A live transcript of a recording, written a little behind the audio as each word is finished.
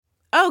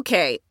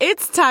Okay,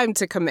 it's time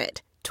to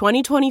commit.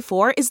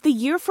 2024 is the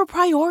year for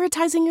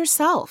prioritizing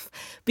yourself.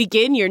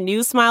 Begin your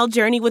new smile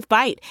journey with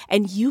Byte,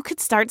 and you could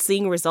start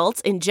seeing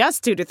results in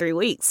just 2 to 3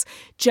 weeks.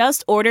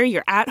 Just order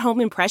your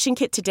at-home impression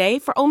kit today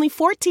for only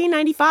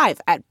 $14.95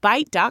 at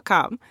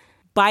Byte.com.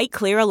 Byte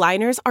Clear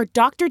aligners are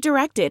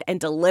doctor-directed and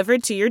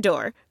delivered to your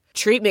door.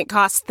 Treatment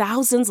costs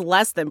thousands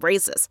less than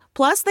braces.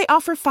 Plus, they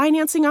offer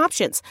financing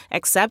options,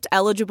 accept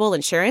eligible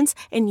insurance,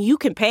 and you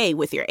can pay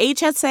with your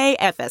HSA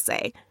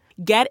FSA.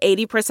 Get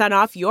 80%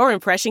 off your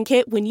impression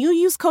kit when you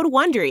use code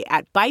WONDERY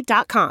at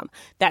Byte.com.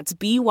 That's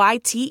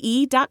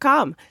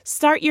BYTE.com.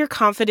 Start your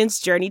confidence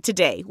journey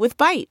today with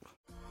Byte.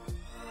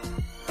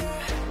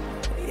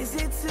 Is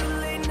it too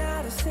late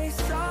now to say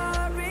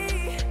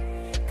sorry?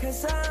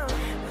 'Cause I'm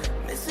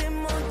missing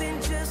more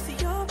than just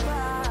your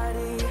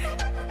body.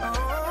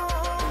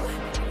 Oh,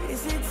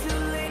 is it too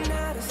late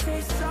now to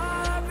say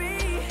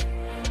sorry?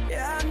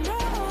 Yeah, I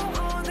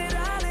know that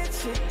I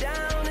let you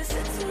down. Is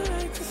it too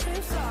late to say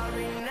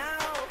sorry now?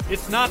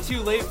 It's not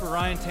too late for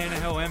Ryan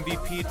Tannehill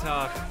MVP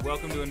talk.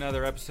 Welcome to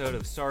another episode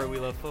of Sorry We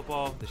Love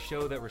Football, the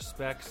show that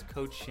respects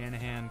Coach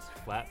Shanahan's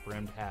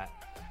flat-brimmed hat.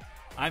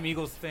 I'm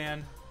Eagles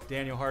fan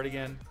Daniel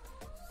Hardigan.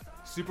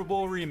 Super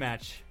Bowl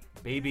rematch,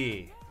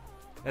 baby.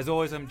 As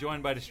always, I'm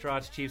joined by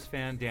distraught Chiefs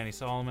fan Danny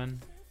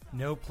Solomon.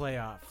 No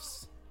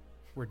playoffs.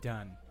 We're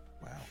done.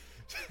 Wow.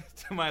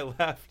 To my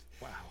left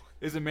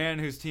is a man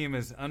whose team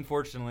is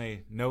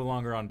unfortunately no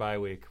longer on bye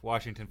week,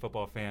 Washington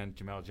football fan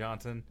Jamel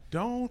Johnson.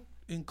 Don't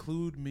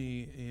include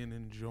me in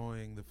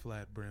enjoying the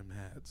flat brim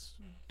hats.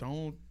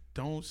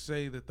 Don't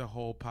say that the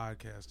whole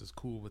podcast is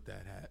cool with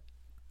that hat.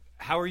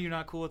 How are you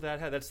not cool with that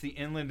hat? That's the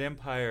Inland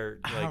Empire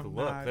I'm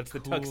look. not That's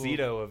the cool.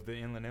 tuxedo of the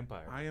Inland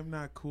Empire. I am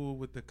not cool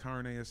with the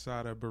carne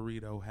asada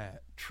burrito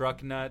hat.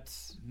 Truck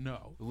nuts,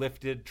 No.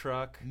 lifted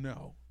truck,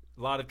 No.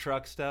 a lot of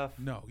truck stuff.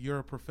 No. You're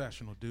a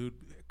professional, dude.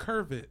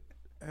 Curve it,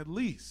 at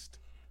least.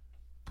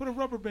 Put a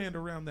rubber band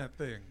around that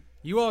thing.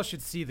 You all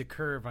should see the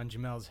curve on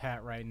Jamel's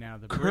hat right now.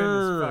 The brim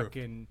Curve. is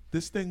fucking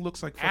This thing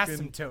looks like fucking...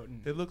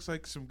 asymptoting. It looks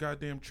like some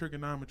goddamn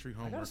trigonometry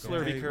I homework. got a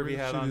slurvy okay? curvy Real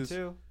hat shit on is-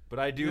 too, but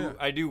I do Yeah.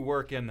 I do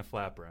work in the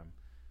flat brim.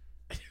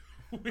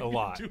 when A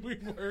lot. you're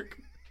doing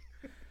work.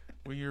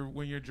 when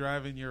you're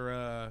driving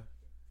your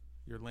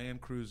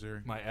Land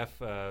Cruiser, My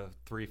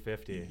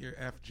F350. your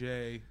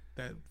FJ,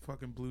 that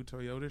fucking blue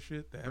Toyota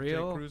shit, the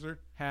Real FJ Cruiser.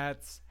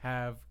 hats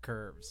have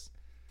curves.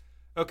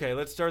 Okay,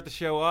 let's start the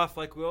show off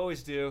like we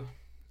always do.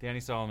 Danny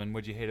Solomon,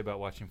 what'd you hate about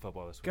watching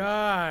football this week?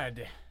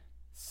 God,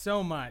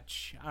 so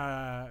much.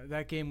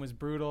 That game was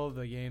brutal.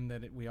 The game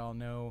that we all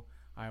know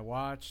I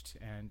watched,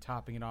 and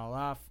topping it all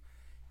off,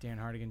 Dan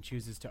Hardigan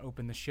chooses to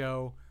open the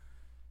show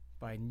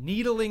by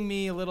needling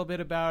me a little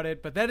bit about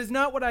it. But that is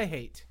not what I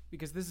hate,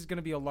 because this is going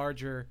to be a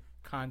larger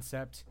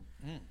concept.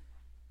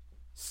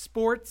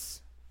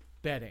 Sports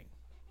betting.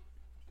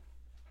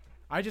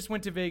 I just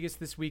went to Vegas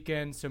this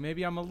weekend, so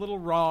maybe I'm a little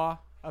raw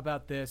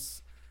about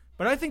this,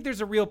 but I think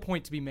there's a real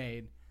point to be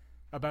made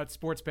about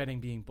sports betting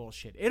being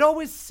bullshit. It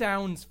always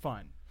sounds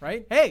fun,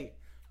 right? Hey,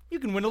 you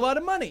can win a lot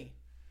of money.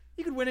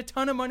 You could win a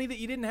ton of money that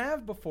you didn't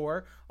have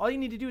before. All you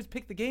need to do is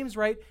pick the games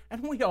right,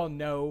 and we all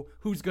know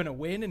who's going to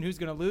win and who's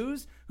going to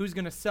lose, who's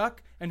going to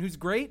suck and who's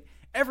great.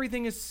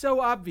 Everything is so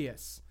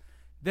obvious.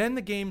 Then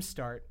the games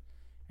start,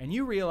 and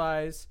you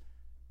realize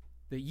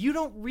that you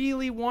don't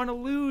really want to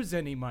lose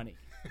any money.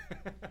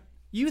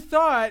 You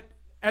thought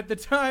at the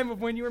time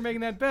of when you were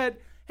making that bet,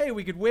 hey,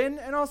 we could win,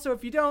 and also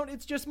if you don't,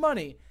 it's just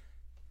money.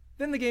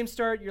 Then the games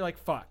start, you're like,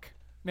 fuck.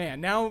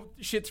 Man, now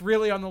shit's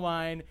really on the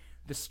line.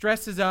 The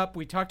stress is up.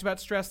 We talked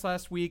about stress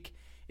last week.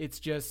 It's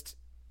just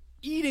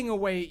eating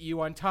away at you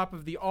on top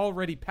of the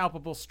already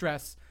palpable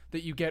stress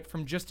that you get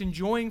from just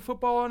enjoying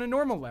football on a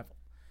normal level.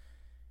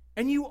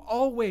 And you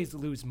always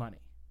lose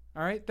money.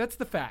 All right? That's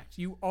the fact.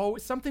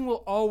 Something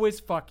will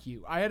always fuck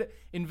you.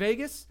 In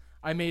Vegas,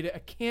 I made a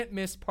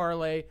can't-miss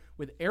parlay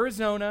with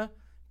Arizona,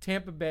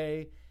 Tampa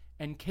Bay,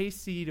 and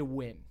KC to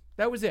win.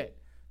 That was it.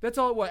 That's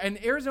all it was.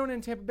 And Arizona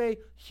and Tampa Bay,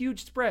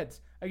 huge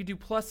spreads. I could do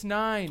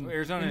 +9.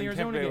 Arizona in the and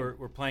Tampa Bay game.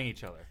 were playing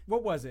each other.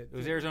 What was it? It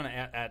was Arizona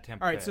at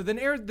Tampa All right, Bay. so then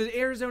the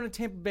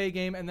Arizona-Tampa Bay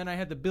game, and then I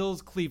had the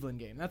Bills-Cleveland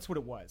game. That's what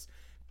it was.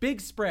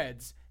 Big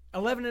spreads.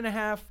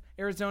 11.5,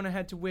 Arizona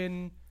had to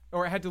win,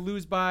 or had to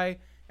lose by.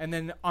 And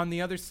then on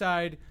the other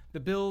side, the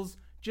Bills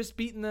just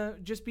beating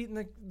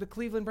the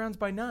Cleveland Browns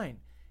by 9.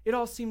 It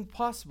all seemed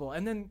possible.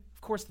 And then,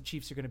 of course, the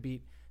Chiefs are going to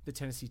beat the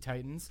Tennessee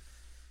Titans.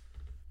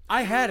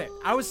 I had it.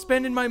 I was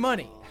spending my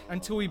money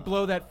until we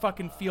blow that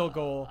fucking field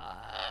goal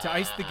to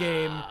ice the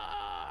game.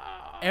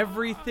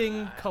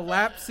 Everything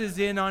collapses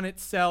in on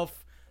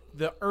itself.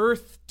 The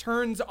earth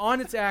turns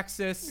on its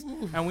axis,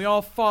 and we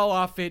all fall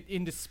off it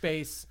into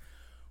space.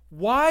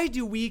 Why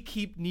do we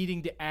keep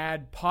needing to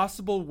add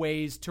possible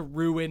ways to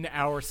ruin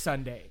our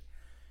Sunday?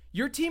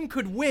 Your team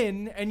could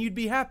win, and you'd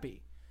be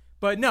happy.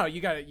 But no, you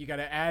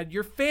gotta add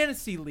your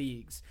fantasy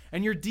leagues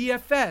and your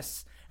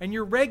DFS and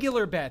your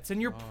regular bets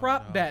and your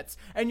prop bets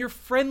and your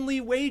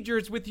friendly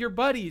wagers with your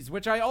buddies,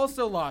 which I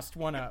also lost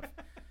one of.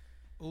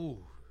 Ooh,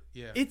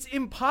 yeah. It's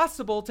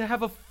impossible to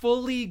have a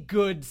fully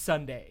good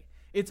Sunday.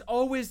 It's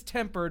always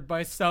tempered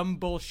by some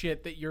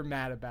bullshit that you're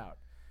mad about.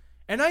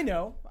 And I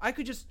know I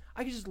could just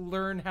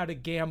learn how to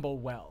gamble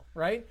well,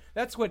 right?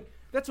 That's what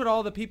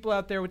all the people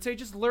out there would say.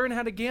 Just learn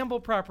how to gamble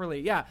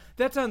properly. Yeah,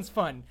 that sounds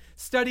fun.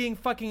 Studying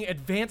fucking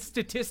advanced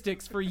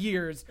statistics for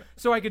years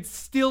so I could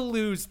still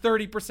lose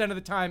 30% of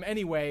the time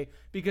anyway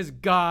because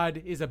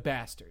God is a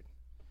bastard.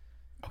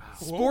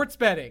 Sports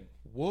betting.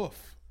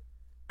 Woof.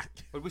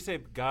 What did we say?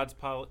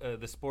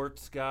 The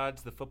sports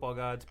gods, the football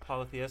gods,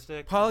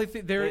 polytheistic.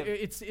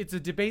 It's a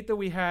debate that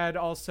we had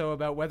also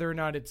about whether or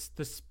not it's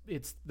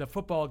the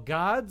football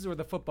gods or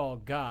the football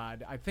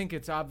god. I think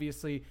it's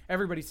obviously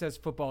everybody says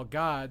football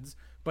gods,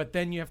 but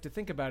then you have to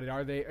think about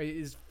it.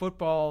 Is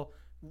football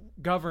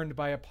governed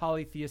by a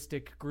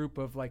polytheistic group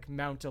of like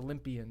Mount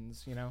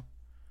Olympians? You know.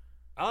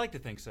 I like to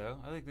think so.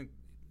 I think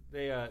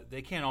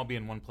they can't all be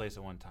in one place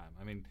at one time.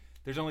 I mean,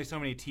 there's only so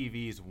many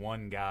TVs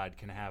one god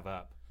can have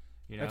up.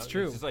 You know, that's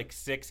true. There's like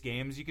 6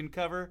 games you can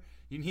cover.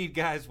 You need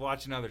guys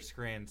watching other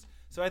screens.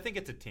 So I think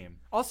it's a team.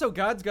 Also,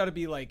 God's got to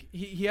be like,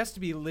 he has to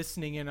be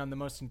listening in on the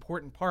most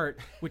important part,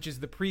 which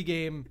is the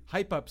pregame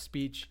hype-up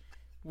speech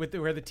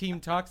where the team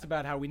talks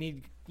about how we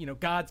need,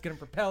 God's going to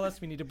propel us.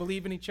 We need to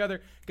believe in each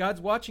other. God's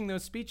watching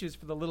those speeches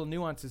for the little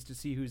nuances to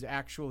see who's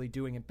actually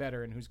doing it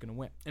better and who's going to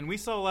win. And we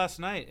saw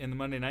last night in the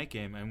Monday night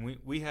game, and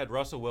we had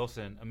Russell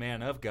Wilson, a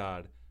man of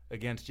God,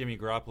 against Jimmy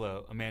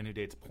Garoppolo, a man who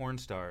dates porn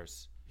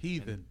stars.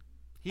 Heathen.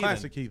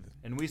 Classic heathen.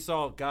 And we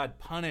saw God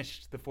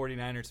punish the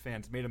 49ers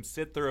fans, made them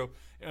sit through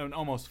an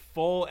almost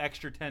full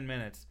extra 10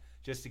 minutes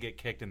just to get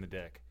kicked in the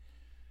dick.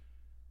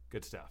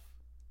 Good stuff.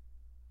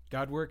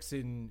 God works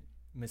in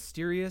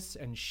mysterious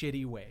and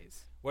shitty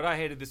ways. What I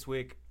hated this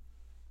week,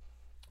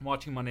 I'm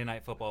watching Monday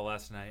Night Football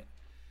last night.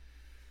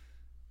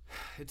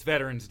 It's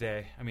Veterans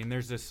Day. I mean,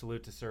 there's this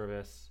salute to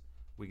service.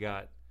 We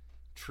got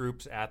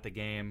troops at the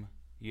game.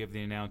 You have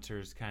the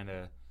announcers kind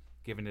of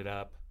giving it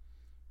up.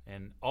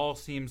 And all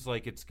seems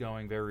like it's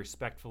going very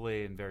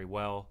respectfully and very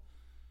well.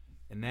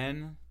 And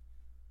then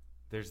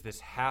there's this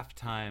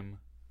halftime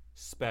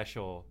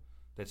special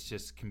that's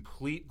just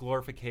complete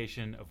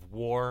glorification of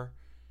war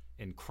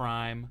and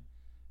crime.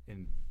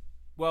 And,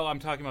 well, I'm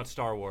talking about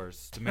Star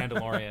Wars, The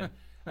Mandalorian.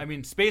 I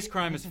mean, space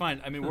crime is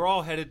fine. I mean, we're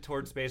all headed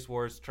towards space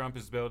wars. Trump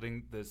is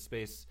building the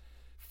space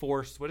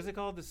force. What is it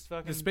called?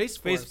 The Space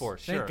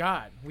Force. Sure. Thank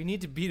God. We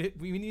need to beat it.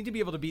 We need to be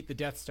able to beat the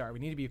Death Star. We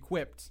need to be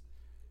equipped.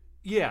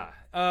 Yeah,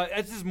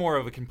 this is more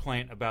of a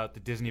complaint about the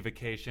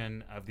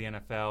Disney-fication of the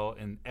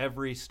NFL and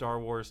every Star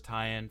Wars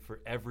tie-in for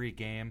every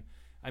game.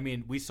 I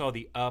mean, we saw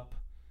the Up,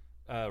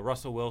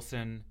 Russell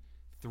Wilson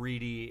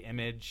 3D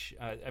image.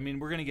 I mean,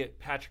 we're going to get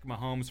Patrick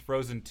Mahomes,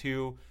 Frozen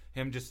 2,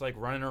 him just like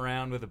running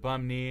around with a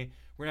bum knee.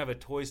 We're going to have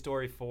a Toy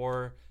Story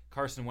 4,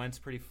 Carson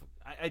Wentz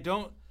I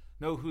don't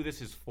know who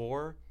this is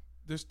for.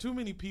 There's too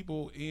many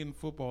people in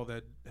football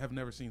that have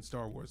never seen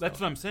Star Wars. That's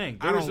what I'm saying.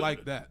 I don't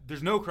like that.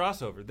 There's no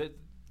crossover.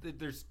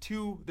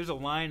 There's a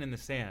line in the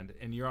sand,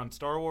 and you're on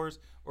Star Wars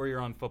or you're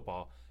on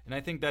football. And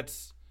I think I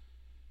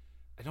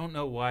don't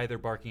know why they're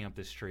barking up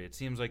this tree. It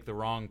seems like the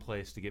wrong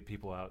place to get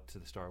people out to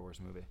the Star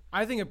Wars movie.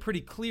 I think a pretty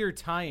clear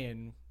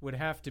tie-in would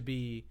have to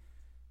be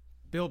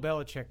Bill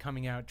Belichick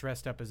coming out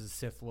dressed up as a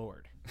Sith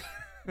Lord.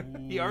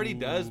 He already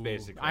does,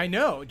 basically. I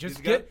know.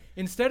 Just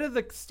instead of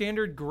the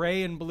standard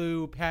gray and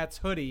blue Pat's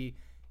hoodie,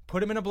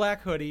 put him in a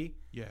black hoodie.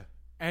 Yeah.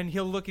 And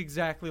he'll look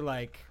exactly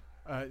like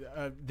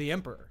the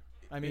Emperor.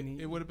 I mean,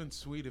 it would have been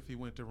sweet if he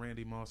went to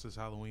Randy Moss's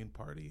Halloween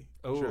party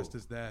dressed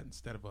as that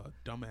instead of a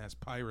dumbass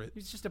pirate.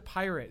 He's just a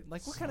pirate.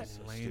 Like, what kind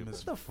of lame what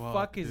as the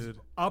fuck is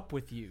up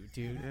with you,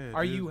 dude? Yeah,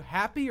 Are you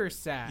happy or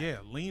sad? Yeah,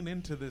 lean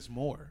into this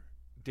more.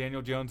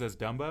 Daniel Jones as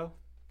Dumbo?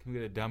 Can we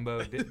get a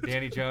Dumbo?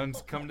 Danny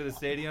Jones come to the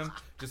stadium,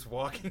 just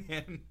walking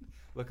in,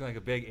 looking like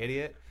a big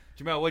idiot.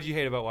 Jamel, what did you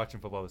hate about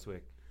watching football this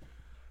week?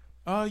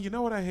 You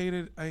know what I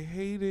hated? I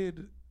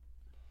hated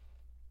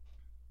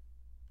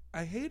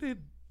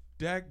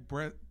Dak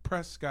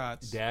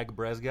Prescott's. Dak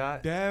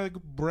Prescott? Dak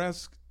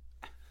Prescott's.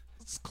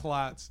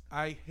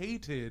 I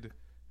hated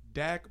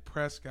Dak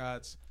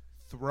Prescott's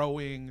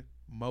throwing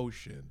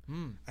motion.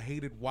 I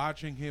hated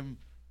watching him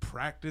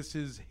practice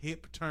his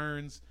hip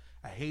turns.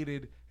 I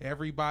hated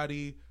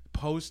everybody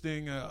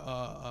posting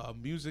a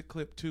music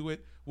clip to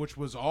it, which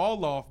was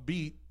all off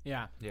beat.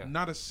 Yeah.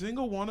 Not a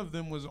single one of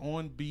them was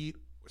on beat,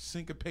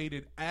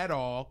 syncopated at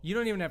all. You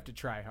don't even have to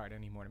try hard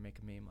anymore to make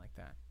a meme like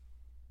that.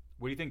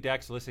 What do you think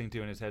Dak's listening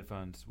to in his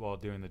headphones while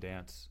doing the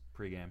dance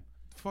pregame?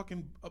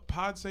 Fucking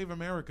Pod Save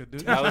America,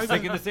 dude. I was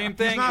thinking the same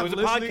thing. It was a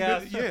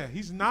podcast.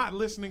 He's not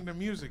listening to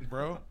music,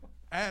 bro,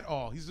 at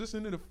all. He's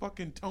listening to the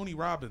fucking Tony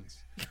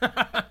Robbins.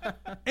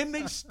 And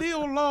they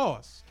still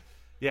lost.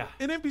 Yeah.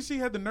 And NBC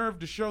had the nerve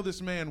to show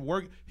this man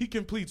work. He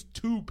completes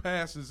 2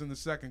 passes in the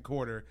second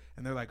quarter,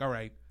 and they're like, all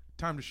right,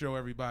 time to show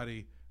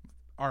everybody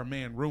our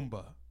man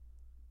Roomba.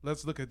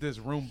 Let's look at this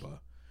Roomba.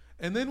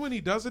 And then when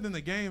he does it in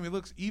the game, it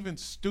looks even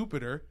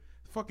stupider.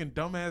 Fucking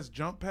dumbass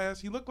jump pass.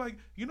 He looked like,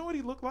 you know what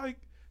he looked like?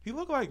 He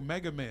looked like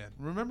Mega Man.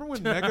 Remember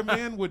when Mega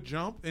Man would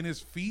jump and his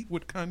feet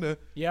would kind of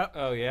be out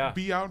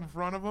in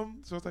front of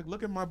him? So it's like,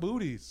 look at my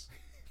booties.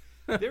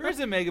 There is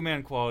a Mega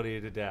Man quality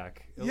to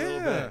Dak. A little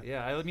bit.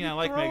 Yeah, I mean, I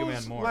like Mega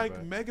Man more. Like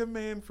but. Mega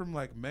Man from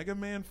like Mega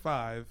Man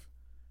 5,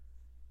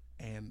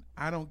 and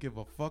I don't give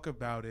a fuck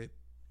about it,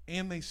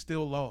 and they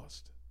still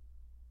lost.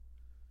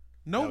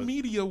 No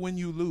media when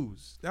you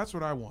lose. That's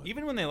what I want.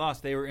 Even when they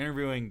lost, they were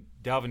interviewing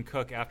Dalvin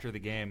Cook after the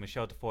game.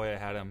 Michelle Tafoya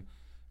had him,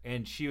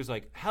 and she was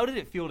like, "How did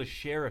it feel to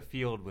share a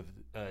field with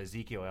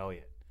Ezekiel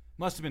Elliott?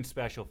 Must have been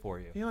special for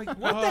you." You're like,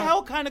 what the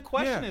hell kind of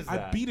question is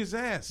that? I beat his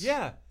ass.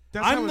 Yeah.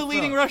 That's how I'm it the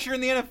leading felt. rusher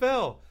in the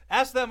NFL.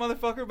 Ask that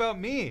motherfucker about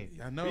me.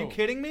 I know. Are you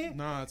kidding me?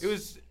 No,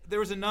 There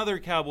was another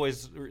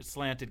Cowboys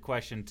slanted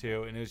question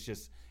too, and it was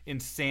just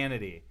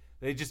insanity.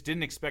 They just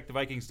didn't expect the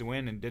Vikings to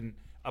win and didn't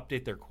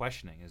update their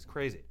questioning. It was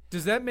crazy.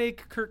 Does that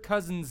make Kirk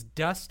Cousins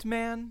Dust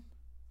Man?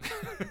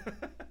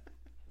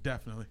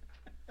 Definitely.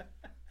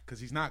 Because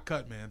he's not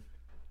Cut Man.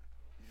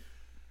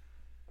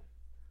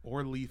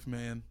 Or Leaf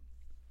Man.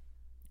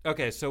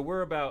 Okay, so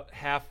we're about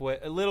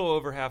a little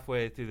over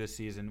halfway through this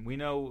season. We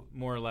know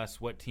more or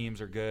less what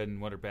teams are good and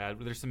what are bad.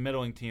 There's some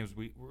middling teams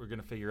we're going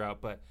to figure out,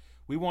 but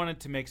we wanted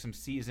to make some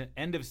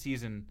end of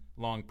season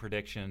long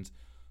predictions.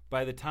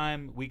 By the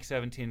time Week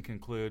 17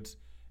 concludes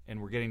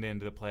and we're getting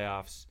into the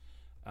playoffs,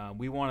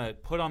 we want to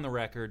put on the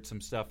record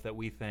some stuff that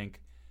we think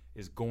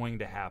is going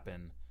to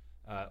happen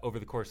over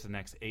the course of the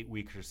next 8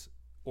 weeks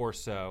or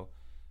so.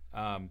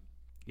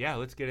 Yeah,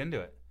 let's get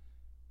into it.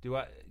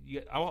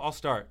 I'll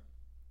start.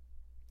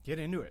 Get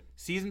into it.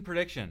 Season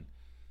prediction.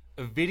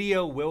 A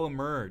video will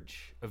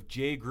emerge of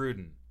Jay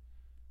Gruden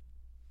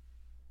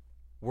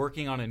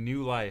working on a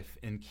new life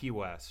in Key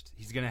West.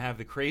 He's going to have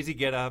the crazy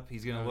get up.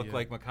 He's going to look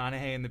like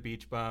McConaughey in The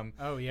Beach Bum.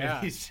 Oh, yeah.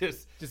 And he's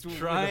just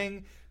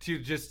trying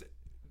to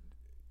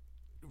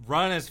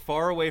run as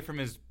far away from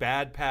his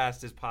bad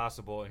past as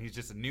possible, and he's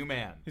just a new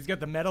man. He's got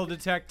the metal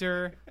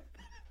detector.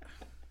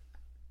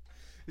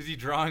 Is he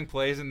drawing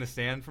plays in the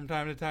sand from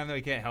time to time that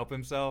he can't help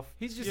himself?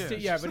 He's just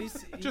but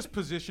he's just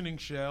positioning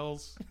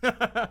shells.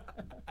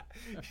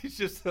 He's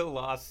just a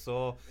lost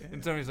soul. Yeah.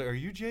 And somebody's like, "Are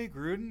you Jay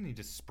Gruden?" He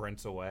just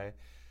sprints away.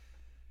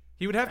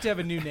 He would have to have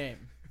a new name.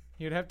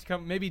 He would have to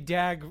come, maybe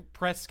Dag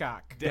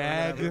Prescott.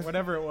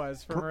 Whatever it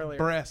was from earlier.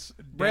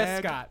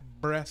 Prescott.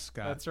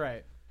 That's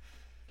right.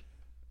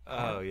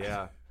 Oh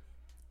yeah.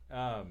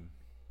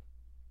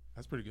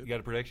 That's pretty good. You got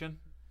a prediction?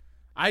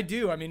 I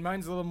do. I mean,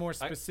 mine's a little more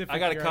specific. I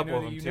got a here. couple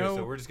of them too,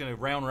 so we're just going to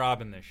round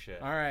robin this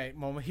shit. All right.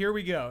 Well, here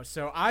we go.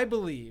 So I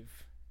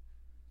believe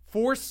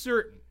for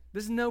certain,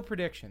 this is no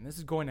prediction, this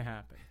is going to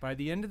happen. By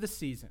the end of the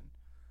season,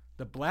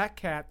 the black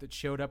cat that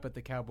showed up at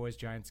the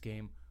Cowboys-Giants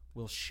game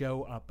will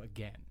show up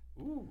again.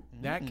 Ooh.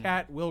 That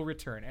cat will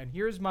return. And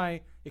here's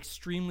my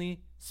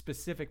extremely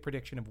specific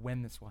prediction of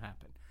when this will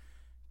happen.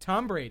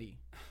 Tom Brady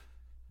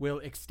will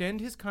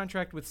extend his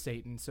contract with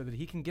Satan so that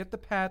he can get the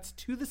Pats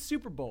to the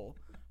Super Bowl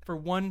for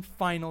one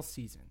final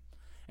season.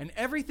 And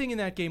everything in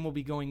that game will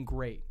be going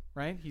great,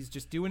 right? He's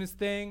just doing his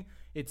thing.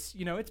 It's,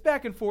 it's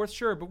back and forth,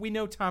 sure, but we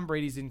know Tom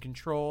Brady's in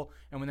control,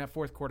 and when that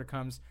fourth quarter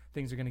comes,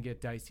 things are going to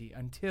get dicey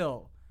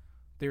until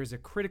there's a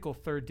critical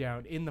third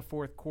down in the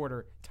fourth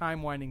quarter,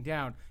 time winding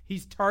down.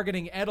 He's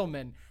targeting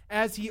Edelman,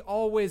 as he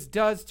always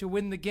does, to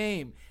win the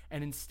game,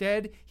 and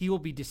instead he will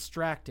be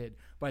distracted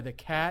by the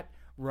cat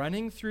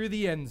running through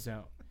the end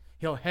zone.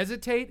 He'll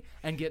hesitate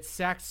and get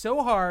sacked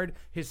so hard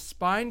his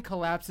spine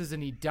collapses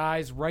and he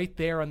dies right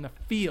there on the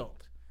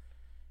field.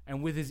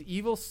 And with his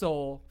evil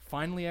soul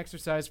finally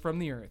exorcised from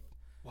the earth,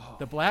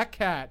 the black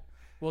cat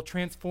will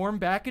transform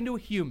back into a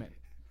human,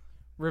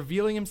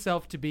 revealing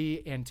himself to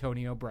be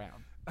Antonio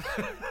Brown.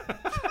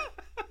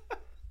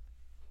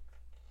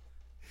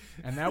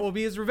 And that will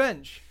be his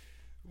revenge.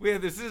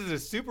 This is a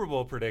Super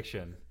Bowl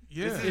prediction.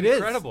 Yeah. This is It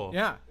incredible. is.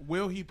 Yeah.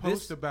 Will he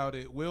post about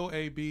it? Will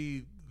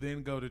AB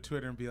then go to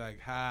Twitter and be like,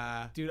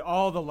 "Hi, Dude,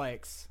 all the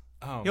likes.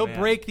 Oh, He'll man.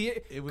 break the...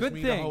 it was Good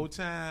me thing. the whole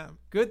time."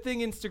 Good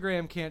thing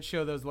Instagram can't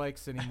show those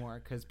likes anymore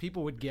because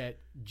people would get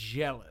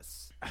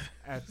jealous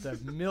at the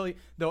million.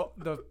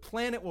 The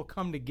planet will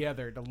come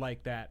together to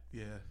like that.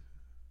 Yeah.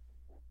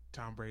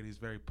 Tom Brady's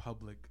very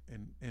public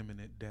and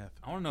imminent death.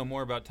 I want to know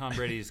more about Tom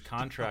Brady's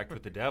contract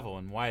with the devil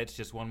and why it's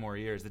just one more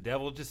year. Does the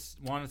devil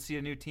just want to see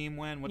a new team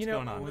win? What's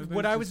going on?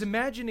 What I was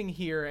imagining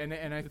here, and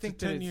I It's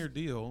think a that 10-year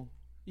deal.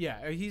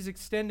 yeah, he's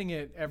extending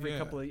it every Yeah.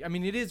 couple of. I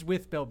mean, it is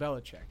with Bill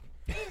Belichick,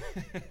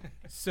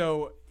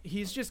 so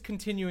he's just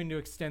continuing to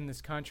extend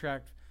this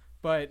contract.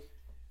 But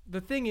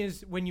the thing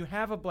is, when you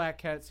have a black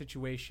cat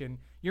situation,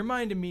 your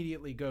mind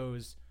immediately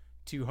goes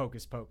to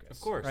Hocus Pocus.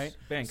 Of course. right?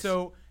 Banks.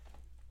 So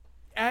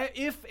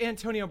if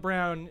Antonio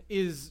Brown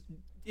is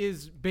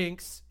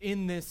Banks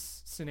in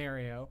this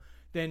scenario,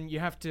 then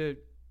you have to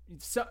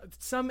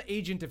some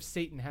agent of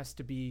Satan has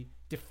to be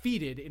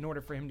defeated in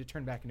order for him to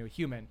turn back into a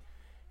human.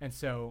 And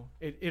so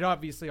it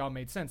obviously all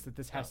made sense that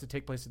this has to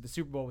take place at the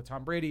Super Bowl with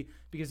Tom Brady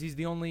because he's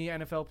the only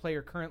NFL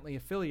player currently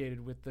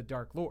affiliated with the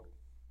Dark Lord.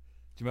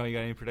 Jamal, you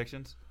got any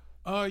predictions?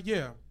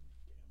 Yeah.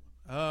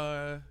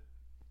 Yeah,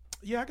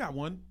 I got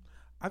one.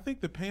 I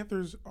think the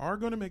Panthers are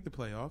going to make the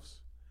playoffs.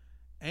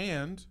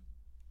 And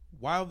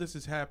while this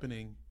is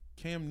happening,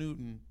 Cam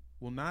Newton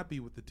will not be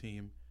with the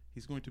team.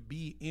 He's going to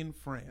be in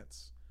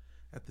France.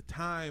 at the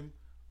time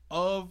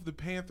of the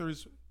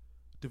Panthers'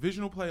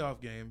 divisional playoff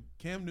game,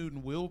 Cam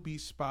Newton will be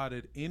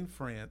spotted in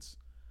France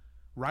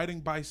riding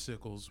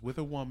bicycles with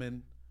a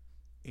woman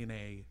in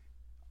a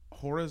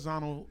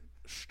horizontal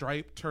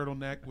striped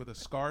turtleneck with a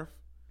scarf,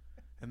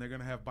 and they're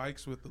going to have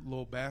bikes with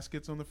little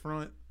baskets on the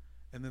front,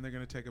 and then they're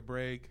going to take a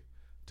break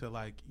to,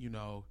 like, you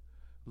know,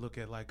 look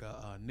at like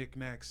a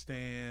knick-knack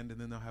stand, and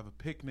then they'll have a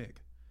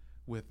picnic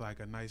with like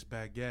a nice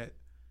baguette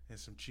and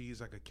some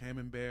cheese, like a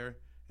camembert,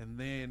 and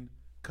then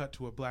cut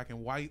to a black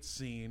and white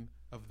scene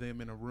of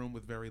them in a room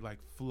with very like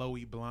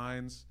flowy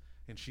blinds,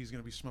 and she's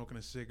going to be smoking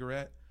a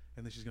cigarette,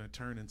 and then she's going to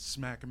turn and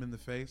smack him in the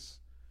face,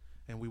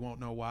 and we won't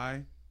know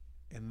why,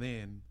 and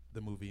then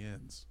the movie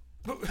ends.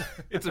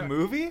 It's a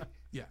movie?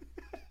 Yeah.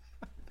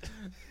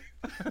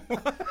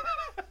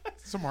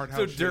 Some art house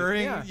So shit.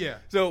 during, Yeah.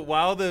 So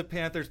while the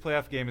Panthers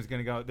playoff game is going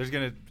to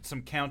go,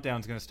 some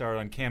countdown's going to start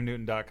on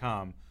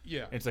CamNewton.com.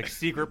 Yeah. It's like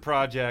secret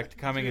project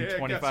coming Yeah, in guess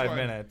 25 what?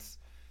 minutes,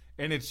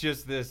 and it's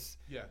just this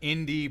Yeah.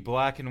 indie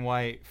black and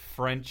white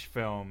French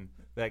film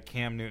that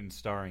Cam Newton's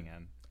starring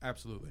in.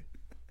 Absolutely.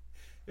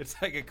 It's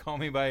like a Call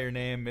Me by Your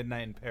Name,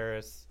 Midnight in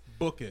Paris.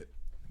 Book it.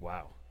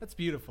 Wow, That's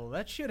beautiful.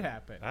 That should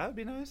happen. that would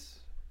be nice.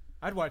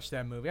 I'd watch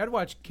that movie. I'd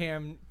watch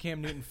Cam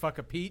Newton fuck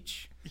a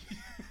peach.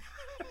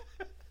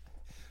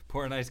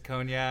 Pour a nice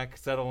cognac,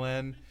 settle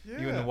in. You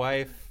and the Yeah.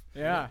 wife.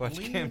 Yeah. Watch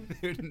Cam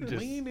Newton just.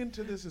 Lean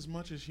into this as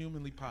much as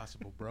humanly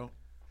possible, bro.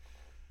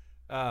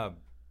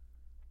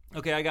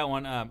 Okay, I got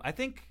one. I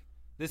think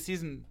this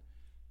season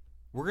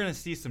we're gonna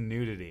see some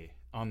nudity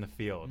on the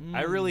field.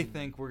 I really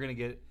think we're gonna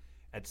get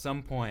at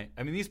some point.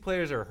 I mean, these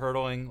players are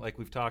hurdling, like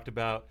we've talked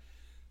about.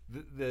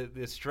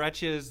 The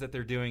stretches that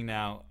they're doing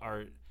now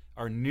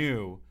are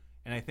new,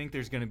 and I think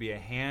there's gonna be a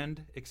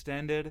hand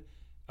extended,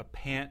 a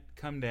pant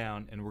come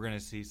down, and we're gonna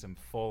see some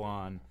full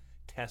on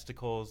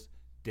testicles,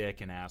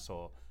 dick, and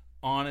asshole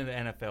on an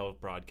NFL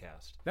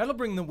broadcast. That'll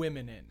bring the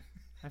women in.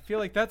 I feel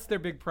like that's their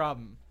big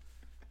problem.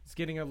 It's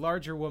getting a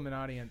larger woman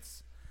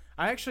audience.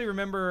 I actually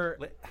remember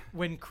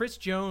when Chris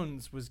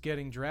Jones was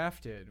getting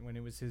drafted, when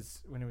it was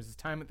his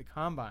time at the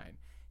combine,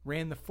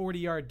 ran the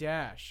 40-yard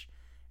dash,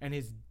 and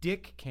his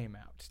dick came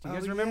out. Do you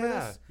guys remember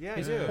this? Yeah, I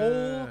his do.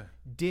 whole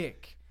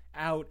dick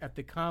out at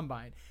the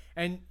combine,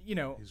 and you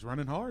know He's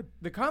running hard.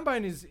 the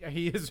combine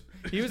he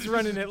was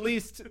running at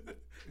least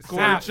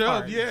Corey half Chubb,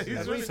 hard. yeah, he's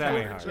At running least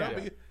Corey semi-hard,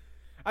 Chubb. yeah.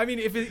 I mean,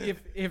 if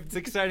It's an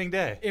exciting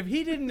day. if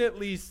he didn't at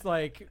least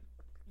like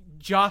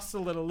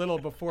jostle it a little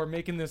before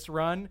making this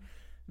run,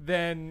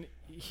 then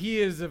he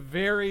is a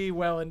very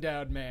well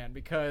endowed man,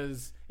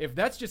 because if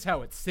that's just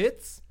how it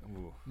sits,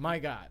 Ooh. my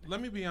God.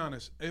 Let me be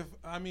honest.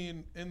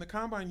 In the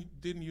combine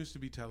didn't used to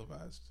be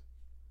televised,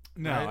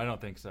 No, Right? I don't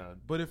think so.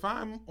 but if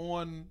I'm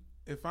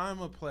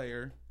a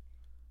player,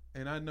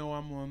 and I know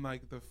I'm on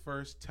like the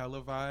first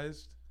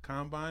televised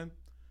combine,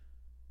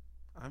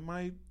 I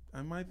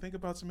might think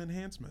about some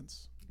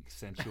enhancements.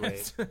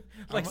 Accentuate.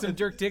 Like some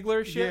Dirk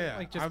Diggler shit. Yeah,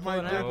 like just I might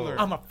pulling out. Diggler.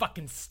 I'm a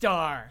fucking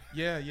star.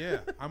 Yeah.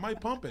 I might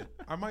pump it.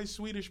 I might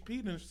Swedish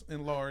penis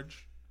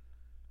enlarge.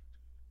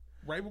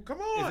 Right? Well, come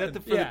on. Is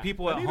that for Yeah. the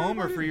people I at need home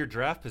or everybody for to- your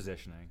draft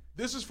positioning?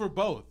 This is for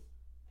both.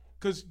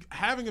 Because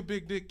having a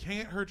big dick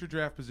can't hurt your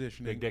draft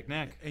positioning. Big dick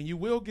neck. And you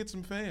will get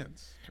some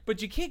fans.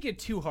 But you can't get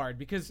too hard,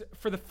 because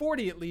for the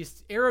 40 at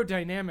least,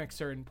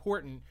 aerodynamics are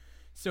important.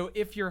 So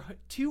if you're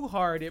too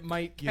hard, it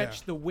might catch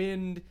Yeah. the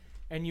wind,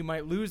 and you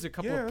might lose a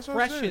couple Yeah, of that's what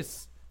I'm saying.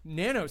 precious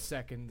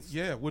nanoseconds.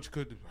 Yeah, which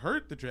could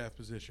hurt the draft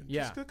position.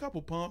 Yeah. Just a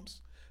couple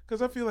pumps.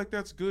 Because I feel like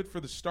that's good for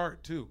the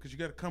start, too. Because you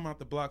got to come out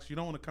the blocks. You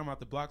don't want to come out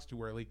the blocks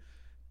too early.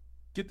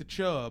 Get the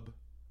chub.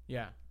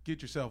 Yeah.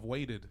 Get yourself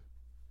weighted.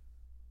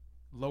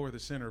 Lower the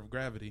center of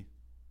gravity.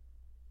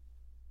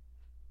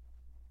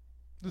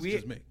 This is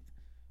just me.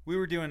 We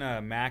were doing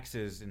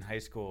maxes in high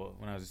school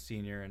when I was a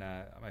senior, and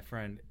my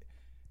friend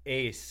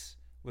Ace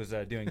was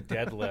doing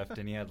deadlift,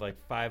 and he had like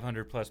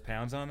 500 plus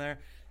pounds on there.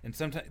 And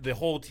sometimes the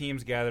whole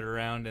team's gathered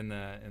around in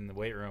the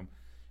weight room,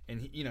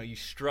 and you're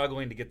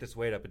struggling to get this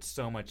weight up. It's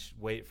so much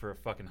weight for a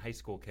fucking high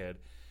school kid.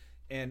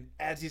 And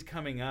as he's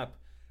coming up,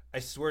 I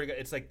swear to God,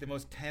 it's like the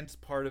most tense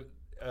part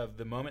of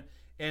the moment,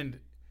 and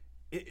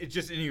it's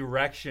just an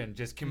erection,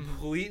 just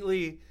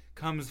completely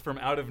comes from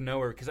out of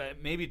nowhere, because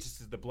maybe it's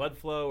just the blood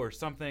flow or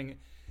something.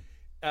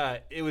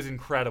 It was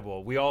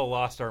incredible. We all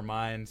lost our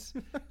minds.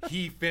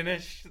 He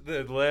finished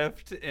the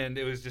lift, and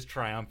it was just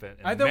triumphant.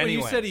 in I thought when many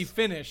you said he ways.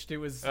 finished, it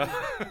was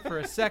for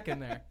a second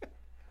there.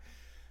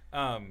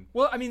 Um,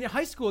 Well, I mean, in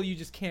high school, you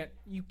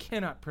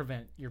cannot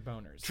prevent your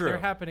boners. True. They're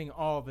happening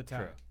all the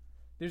time. True.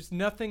 There's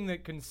nothing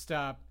that can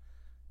stop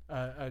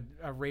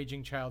a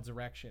raging child's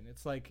erection.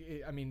 It's like,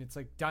 it's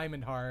like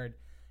diamond hard,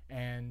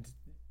 and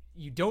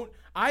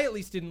I at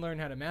least didn't learn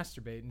how to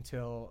masturbate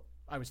until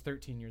I was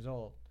 13 years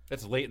old.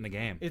 that's late in the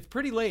game. It's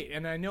pretty late,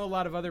 and I know a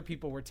lot of other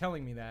people were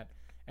telling me that,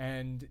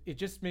 and it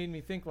just made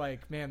me think,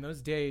 like, man,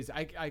 those days,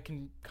 I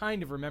can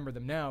kind of remember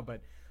them now,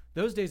 but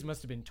those days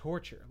must have been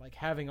torture, like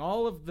having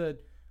all of the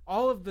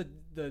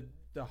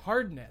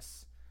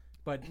hardness,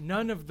 but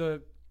none of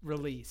the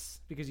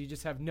release, because you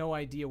just have no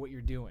idea what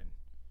you're doing.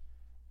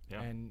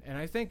 Yeah. And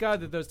I thank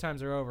God that those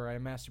times are over. I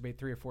masturbate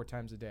 3 or 4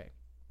 times a day.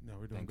 No,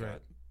 we're doing Thank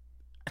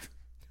great.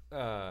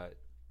 God.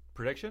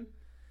 Prediction?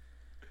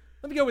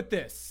 Let me go with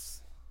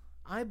this.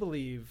 I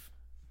believe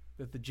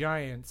that the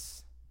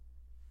Giants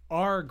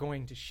are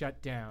going to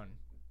shut down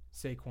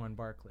Saquon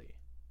Barkley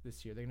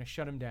this year. They're going to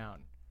shut him down.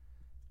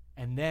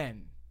 And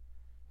then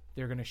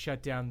they're going to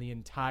shut down the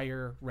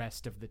entire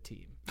rest of the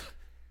team.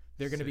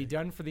 They're going to be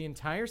done for the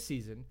entire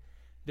season.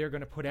 They're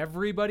going to put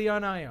everybody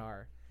on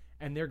IR.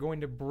 And they're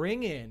going to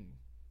bring in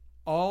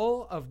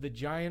all of the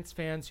Giants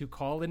fans who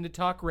call into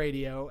talk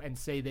radio and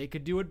say they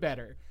could do it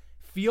better.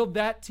 Field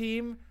that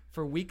team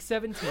for Week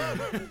 17.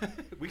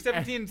 Week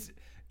 17's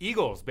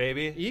Eagles,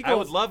 baby. Eagles. I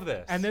would love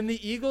this. And then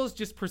the Eagles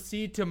just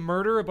proceed to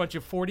murder a bunch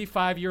of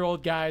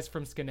 45-year-old guys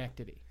from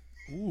Schenectady.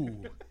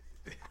 Ooh.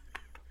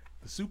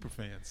 The super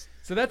fans.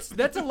 So that's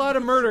a lot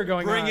of murder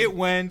going on. Bring it,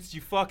 Wentz.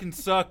 You fucking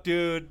suck,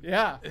 dude.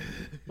 Yeah.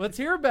 Let's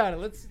hear about it.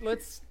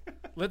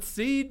 Let's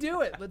see you do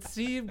it. Let's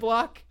see you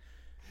block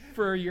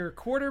for your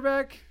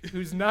quarterback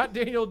who's not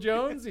Daniel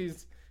Jones.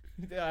 He's,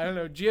 I don't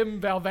know, Jim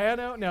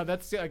Valvano. No,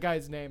 that's a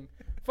guy's name.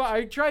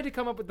 I tried to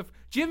come up with the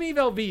Jimmy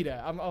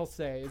Velveeta. I'll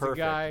say is Perfect.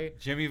 a guy.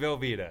 Jimmy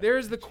Velveeta.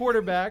 There's the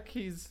quarterback.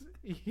 He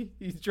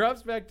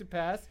drops back to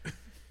pass.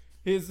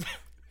 His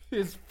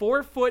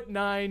 4'9",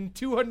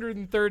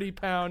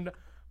 230-pound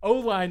O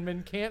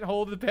lineman can't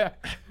hold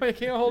back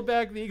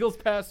the Eagles'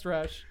 pass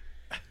rush.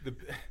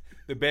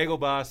 The Bagel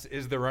Boss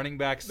is the running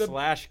back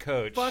 /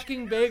 coach.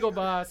 Fucking Bagel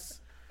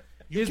Boss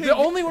is the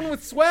only one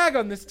with swag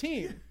on this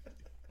team.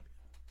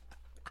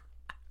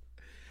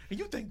 And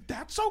you think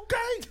that's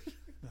okay?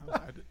 No,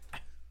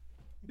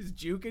 He's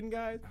juking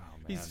guys. Oh,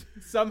 man. He's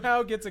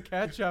somehow gets a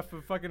catch off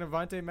of fucking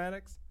Avante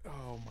Maddox.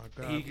 oh my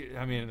God.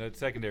 The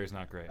secondary is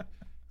not great.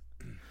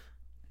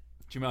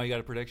 Jamel, you got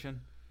a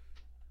prediction?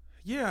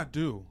 Yeah, I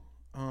do.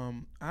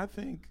 I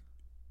think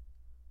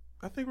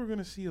we're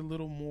gonna see a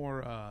little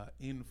more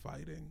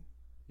infighting.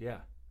 Yeah.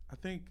 I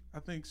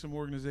think some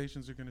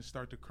organizations are gonna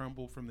start to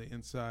crumble from the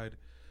inside,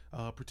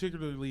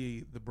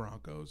 particularly the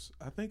Broncos.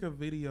 I think a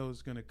video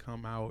is gonna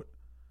come out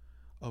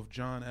of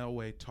John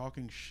Elway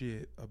talking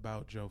shit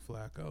about Joe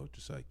Flacco,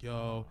 just like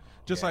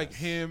like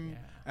him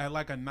at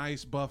like a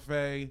nice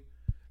buffet.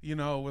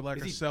 With like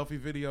a selfie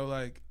video,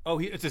 like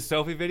it's a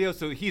selfie video,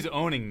 so he's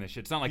owning this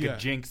shit. It's not like a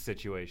jinx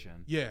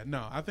situation. Yeah,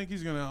 no, I think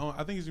he's gonna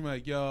be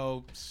like,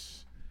 yo,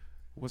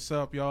 what's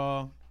up,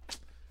 y'all?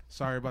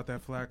 Sorry about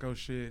that Flacco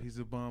shit. He's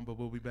a bum, but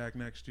we'll be back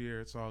next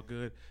year. It's all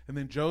good. And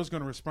then Joe's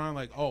gonna respond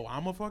like, oh,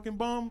 I'm a fucking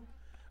bum.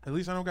 At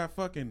least I don't got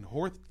fucking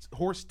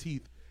horse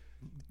teeth,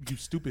 you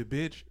stupid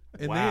bitch.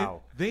 And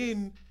wow.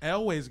 Then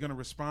Elway's gonna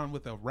respond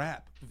with a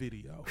rap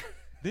video.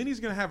 Then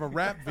he's going to have a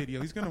rap video.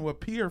 He's going to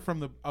appear from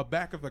the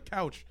back of the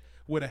couch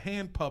with a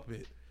hand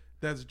puppet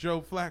that's Joe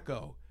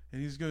Flacco.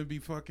 And he's going to be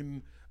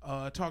fucking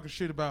talking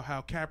shit about how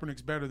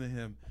Kaepernick's better than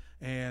him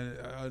and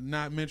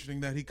not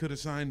mentioning that he could have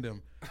signed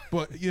him.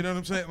 But you know what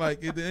I'm saying?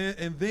 Like,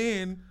 and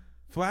then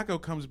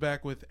Flacco comes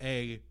back with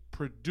a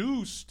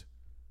produced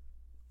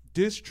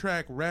diss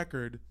track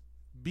record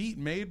beat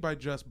made by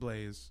Just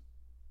Blaze.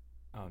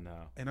 Oh,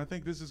 no. And I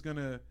think this is going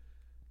to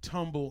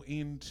tumble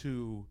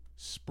into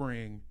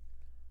spring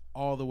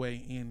all the way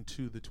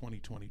into the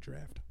 2020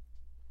 draft.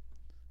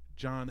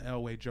 John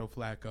Elway, Joe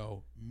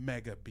Flacco,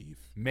 mega beef.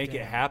 Make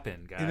it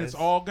happen, guys. And it's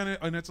all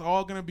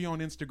gonna be on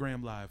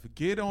Instagram Live.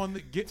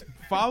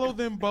 Follow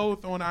them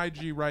both on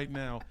IG right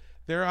now.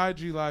 Their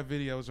IG Live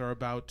videos are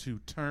about to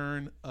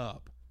turn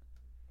up.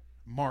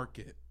 Mark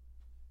it.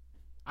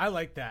 I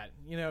like that.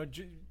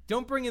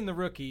 Don't bring in the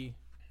rookie,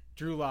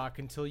 Drew Lock,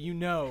 until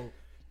Joe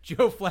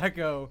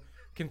Flacco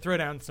can throw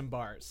down some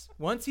bars.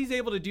 Once he's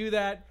able to do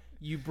that,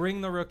 you bring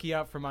the rookie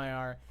out from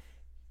IR.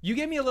 You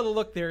gave me a little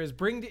look there. Is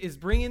bring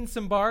in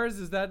some bars?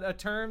 Is that a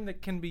term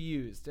that can be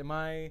used? Am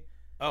I?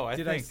 Oh, I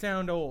did think. I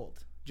sound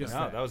old? Just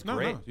no, that was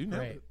great. No, you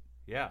nailed it.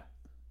 Yeah.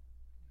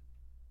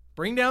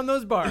 Bring down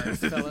those bars,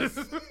 fellas.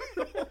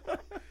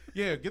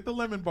 Yeah, get the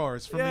lemon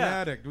bars from the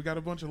attic. We got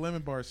a bunch of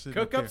lemon bars sitting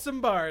Cook up up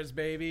some bars,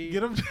 baby.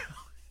 Get them.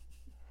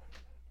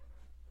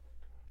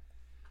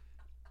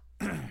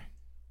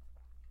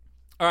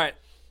 All right,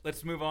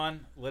 let's move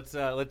on. Let's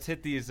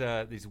hit these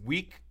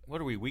week. What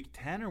are we? Week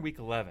 10 or week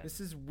 11? This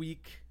is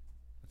week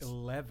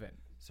 11.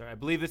 Sorry, I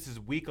believe this is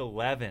week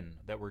 11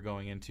 that we're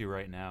going into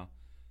right now.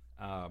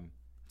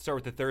 Start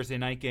with the Thursday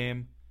night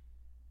game.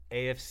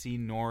 AFC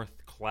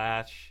North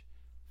clash.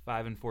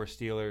 5-4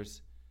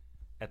 Steelers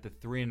at the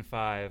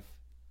 3-5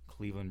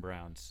 Cleveland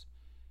Browns.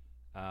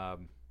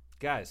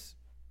 Guys,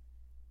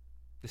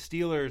 the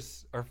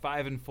Steelers are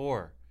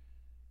 5-4.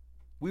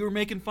 We were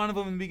making fun of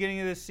them in the beginning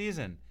of this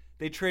season.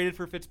 They traded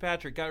for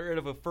Fitzpatrick, got rid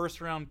of a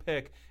first-round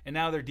pick, and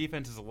now their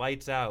defense is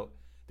lights out.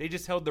 They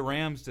just held the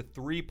Rams to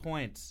 3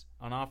 points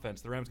on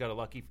offense. The Rams got a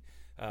lucky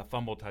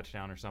fumble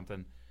touchdown or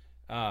something.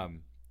 The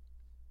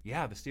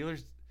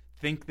Steelers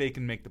think they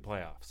can make the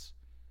playoffs.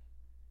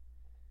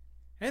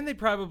 And they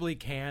probably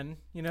can.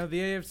 The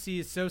AFC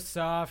is so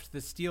soft. The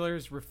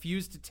Steelers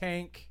refuse to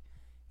tank.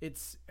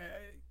 It's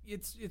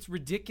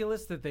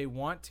ridiculous that they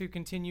want to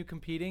continue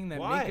competing. That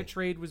Why? make a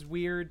trade was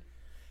weird.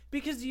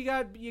 Because you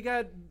got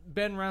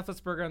Ben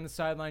Roethlisberger on the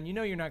sideline. You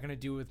know you're not going to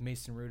do it with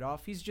Mason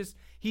Rudolph.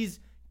 He's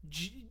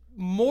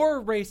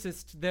more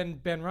racist than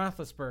Ben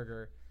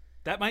Roethlisberger.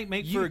 That might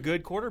make for a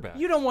good quarterback.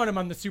 You don't want him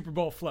on the Super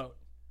Bowl float.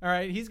 All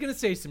right, he's going to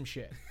say some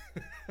shit.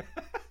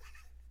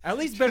 At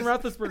least Ben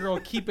Roethlisberger will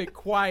keep it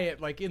quiet,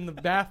 like in the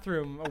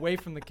bathroom, away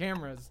from the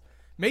cameras.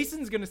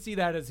 Mason's going to see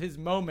that as his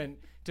moment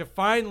to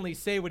finally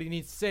say what he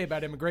needs to say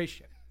about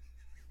immigration.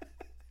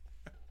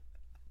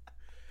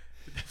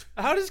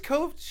 How does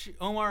Coach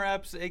Omar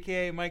Epps,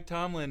 a.k.a. Mike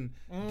Tomlin,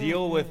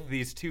 deal with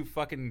these two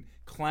fucking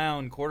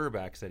clown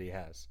quarterbacks that he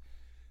has?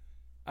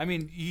 I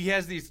mean, he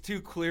has these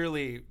two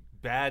clearly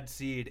bad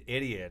seed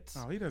idiots.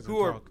 Oh, he doesn't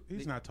talk.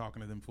 He's not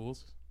talking to them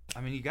fools. I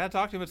mean, you got to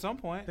talk to him at some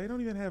point. They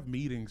don't even have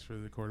meetings for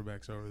the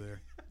quarterbacks over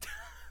there.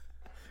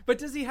 But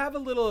does he have a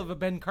little of a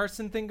Ben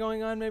Carson thing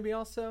going on maybe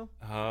also?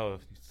 Oh.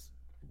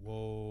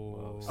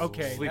 Whoa.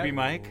 Okay. Sleepy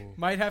Mike?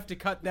 Might have to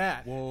cut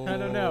that. Whoa. I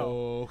don't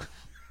know.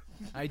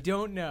 I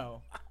don't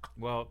know.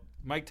 Well,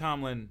 Mike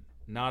Tomlin,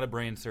 not a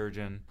brain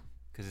surgeon,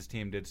 because his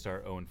team did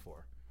start 0-4.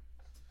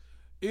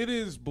 It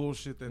is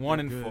bullshit that 1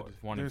 they're and good. 4.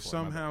 1 They're and 4.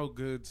 somehow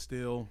good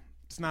still.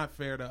 It's not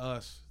fair to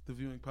us, the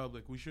viewing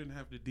public. We shouldn't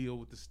have to deal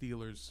with the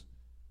Steelers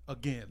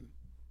again.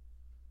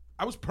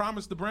 I was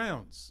promised the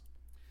Browns.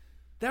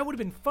 That would have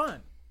been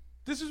fun.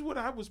 This is what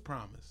I was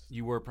promised.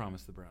 You were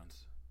promised the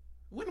Browns.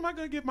 When am I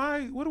going to get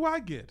what do I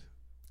get?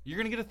 You're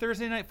going to get a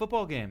Thursday night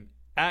football game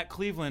at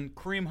Cleveland.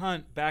 Kareem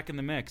Hunt back in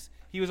the mix.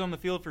 He was on the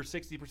field for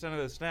 60% of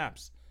the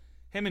snaps.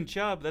 Him and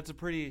Chubb, that's a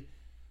pretty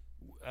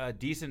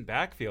decent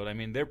backfield. I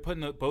mean, they're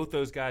putting both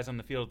those guys on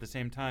the field at the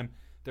same time.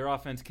 Their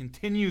offense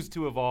continues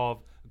to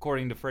evolve,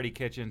 according to Freddie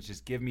Kitchens.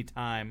 Just give me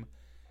time.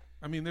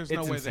 I mean, there's It's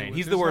no way. insane.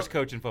 He's the worst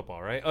coach in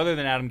football, right? Other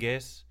than Adam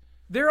Gase.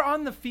 They're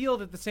on the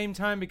field at the same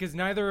time because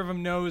neither of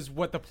them knows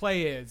what the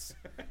play is.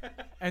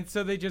 And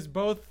so they just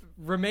both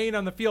remain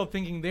on the field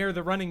thinking they're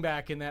the running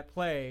back in that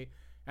play,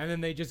 and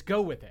then they just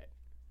go with it.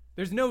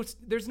 There's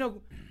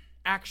no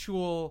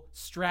actual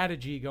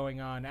strategy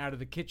going on out of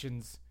the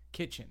Kitchens'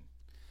 kitchen.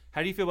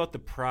 How do you feel about the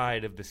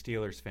pride of the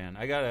Steelers fan?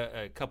 I got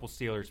a couple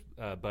Steelers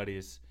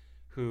buddies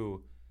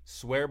who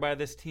swear by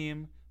this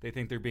team. They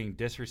think they're being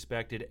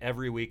disrespected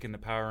every week in the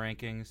power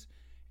rankings.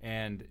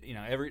 And, you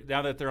know,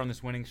 now that they're on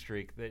this winning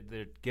streak,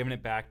 they're giving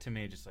it back to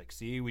me. Just like,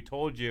 see, we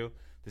told you.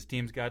 This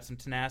team's got some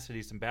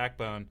tenacity, some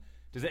backbone.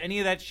 Does any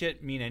of that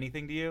shit mean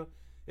anything to you?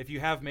 If you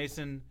have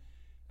Mason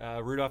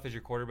Rudolph as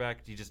your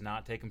quarterback, do you just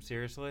not take him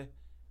seriously?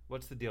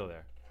 What's the deal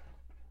there?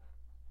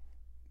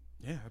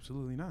 Yeah,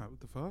 absolutely not. What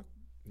the fuck?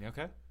 You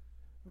okay?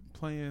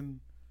 Playing,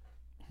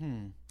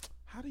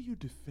 how do you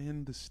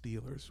defend the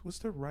Steelers? What's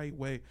the right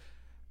way?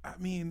 I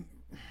mean,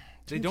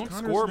 They James don't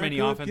Conner's score not many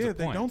good. offensive Yeah,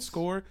 they don't points.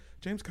 score.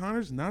 James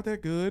Conner's not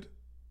that good,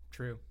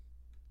 True.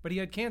 But he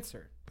had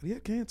cancer, but he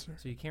had cancer.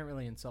 so you can't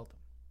really insult him.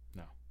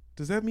 No.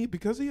 Does that mean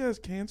because he has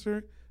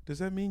cancer, does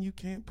that mean you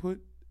can't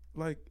put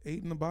like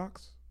 8 in the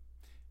box?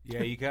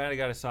 Yeah, you kind of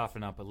got to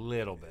soften up a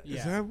little bit.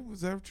 Yeah.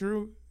 Is that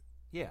true?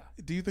 Yeah.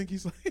 Do you think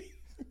he's like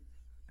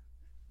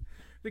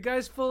The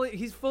guy's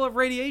he's full of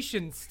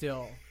radiation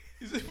still.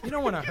 You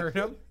don't want to hurt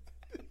him.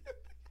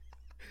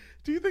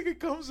 Do you think it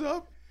comes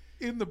up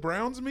in the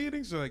Browns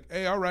meetings? They're like,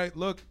 hey, all right,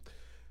 look,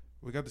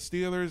 we got the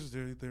Steelers.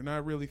 They're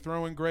not really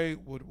throwing great.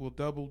 We'll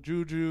double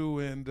Juju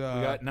and We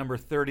got number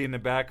 30 in the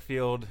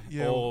backfield.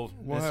 yeah, Old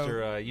we'll have-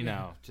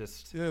 Mr.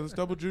 Just yeah, let's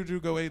double Juju,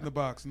 go 8 in the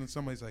box, and then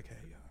somebody's like, hey,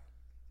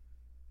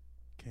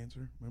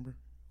 cancer, remember?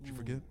 Did you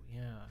forget? Ooh,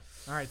 yeah.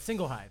 All right,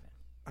 single high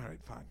then. All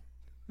right, fine.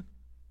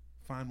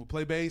 Fine, we'll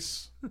play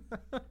base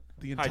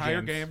the Hi,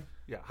 entire James. game.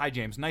 Yeah. Hi,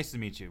 James. Nice to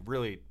meet you.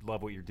 Really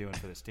love what you're doing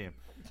for this team.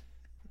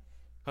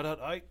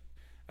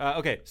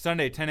 Okay,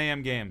 Sunday, 10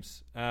 a.m.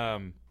 games.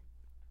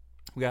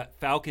 We got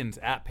Falcons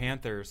at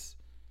Panthers.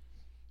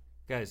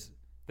 Guys,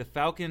 the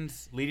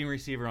Falcons' leading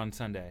receiver on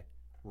Sunday,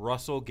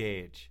 Russell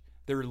Gage.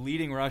 Their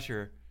leading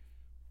rusher,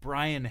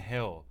 Brian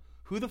Hill.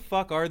 Who the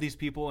fuck are these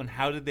people, and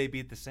how did they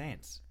beat the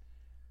Saints?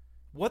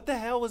 What the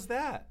hell was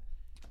that?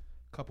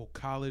 Couple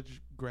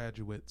college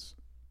graduates.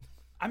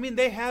 I mean,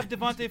 they have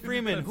Devontae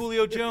Freeman,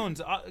 Julio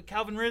Jones,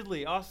 Calvin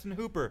Ridley, Austin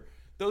Hooper.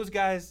 Those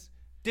guys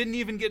didn't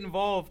even get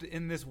involved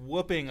in this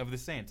whooping of the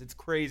Saints. It's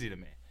crazy to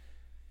me.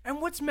 And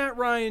what's Matt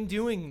Ryan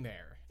doing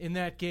there in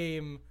that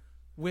game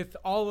with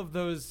all of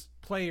those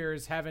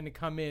players having to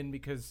come in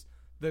because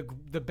the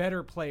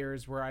better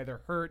players were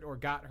either hurt or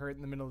got hurt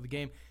in the middle of the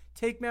game?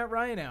 Take Matt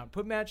Ryan out.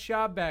 Put Matt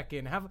Schaub back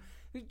in.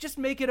 Just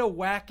make it a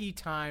wacky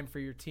time for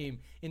your team.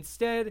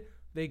 Instead,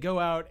 they go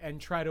out and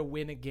try to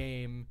win a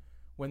game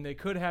when they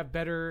could have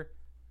better,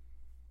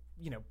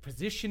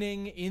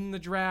 positioning in the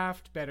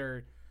draft,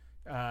 better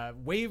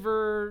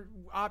waiver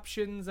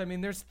options. I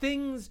mean, there's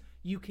things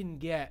you can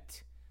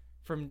get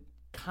from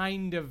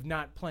kind of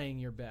not playing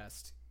your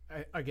best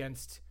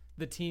against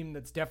the team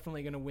that's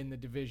definitely going to win the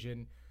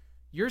division.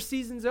 Your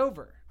season's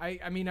over.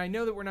 I mean, I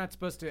know that we're not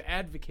supposed to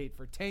advocate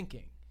for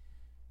tanking,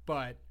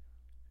 but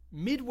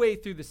midway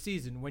through the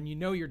season, when you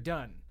know you're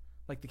done,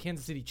 like the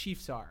Kansas City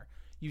Chiefs are,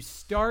 you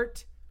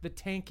start the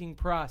tanking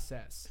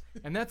process.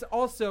 And that's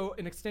also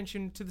an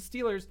extension to the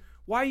Steelers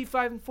Why are you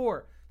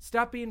 5-4?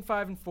 Stop being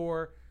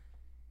 5-4.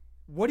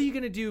 What are you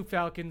going to do,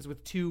 Falcons,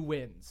 with 2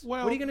 wins?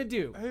 Well, what are you going to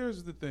do?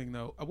 Here's the thing,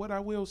 though. What I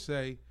will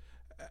say,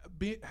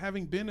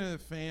 having been a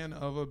fan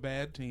of a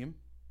bad team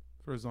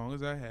for as long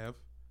as I have,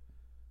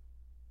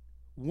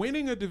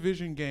 winning a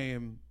division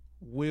game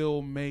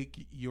will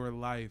make your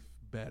life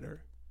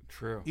better.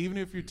 True. Even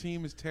if your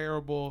team is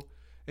terrible,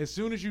 as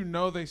soon as you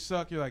know they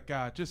suck, you're like,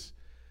 God, just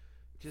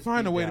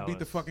find beat a way Dallas. to beat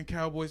the fucking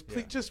Cowboys.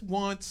 Please, just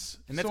once.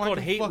 And that's so called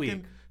I can hate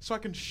week. So I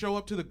can show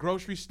up to the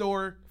grocery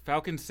store.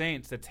 Falcons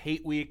Saints, that's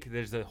hate week.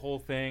 There's a whole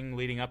thing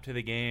leading up to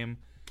the game.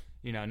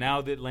 You know,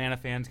 now the Atlanta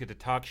fans get to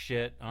talk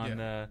shit on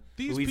the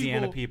These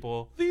Louisiana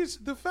people.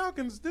 The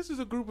Falcons, this is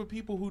a group of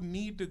people who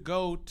need to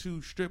go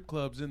to strip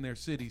clubs in their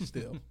city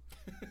still.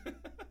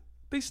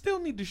 They still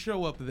need to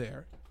show up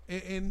there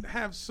and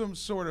have some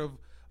sort of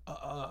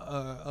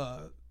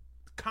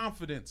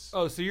confidence.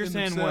 Oh, so you're in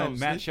saying themselves. when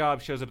Matt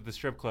Schaub shows up at the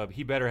strip club,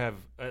 he better have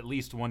at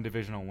least one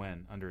divisional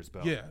win under his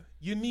belt. Yeah,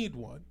 you need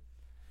one.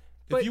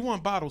 But- if you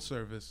want bottle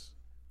service,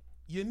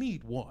 you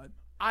need one.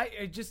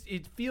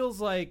 It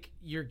feels like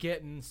you're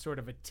getting sort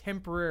of a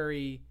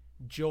temporary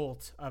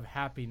jolt of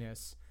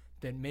happiness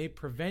that may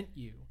prevent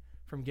you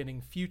from getting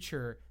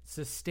future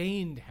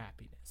sustained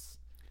happiness.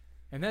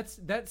 And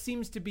that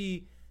seems to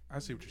be, I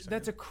see what you're saying.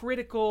 that's a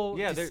critical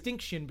Yeah, they're-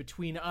 distinction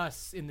between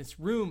us in this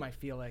room, I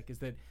feel like, is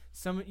that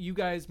some you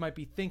guys might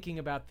be thinking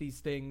about these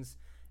things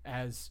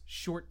as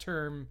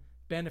short-term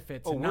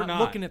benefits and we're not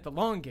looking at the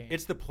long game.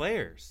 It's the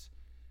players.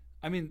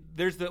 I mean,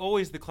 there's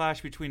always the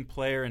clash between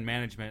player and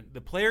management.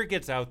 The player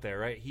gets out there,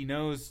 right? He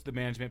knows the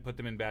management put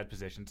them in bad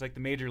positions. It's like the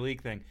major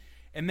league thing.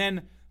 And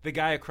then the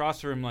guy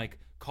across from him, like,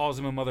 calls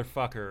him a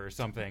motherfucker or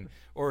something,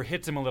 or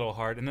hits him a little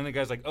hard. And then the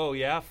guy's like, oh,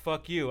 yeah,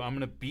 fuck you. I'm going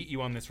to beat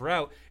you on this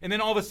route. And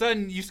then all of a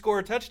sudden, you score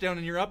a touchdown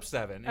and you're up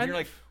 7. And you're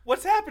like,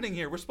 what's happening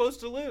here? We're supposed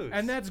to lose.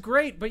 And that's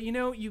great, but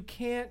you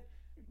can't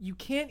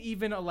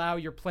even allow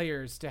your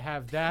players to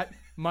have that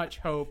much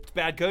hope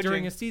bad coaching.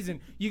 during a season.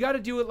 You got to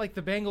do it like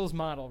the Bengals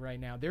model right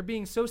now. They're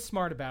being so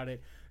smart about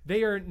it.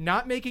 They are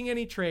not making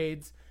any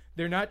trades.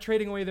 They're not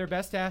trading away their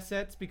best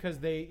assets because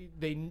they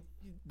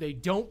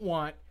don't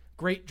want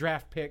great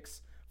draft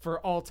picks for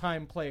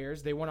all-time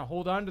players. They want to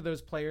hold on to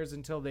those players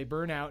until they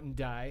burn out and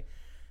die.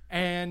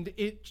 And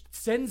it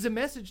sends a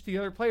message to the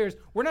other players.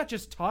 We're not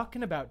just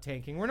talking about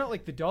tanking. We're not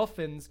like the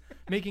Dolphins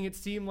making it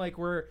seem like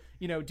we're,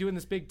 doing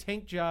this big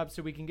tank job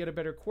so we can get a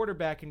better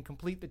quarterback and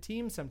complete the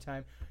team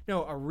sometime.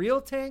 No, a real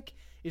tank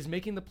is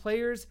making the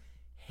players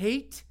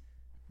hate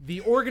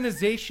the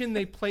organization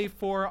they play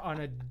for on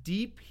a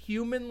deep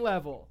human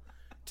level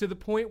to the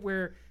point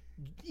where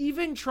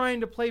even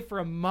trying to play for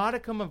a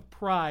modicum of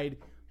pride,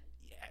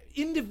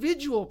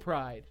 individual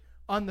pride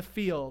on the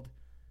field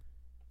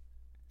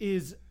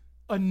is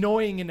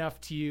annoying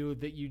enough to you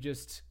that you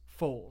just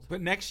fold. But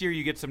next year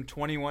you get some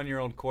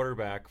 21-year-old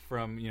quarterback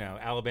from,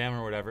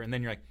 Alabama or whatever, and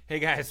then you're like, hey,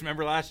 guys,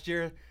 remember last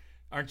year?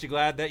 Aren't you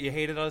glad that you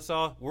hated us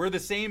all? We're the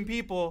same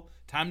people.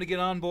 Time to get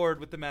on board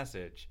with the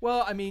message.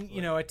 Well, I mean,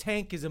 a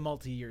tank is a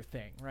multi-year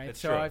thing, right? That's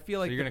So true. I feel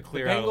So like you're the gonna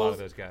clear Bengals out a lot of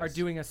those guys. are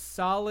doing a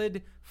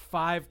solid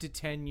 5 to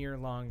 10 year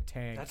long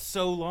tank. That's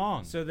so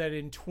long. So that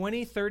in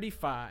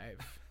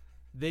 2035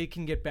 they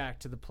can get back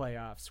to the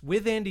playoffs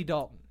with Andy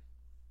Dalton.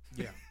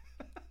 Yeah.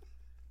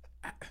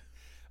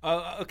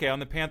 Okay, on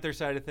the Panther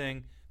side of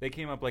thing, they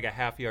came up like a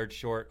half yard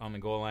short on the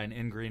goal line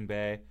in Green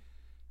Bay.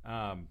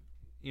 I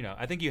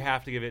think you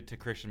have to give it to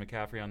Christian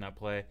McCaffrey on that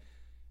play.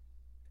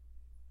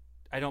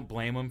 I don't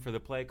blame him for the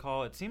play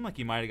call. It seemed like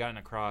he might have gotten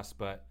across,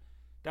 but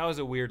that was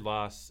a weird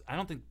loss.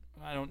 What they do?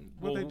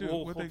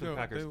 We'll What they hold the go?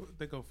 Packers.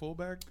 They go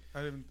fullback? I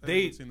haven't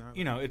seen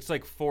that. It's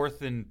like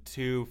 4th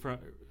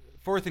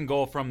and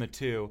goal from the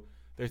 2.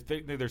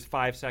 There's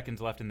 5 seconds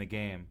left in the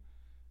game,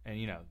 and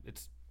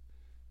it's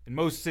in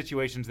most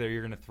situations there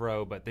you're going to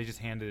throw, but they just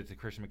handed it to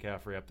Christian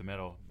McCaffrey up the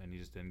middle, and he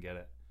just didn't get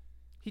it.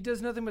 He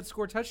does nothing but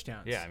score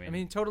touchdowns. Yeah, I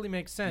mean, it totally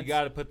makes sense. You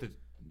got to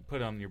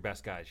put on your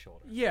best guy's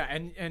shoulder. Yeah,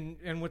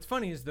 and what's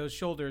funny is those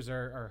shoulders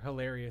are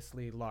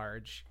hilariously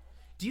large.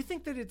 Do you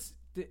think that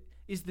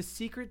is the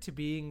secret to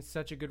being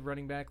such a good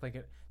running back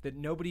that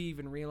nobody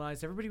even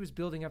realized? Everybody was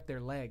building up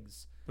their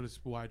legs. But it's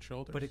wide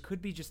shoulders. But it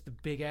could be just the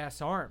big ass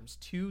arms,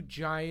 2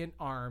 giant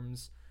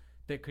arms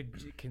that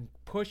can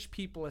push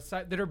people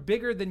aside that are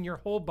bigger than your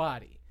whole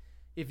body.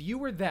 If you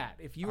were that,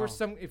 if you were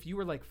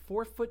like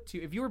 4'2",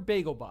 if you were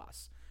Bagel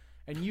Boss,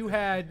 and you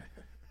had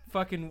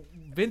fucking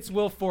Vince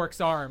Wilfork's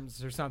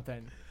arms or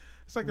something,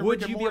 It's like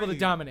would you be able to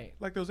dominate?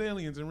 Like those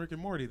aliens in Rick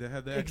and Morty that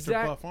had the extra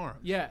buff arms.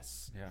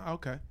 Yes. Yeah.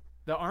 Okay.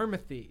 The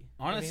armathy.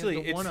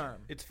 Honestly, the one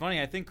arm. It's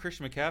funny. I think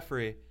Christian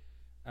McCaffrey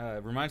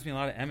reminds me a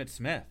lot of Emmitt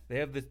Smith.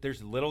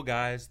 There's little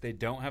guys. They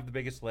don't have the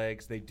biggest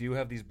legs. They do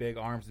have these big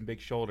arms and big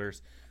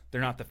shoulders.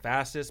 They're not the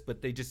fastest,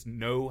 but they just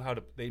know how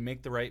to. They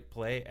make the right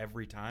play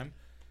every time.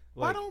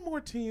 Why don't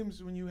more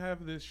teams, when you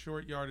have this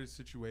short yardage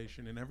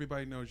situation and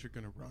everybody knows you're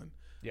going to run,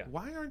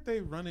 why aren't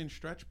they running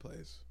stretch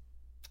plays?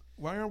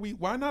 Why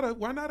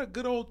not a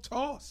good old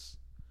toss,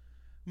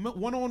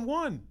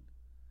 1-on-1?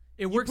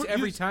 It works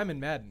every time in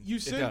Madden. You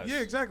send, does. yeah,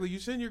 exactly. You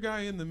send your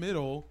guy in the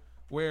middle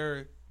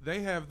where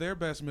They have their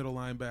best middle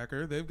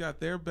linebacker. They've got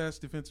their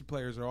best defensive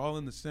players are all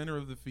in the center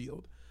of the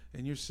field,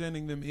 and you're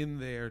sending them in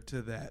there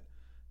to that.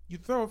 You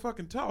throw a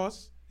fucking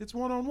toss, it's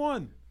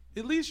one-on-one.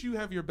 At least you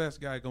have your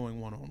best guy going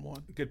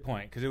one-on-one. Good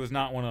point, because it was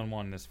not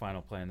one-on-one in this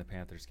final play in the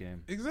Panthers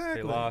game.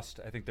 Exactly. They lost.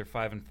 I think they're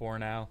 5-4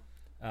 now.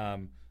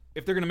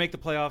 If they're going to make the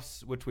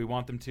playoffs, which we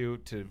want them to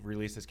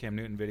release this Cam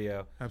Newton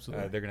video,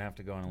 Absolutely. They're going to have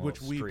to go on a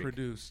Which little streak. we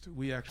produced.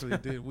 We actually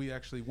did. We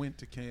actually went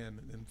to Cannes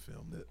and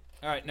filmed it.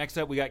 All right, next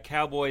up we got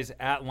Cowboys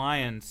at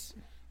Lions.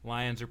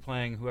 Lions are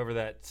playing whoever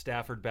that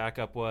Stafford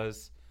backup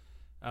was.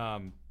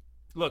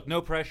 Look,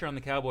 no pressure on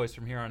the Cowboys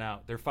from here on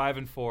out. They're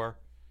 5-4.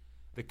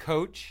 The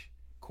coach,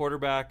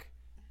 quarterback,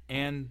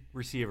 and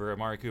receiver,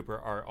 Amari Cooper,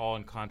 are all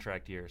in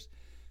contract years.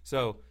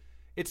 So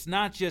it's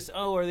not just,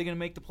 are they going to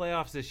make the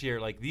playoffs this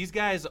year? Like, these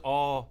guys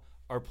all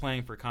are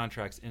playing for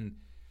contracts. And,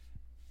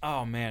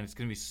 oh, man, it's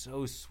going to be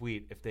so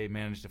sweet if they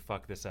manage to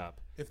fuck this up.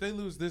 If they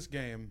lose this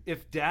game,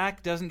 If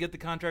Dak doesn't get the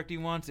contract he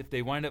wants, if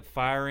they wind up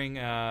firing,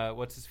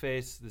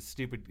 what's-his-face, the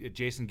stupid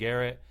Jason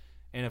Garrett,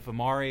 and if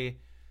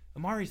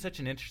Amari's such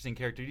an interesting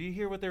character. Did you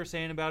hear what they were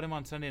saying about him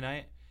on Sunday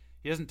night?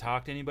 He doesn't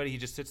talk to anybody. He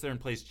just sits there and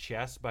plays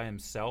chess by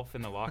himself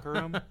in the locker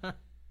room.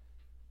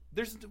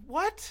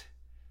 What?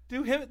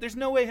 There's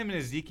no way him and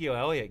Ezekiel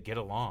Elliott get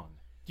along.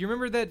 Do you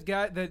remember that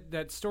guy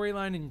that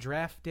storyline in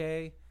Draft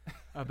Day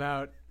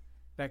about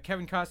that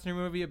Kevin Costner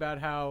movie about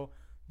how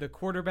the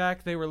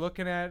quarterback they were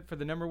looking at for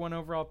the number 1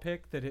 overall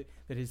pick that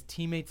his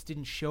teammates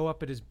didn't show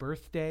up at his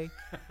birthday,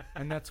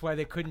 and that's why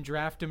they couldn't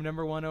draft him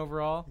number 1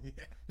 overall? Yeah.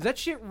 Is that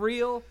shit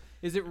real?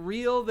 Is it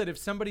real that if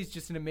somebody's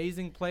just an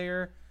amazing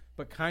player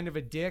but kind of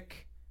a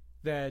dick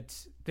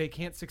that they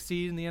can't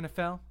succeed in the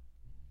NFL?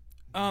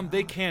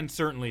 They can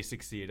certainly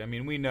succeed. I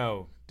mean, we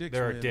know Dicks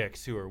there are win.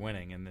 dicks who are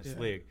winning in this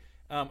league.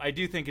 I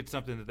do think it's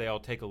something that they all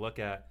take a look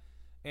at.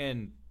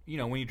 And,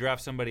 when you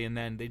draft somebody and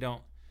then they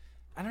don't,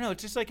 I don't know,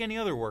 it's just like any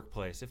other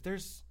workplace. If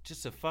there's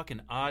just a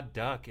fucking odd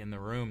duck in the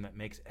room that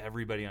makes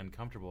everybody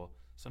uncomfortable,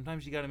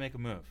 sometimes you got to make a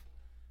move.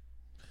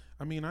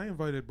 I mean, I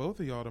invited both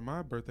of y'all to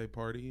my birthday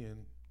party,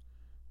 and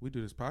we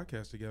do this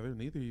podcast together.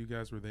 Neither of you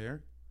guys were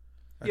there.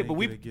 I didn't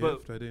get a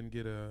gift. I didn't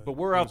get a. But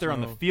we're out there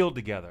on the field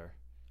together.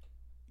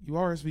 You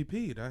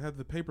RSVP'd. I had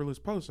the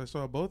paperless post. I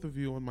saw both of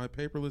you on my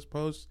paperless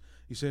post.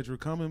 You said you were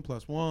coming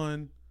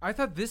 +1. I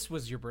thought this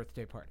was your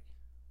birthday party.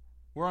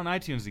 We're on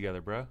iTunes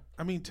together, bro.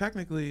 I mean,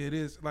 technically, it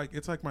is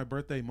it's like my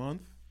birthday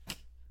month.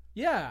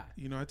 Yeah.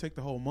 I take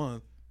the whole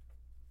month.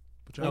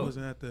 But y'all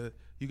wasn't at the.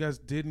 You guys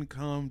didn't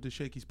come to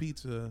Shakey's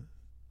Pizza.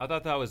 I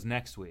thought that was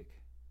next week.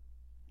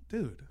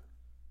 Dude.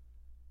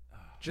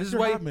 This is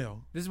your why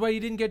Hotmail. This is why you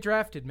didn't get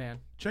drafted,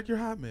 man. Check your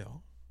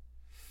Hotmail.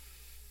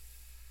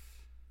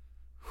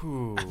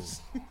 Whew.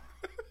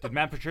 Did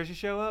Matt Patricia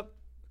show up?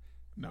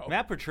 No.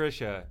 Matt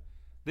Patricia.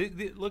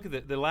 Look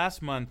at the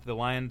last month, the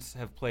Lions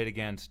have played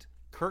against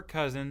Kirk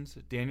Cousins,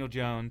 Daniel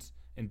Jones,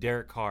 and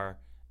Derek Carr,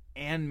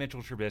 and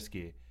Mitchell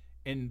Trubisky.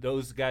 And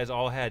those guys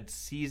all had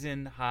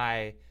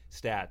season-high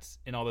stats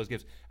in all those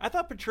games. I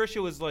thought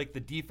Patricia was like the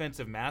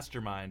defensive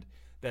mastermind.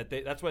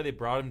 That's why they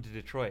brought him to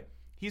Detroit.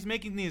 He's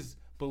making these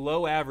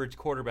below-average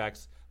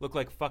quarterbacks look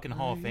like fucking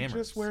Hall of Famers. He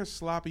just wears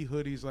sloppy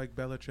hoodies like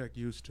Belichick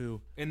used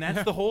to. And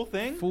that's the whole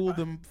thing? Fooled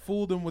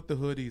them with the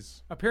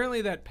hoodies.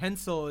 Apparently that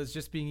pencil is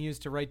just being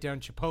used to write down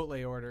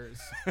Chipotle orders.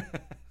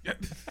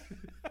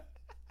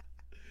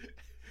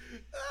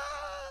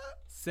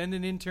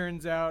 Sending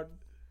interns out.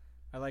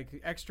 I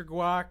like extra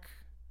guac,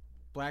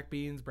 black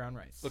beans, brown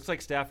rice. Looks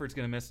like Stafford's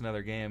going to miss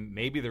another game,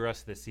 maybe the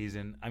rest of the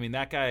season. I mean,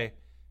 that guy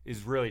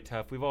is really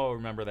tough. We've all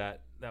remember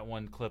that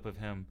one clip of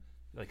him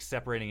like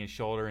separating his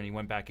shoulder, and he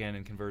went back in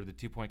and converted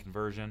the 2-point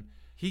conversion.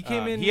 He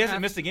came in. He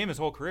hasn't missed a game his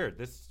whole career.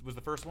 This was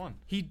the first one.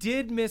 He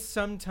did miss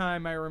some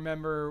time, I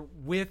remember,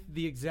 with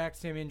the exact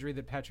same injury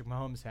that Patrick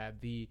Mahomes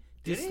had, the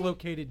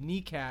dislocated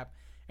kneecap,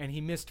 and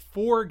he missed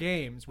 4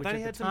 games, which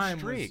at the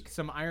time was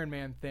some Iron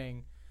Man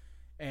thing.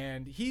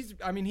 And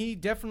he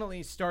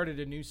definitely started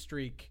a new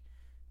streak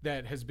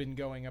that has been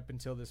going up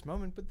until this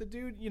moment. But the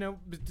dude,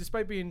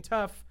 despite being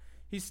tough,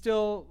 he's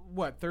still,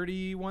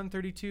 31,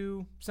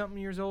 32 something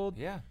years old?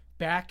 Yeah.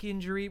 Back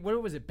injury.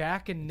 What was it?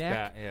 Back and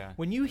neck? Yeah.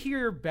 When you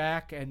hear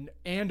back and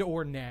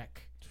or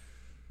neck,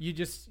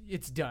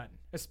 it's done,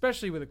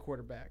 especially with a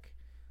quarterback.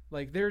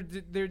 Like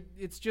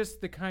it's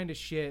just the kind of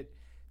shit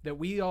that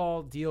we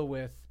all deal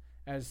with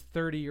as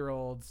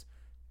 30-year-olds.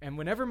 And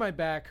whenever my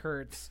back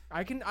hurts,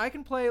 I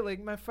can play it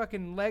like my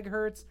fucking leg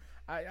hurts.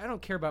 I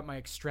don't care about my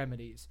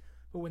extremities.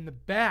 But when the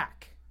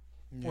back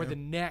or the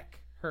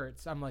neck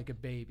hurts, I'm like a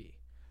baby.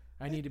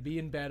 I need to be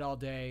in bed all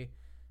day.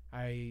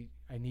 I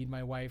need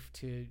my wife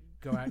to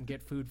go out and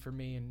get food for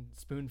me and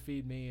spoon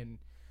feed me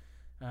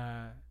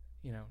and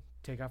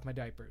take off my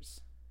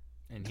diapers.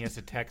 And he has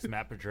to text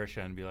Matt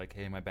Patricia and be like,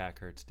 "Hey, my back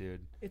hurts, dude."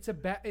 It's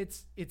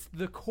it's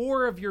the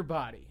core of your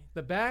body.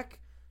 The back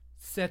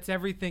sets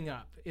everything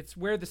up. It's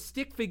where the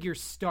stick figure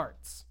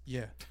starts.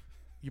 Yeah.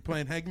 You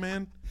playing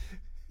Hangman?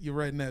 You're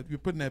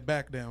putting that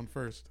back down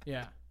first.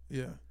 Yeah.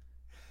 Yeah.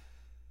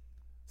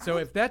 So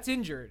if that's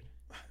injured,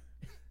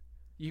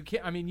 You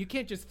can't. I mean, you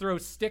can't just throw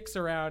sticks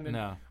around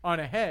No. on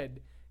a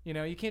head. You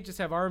know, you can't just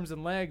have arms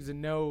and legs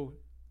and no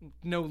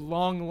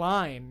long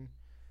line.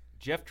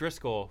 Jeff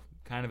Driscoll,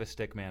 kind of a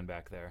stick man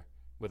back there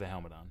with a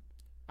helmet on.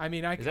 I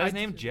mean, Is that his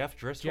name, Jeff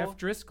Driscoll? Jeff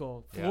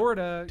Driscoll, Yeah.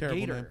 Florida Terrible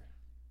Gator.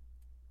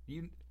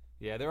 name.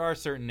 Yeah, there are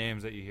certain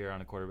names that you hear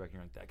on a quarterback and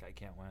you're like, that guy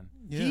can't win.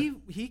 Yeah.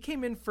 He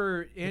came in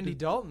for Andy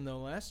Dalton though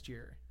last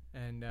year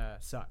and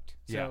sucked.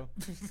 So,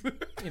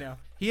 you know,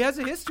 he has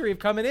a history of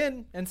coming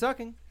in and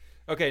sucking.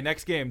 Okay,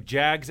 next game,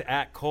 Jags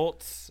at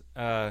Colts.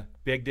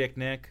 Big Dick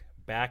Nick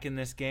back in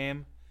this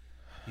game.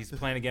 He's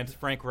playing against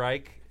Frank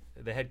Reich,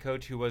 the head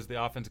coach who was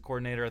the offensive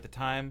coordinator at the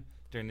time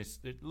during this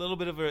little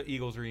bit of an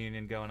Eagles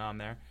reunion going on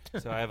there.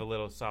 So I have a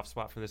little soft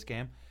spot for this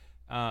game.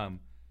 I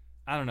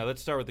don't know.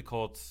 Let's start with the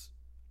Colts.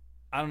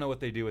 I don't know what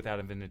they do with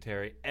Adam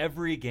Vinatieri.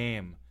 Every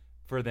game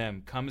for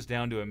them comes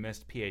down to a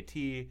missed PAT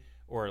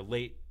or a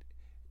late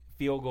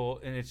field goal,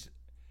 and it's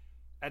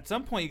at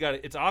some point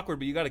it's awkward,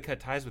 but you got to cut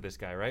ties with this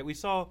guy, right? We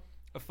saw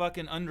a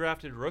fucking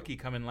undrafted rookie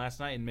come in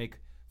last night and make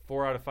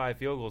 4 out of 5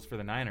 field goals for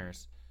the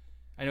Niners.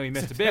 I know he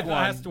missed a big one.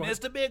 Last one.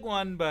 Missed a big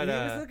one, but He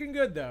was looking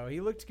good though.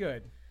 He looked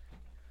good.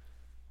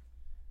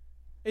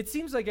 It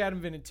seems like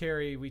Adam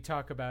Vinatieri we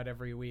talk about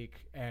every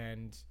week,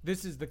 and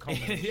this is the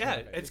culmination. yeah, of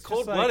it. it's just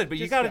cold-blooded, like, but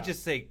you got to go.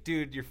 just say,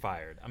 dude, you're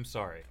fired. I'm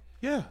sorry.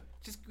 Yeah.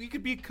 Just you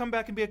could come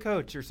back and be a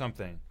coach or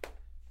something.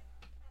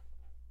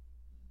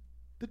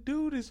 The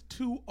dude is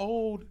too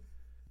old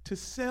to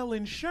sell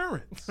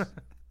insurance.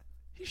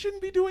 He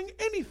shouldn't be doing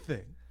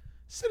anything.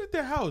 Sit at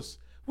the house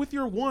with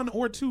your 1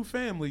 or 2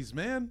 families,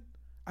 man.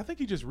 I think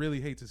he just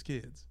really hates his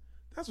kids.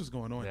 That's what's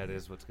going on. That here.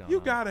 is what's going You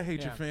on. gotta hate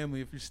Yeah. your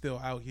family if you're still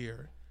out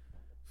here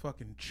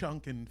fucking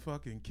chunking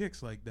fucking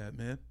kicks like that,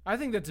 man. I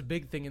think that's a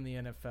big thing in the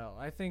NFL.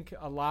 I think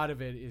a lot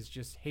of it is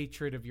just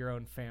hatred of your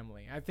own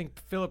family. I think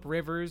Phillip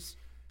Rivers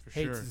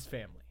hates sure. his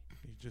family.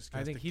 He just I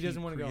has think to he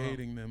doesn't keep wanna go home.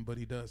 creating them, but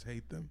he does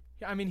hate them.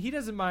 I mean, he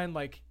doesn't mind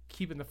like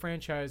keeping the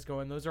franchise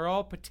going. Those are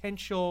all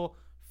potential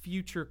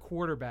future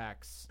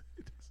quarterbacks,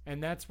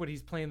 and that's what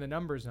he's playing the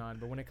numbers on.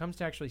 But when it comes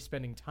to actually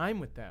spending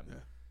time with them,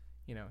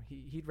 you know,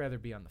 he'd rather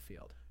be on the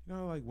field. You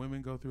know, like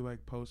women go through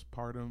like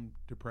postpartum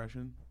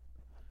depression.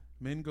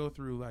 Men go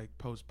through like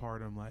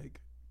postpartum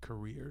like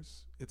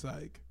careers. It's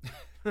like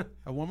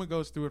a woman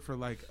goes through it for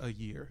like a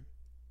year.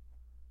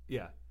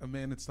 Yeah. A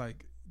man, it's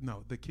like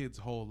no, the kid's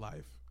whole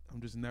life. I'm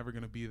just never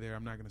gonna be there.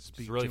 I'm not gonna speak.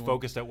 Just really to him.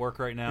 focused at work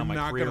right now. I'm My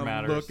not career gonna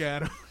matters. look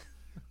at him.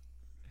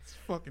 It's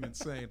fucking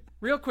insane.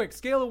 Real quick,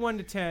 scale of 1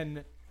 to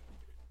 10.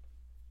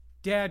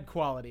 Dad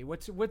quality.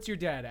 What's your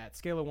dad at?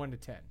 Scale of 1 to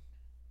 10.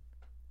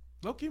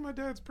 Low key, my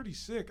dad's pretty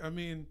sick. I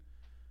mean,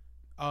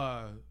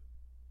 I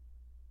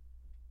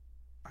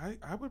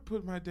would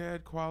put my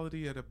dad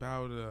quality at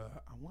about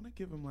I want to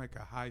give him like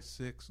a high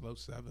 6, low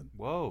 7.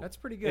 Whoa. That's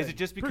pretty good. Is it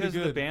just Pretty because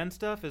of the good. band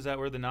stuff? Is that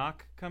where the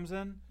knock comes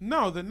in?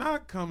 No, the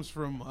knock comes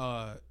from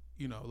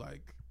you know,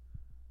 like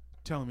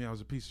telling me I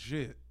was a piece of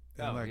shit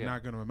and Oh, like yeah.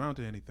 not going to amount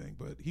to anything.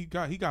 But he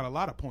got a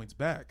lot of points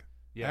back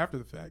after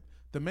the fact.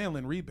 The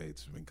mail-in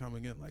rebates have been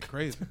coming in like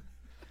crazy.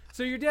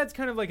 So your dad's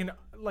kind of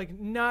like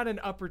not an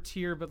upper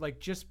tier, but like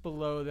just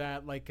below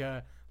that, like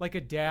a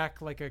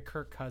Dak, like a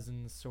Kirk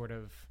Cousins sort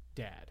of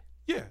dad.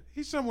 Yeah,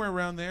 he's somewhere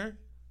around there.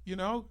 You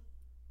know,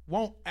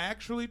 won't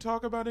actually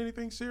talk about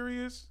anything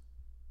serious,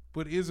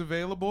 but is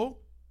available.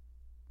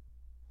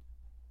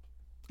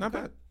 Not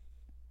bad.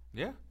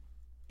 Yeah.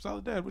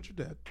 Solid dad. What's your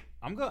dad?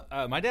 I'm going.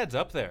 My dad's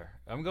up there.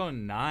 I'm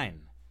going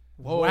 9.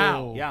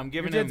 Wow. Yeah, I'm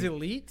giving your dad's him.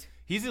 elite.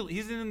 He's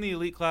in the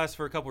elite class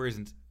for a couple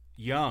reasons.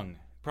 Young,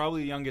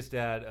 probably the youngest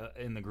dad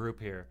in the group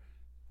here.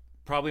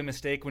 Probably a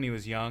mistake when he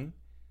was young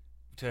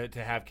to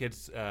have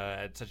kids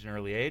at such an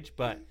early age,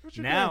 but What's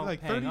your now dad,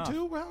 like paying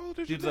 32? off. How old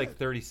is Dude's your like dad?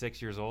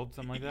 36 years old,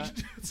 something like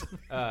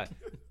that.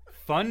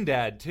 Fun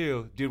dad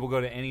too. Dude will go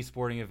to any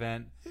sporting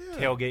event, Yeah.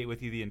 tailgate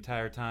with you the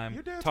entire time,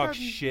 Your dad's talk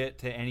gotten- shit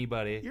to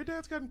anybody. Your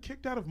dad's gotten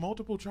kicked out of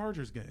multiple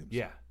Chargers games.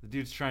 Yeah, the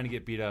dude's trying to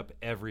get beat up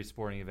every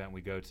sporting event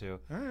we go to.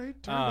 All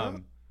right, turn up.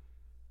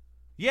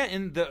 Yeah,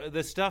 and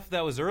the stuff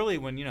that was early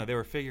when, you know, they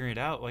were figuring it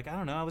out, like, I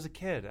don't know, I was a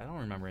kid. I don't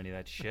remember any of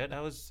that shit. I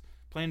was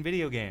playing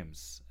video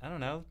games. I don't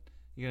know.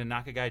 You're going to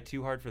knock a guy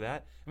too hard for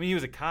that? I mean, he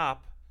was a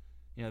cop.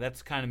 You know,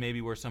 that's kind of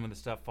maybe where some of the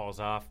stuff falls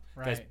off.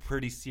 Guy's Right.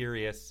 pretty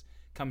serious.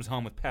 Comes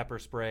home with pepper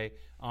spray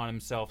on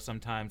himself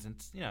sometimes. And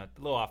it's, you know,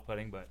 a little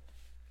off-putting, but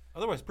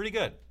otherwise pretty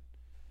good.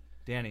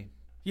 Danny.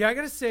 Yeah, I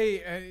gotta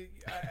say,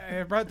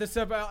 I brought this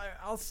up.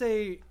 I'll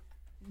say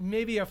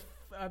maybe a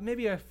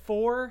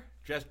 4.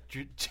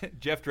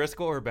 Jeff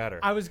Driscoll or better?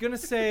 I was gonna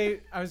say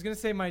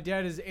my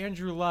dad is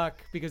Andrew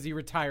Luck because he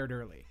retired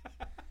early.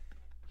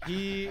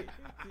 He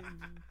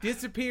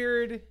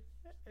disappeared,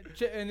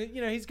 and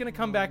you know he's gonna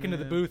come back into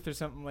the booth or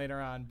something later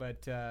on.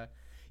 But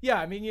yeah,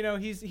 I mean, you know,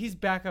 he's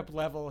backup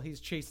level. He's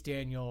Chase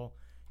Daniel.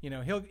 You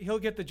know, he'll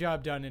get the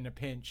job done in a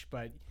pinch,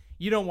 but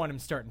you don't want him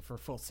starting for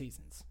full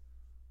seasons.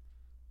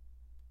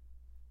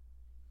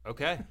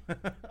 Okay.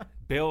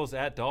 Bills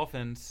at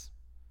Dolphins.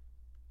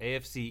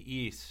 AFC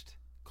East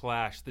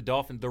clash.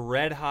 The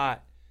red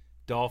hot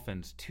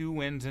Dolphins, 2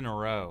 wins in a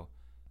row.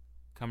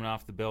 coming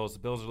off the Bills. The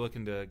Bills are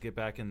looking to get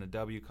back in the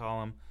W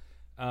column.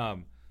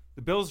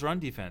 The Bills' run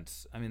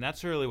defense, I mean,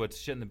 that's really what's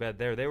shit in the bed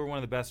there. They were one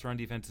of the best run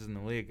defenses in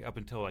the league up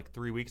until like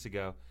 3 weeks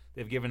ago.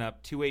 They've given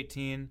up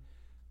 218.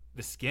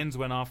 The Skins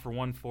went off for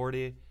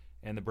 140,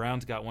 and the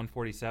Browns got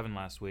 147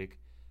 last week.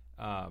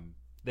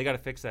 They got to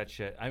fix that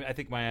shit. I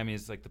think Miami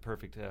is like the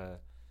perfect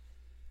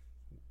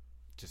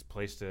just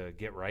place to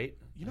get right.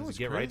 You know what's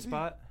get crazy? Right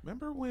spot.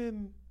 Remember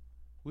when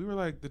we were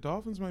like, the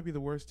Dolphins might be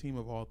the worst team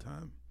of all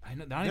time? I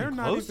know, not even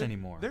close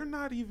anymore. They're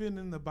not even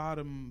in the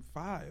bottom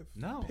 5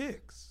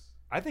 picks.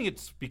 I think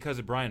it's because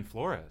of Brian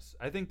Flores.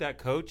 I think that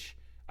coach,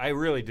 I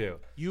really do.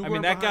 You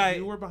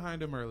were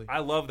behind him early. I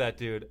love that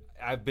dude.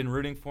 I've been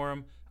rooting for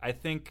him. I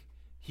think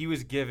he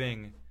was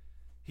given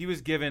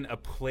a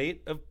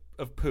plate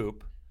of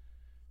poop,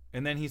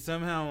 and then he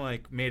somehow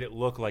like made it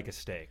look like a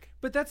steak.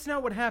 But that's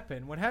not what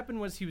happened. What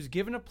happened was he was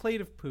given a plate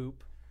of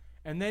poop,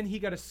 and then he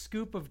got a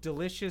scoop of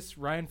delicious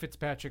Ryan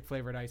Fitzpatrick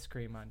flavored ice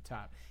cream on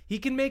top. He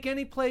can make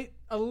any plate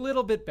a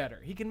little bit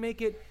better. He can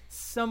make it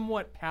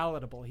somewhat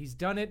palatable. He's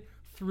done it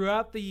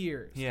throughout the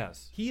years.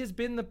 Yes. He's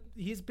been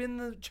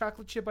the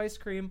chocolate chip ice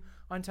cream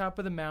on top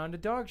of the mound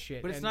of dog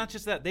shit. But it's not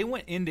just that. They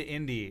went into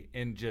Indy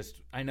and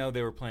just, I know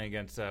they were playing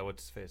against,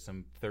 what's his face,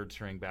 some third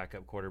string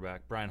backup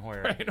quarterback, Brian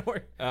Hoyer.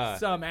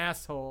 Some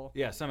asshole.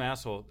 Yeah, some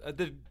asshole.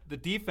 The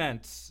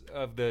defense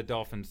of the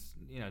Dolphins,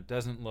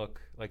 doesn't look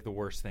like the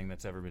worst thing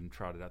that's ever been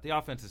trotted out. The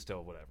offense is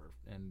still whatever.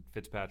 And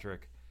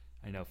Fitzpatrick,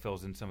 I know,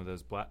 fills in some of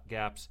those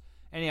gaps.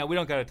 Anyhow, we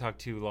don't got to talk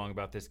too long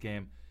about this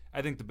game.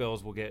 I think the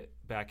Bills will get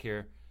back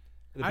here.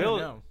 I don't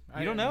know.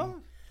 You don't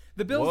know?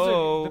 The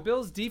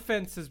Bills'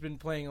 defense has been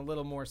playing a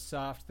little more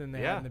soft than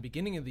they had in the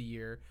beginning of the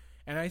year,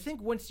 and I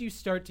think once you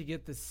start to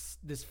get this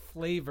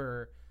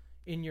flavor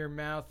in your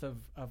mouth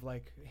of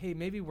like, hey,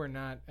 maybe we're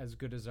not as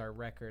good as our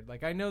record.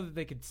 Like, I know that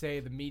they could say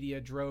the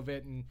media drove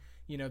it, and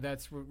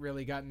that's what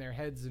really got in their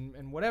heads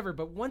and whatever.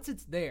 But once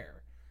it's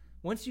there,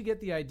 once you get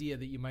the idea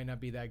that you might not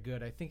be that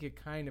good, I think it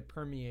kind of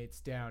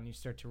permeates down. You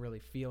start to really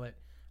feel it.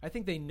 I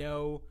think they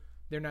know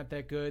they're not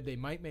that good. They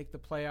might make the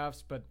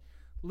playoffs, but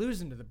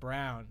losing to the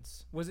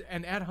Browns, was it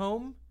and at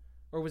home,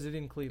 or was it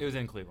in Cleveland? It was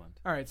in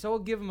Cleveland. All right, so I'll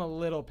give them a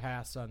little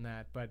pass on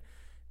that, but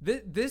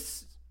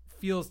this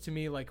feels to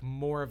me like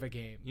more of a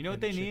game. You know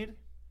what they need?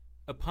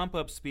 A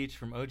pump-up speech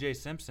from O.J.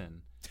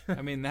 Simpson.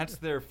 I mean, that's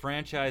their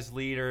franchise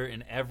leader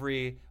in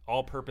every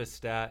all-purpose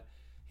stat.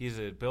 He's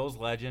a Bills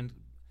legend.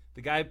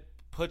 The guy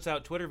puts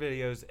out Twitter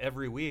videos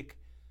every week.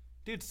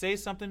 Dude, say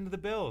something to the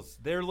Bills.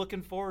 They're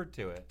looking forward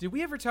to it. Did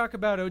we ever talk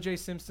about O.J.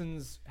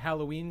 Simpson's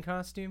Halloween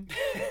costume?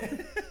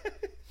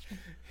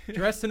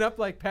 Dressing up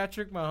like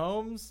Patrick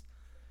Mahomes?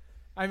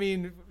 I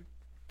mean,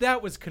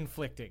 that was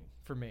conflicting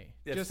for me.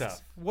 It's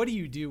tough. What do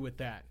you do with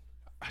that?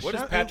 What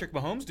does Patrick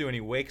Mahomes do when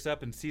he wakes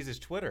up and sees his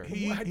Twitter? Does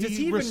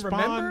he even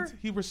remember?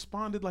 He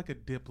responded like a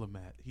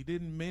diplomat. He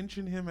didn't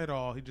mention him at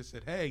all. He just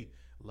said, hey,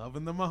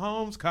 loving the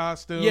Mahomes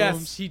costumes.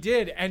 Yes, he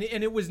did. And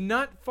it was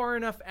not far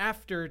enough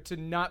after to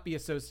not be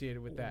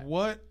associated with that.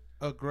 What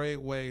a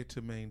great way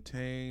to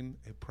maintain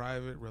a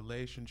private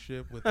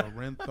relationship with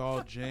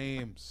Orenthal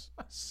James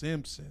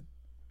Simpson.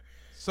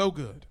 So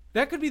good.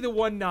 That could be the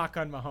one knock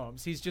on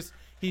Mahomes.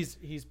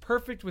 He's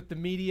perfect with the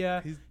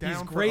media. He's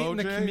down for great in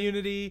the OJ.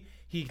 community.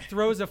 He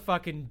throws a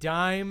fucking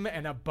dime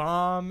and a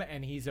bomb,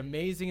 and he's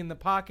amazing in the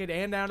pocket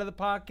and out of the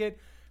pocket,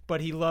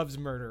 but he loves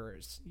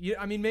murderers.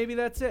 I mean, maybe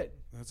that's it.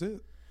 That's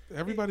it.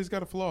 Everybody's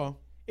got a flaw.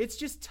 It's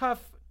just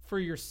tough for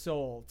your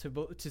soul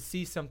to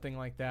see something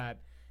like that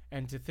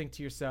and to think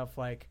to yourself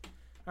like,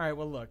 all right,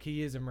 well, look,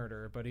 he is a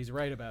murderer, but he's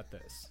right about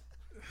this.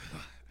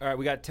 All right,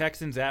 we got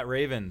Texans at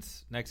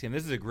Ravens next game.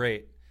 This is a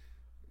great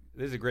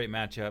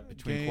matchup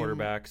between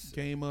quarterbacks.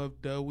 Game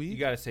of the week. You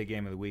got to say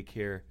game of the week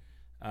here.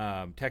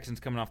 Texans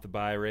coming off the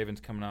bye. Ravens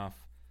coming off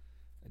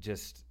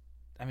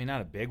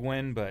not a big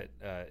win, but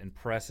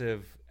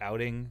impressive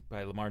outing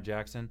by Lamar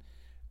Jackson.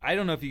 I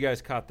don't know if you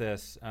guys caught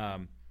this.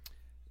 On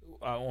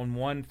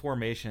one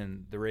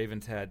formation, the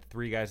Ravens had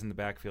 3 guys in the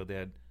backfield. They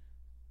had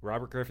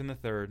Robert Griffin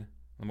III,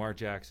 Lamar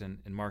Jackson,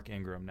 and Mark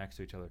Ingram next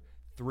to each other.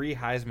 3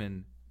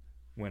 Heisman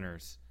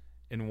winners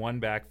in one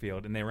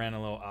backfield, and they ran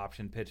a little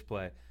option pitch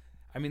play.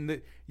 I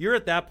mean, you're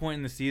at that point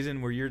in the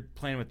season where you're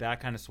playing with that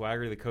kind of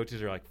swagger. The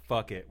coaches are like,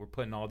 fuck it. We're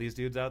putting all these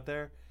dudes out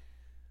there.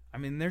 I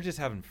mean, they're just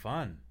having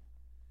fun.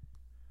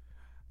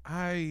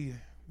 Am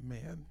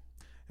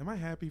I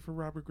happy for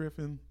Robert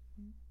Griffin?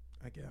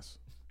 I guess.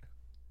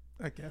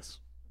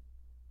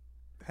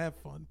 Have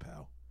fun,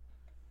 pal.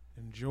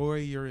 Enjoy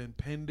your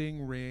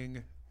impending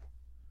ring.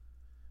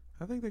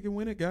 I think they can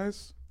win it,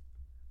 guys.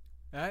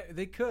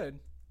 They could.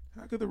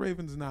 How could the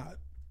Ravens not?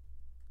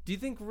 Do you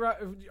think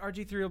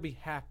RG3 will be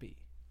happy?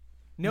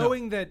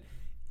 Knowing that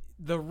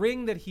the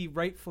ring that he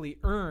rightfully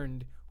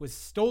earned was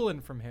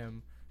stolen from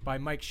him by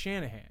Mike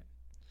Shanahan.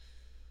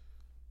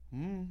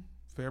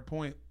 Fair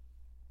point.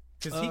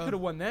 Because he could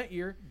have won that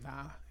year.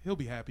 Nah, he'll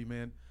be happy,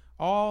 man.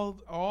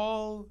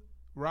 All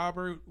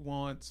Robert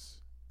wants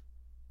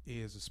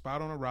is a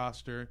spot on a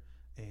roster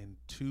and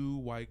 2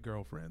 white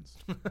girlfriends.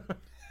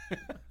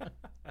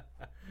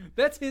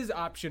 That's his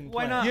option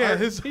Why plan. not? Yeah,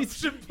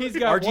 He's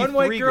got one RG3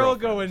 white girl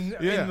girlfriends.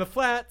 going Yeah. in the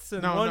flats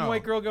and No, one no.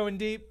 white girl going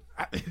deep.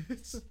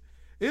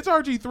 It's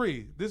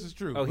RG3. This is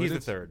true. Oh, but he's the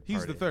it's- third He's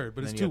party. the third,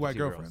 but And it's then you two have the white two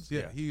girlfriends. girls.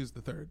 Yeah, Yeah. he is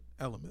the third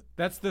element.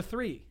 That's the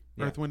 3.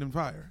 Yeah. Earth, Wind, and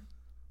Fire.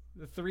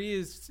 The 3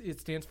 it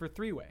stands for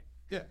 3-way.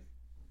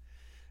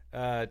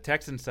 Yeah.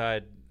 Texan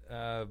side.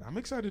 I'm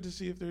excited to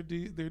see if their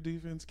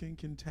defense can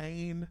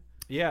contain.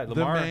 Yeah, The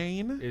Lamar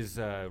main? is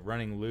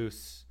running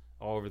loose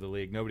all over the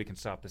league. Nobody can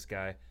stop this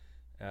guy.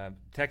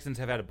 Texans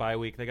have had a bye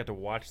week. They got to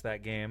watch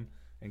that game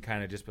and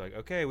kind of just be like,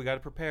 okay, we got to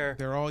prepare.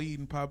 They're all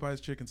eating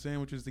Popeye's chicken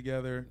sandwiches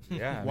together.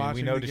 Yeah, I mean, watching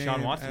we know the Deshaun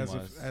game Watson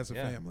as a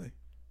yeah. family.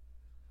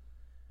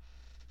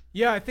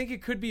 Yeah, I think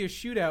it could be a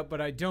shootout,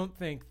 but I don't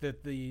think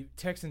that the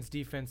Texans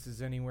defense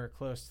is anywhere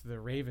close to the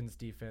Ravens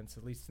defense,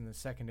 at least in the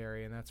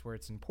secondary, and that's where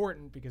it's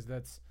important because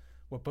that's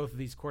what both of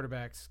these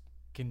quarterbacks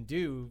can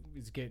do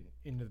is get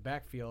into the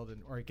backfield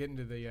or get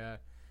into the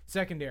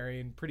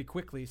secondary and pretty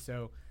quickly.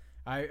 So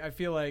I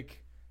feel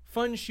like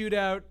fun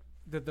shootout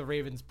that the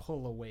Ravens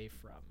pull away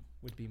from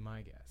would be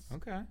my guess.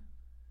 Okay.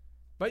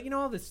 But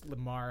all this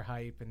Lamar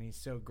hype and he's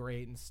so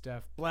great and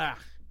stuff. Blah.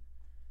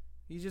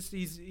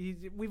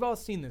 We've all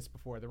seen this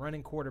before. The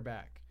running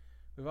quarterback.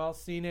 We've all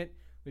seen it.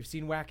 We've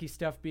seen wacky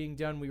stuff being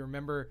done. We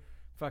remember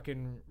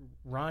fucking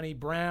Ronnie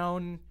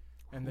Brown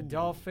and the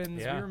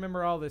Dolphins. Yeah. We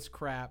remember all this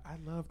crap. I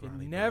love It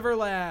Ronnie never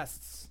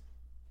lasts.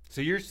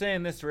 So you're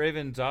saying this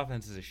Ravens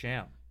offense is a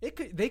sham?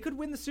 They could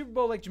win the Super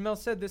Bowl like Jamel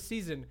said this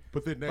season.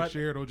 But then next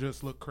year it'll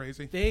just look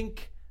crazy.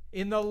 Think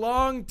in the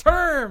long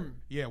term.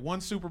 Yeah,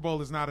 one Super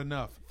Bowl is not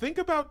enough. Think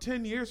about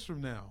 10 years from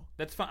now.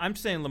 That's fine. I'm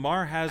saying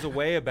Lamar has a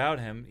way about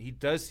him. He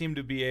does seem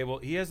to be able.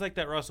 He has like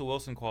that Russell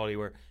Wilson quality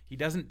where he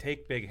doesn't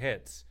take big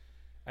hits.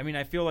 I mean,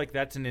 I feel like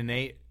that's an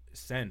innate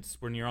sense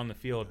when you're on the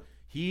field.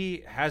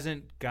 He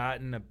hasn't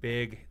gotten a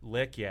big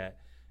lick yet.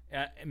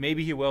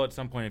 Maybe he will at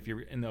some point if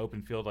you're in the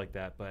open field like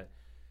that, but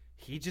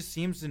he just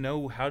seems to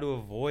know how to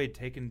avoid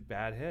taking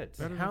bad hits.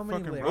 Better How than many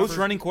fucking licks? Most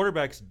Robert- running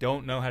quarterbacks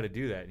don't know how to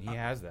do that, and he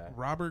has that.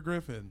 Robert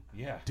Griffin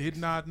Yeah. did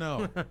not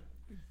know.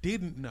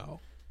 Didn't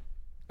know.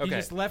 He Okay.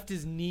 just left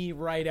his knee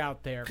right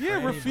out there. for Yeah,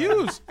 anybody.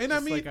 refused. And I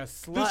Just mean, like a the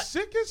slut.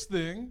 sickest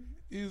thing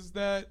is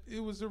that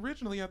it was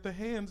originally at the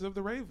hands of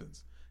the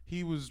Ravens.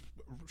 He was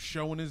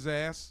showing his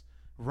ass,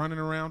 running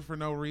around for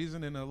no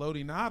reason, and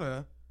Elodie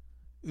Nada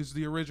is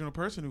the original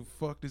person who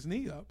fucked his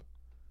knee up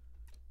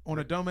on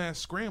a dumbass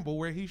scramble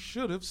where he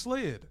should have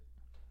slid.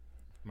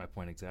 My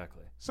point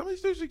exactly. Some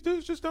of these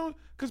dudes just don't,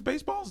 because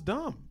baseball's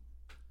dumb.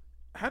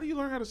 How do you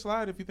learn how to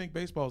slide if you think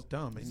baseball's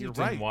dumb? And You you're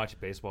didn't right. watch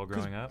baseball 'Cause,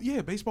 growing up.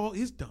 Yeah, baseball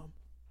is dumb.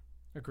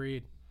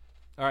 Agreed.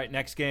 All right,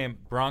 next game,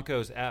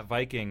 Broncos at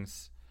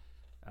Vikings.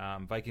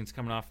 Vikings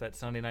coming off that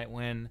Sunday night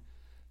win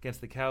against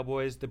the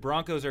Cowboys. The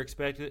Broncos are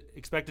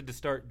expected to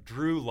start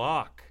Drew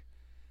Lock.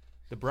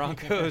 The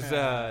Broncos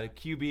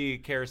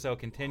QB carousel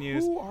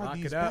continues. Who are Lock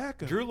these it up.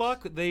 backups? Drew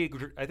Lock,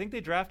 I think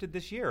they drafted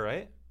this year,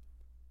 right?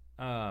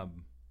 I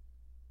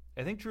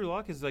think Drew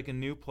Lock is like a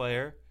new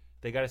player.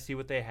 They got to see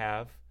what they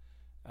have.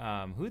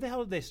 Who the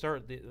hell did they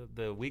start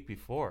the week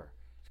before?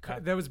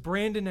 That was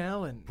Brandon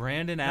Allen.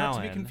 Brandon Not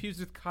Allen. to be confused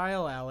with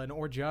Kyle Allen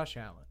or Josh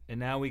Allen. And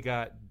now we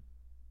got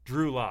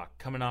Drew Lock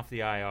coming off the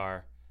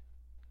IR,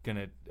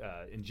 gonna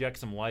inject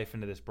some life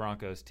into this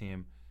Broncos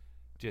team.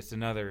 Just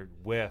another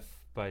whiff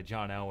by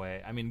John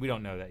Elway. I mean, we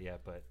don't know that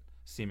yet, but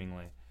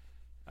seemingly.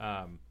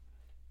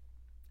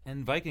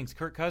 And Vikings,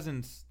 Kirk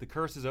Cousins, the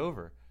curse is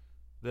over.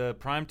 The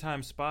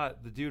primetime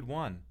spot, the dude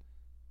won.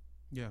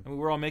 Yeah. I mean,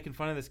 we're all making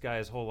fun of this guy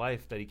his whole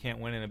life that he can't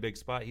win in a big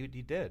spot. He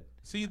did.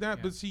 See that,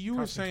 Yeah. but see, you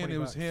were Cost me saying it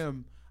was $20.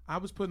 him. I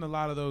was putting a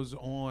lot of those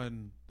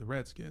on the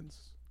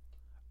Redskins.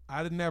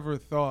 I never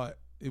thought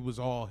it was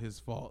all his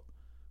fault.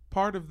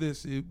 Part of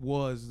this, it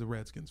was the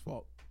Redskins'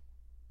 fault.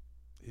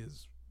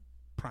 His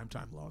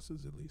primetime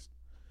losses, at least.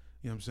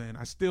 You know what I'm saying?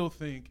 I still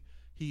think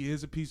he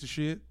is a piece of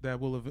shit that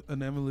will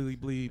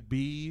inevitably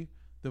be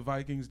the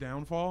Vikings'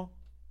 downfall.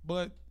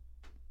 But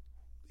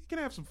you can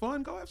have some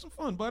fun. Go have some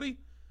fun, buddy.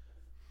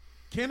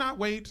 Cannot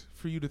wait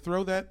for you to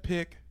throw that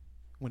pick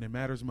when it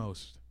matters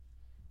most.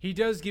 He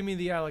does give me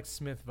the Alex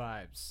Smith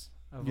vibes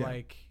of Yeah.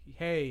 like,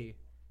 hey,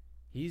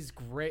 he's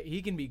great.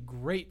 He can be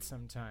great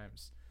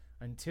sometimes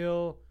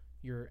until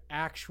you're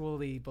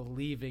actually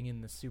believing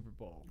in the Super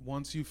Bowl.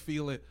 Once you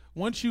feel it,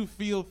 once you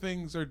feel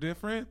things are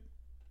different,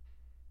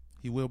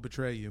 he will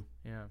betray you.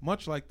 Yeah.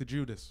 Much like the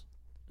Judas.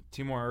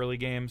 Two more early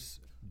games.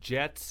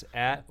 Jets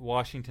at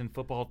Washington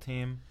football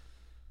team.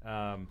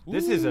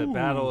 This is a Ooh.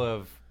 battle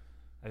of,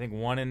 I think,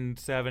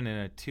 1-7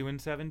 and a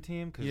 2-7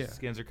 team because Yeah. the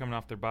Skins are coming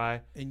off their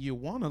bye. And you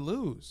want to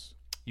lose.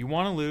 You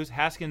want to lose.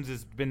 Haskins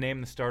has been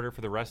named the starter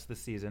for the rest of the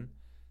season,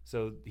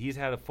 so he's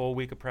had a full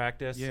week of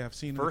practice. Yeah, I've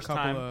seen First a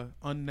couple time. of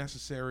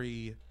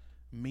unnecessary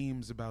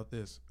memes about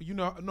this. You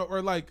know, no,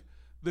 or like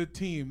the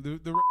team, the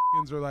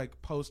Redskins are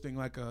like posting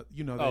like a,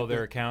 you know, Oh,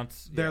 their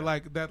accounts. they're yeah.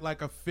 like that,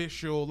 like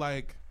official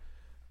like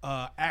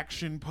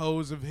action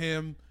pose of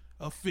him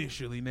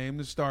officially named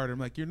the starter. I'm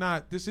like, you're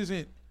not. This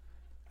isn't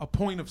a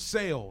point of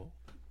sale.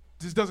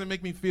 This doesn't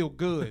make me feel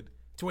good.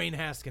 Dwayne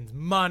Haskins,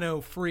 mono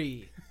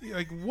free.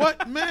 Like,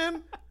 what,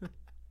 man?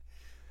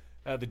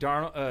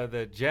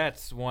 The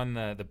Jets won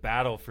the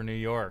battle for New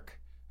York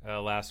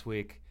last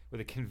week with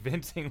a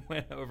convincing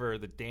win over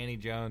the Danny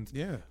Jones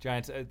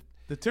Giants.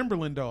 The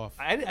Timberland off.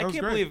 I can't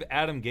believe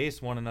Adam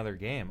Gase won another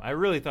game. I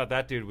really thought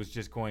that dude was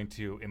just going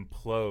to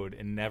implode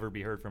and never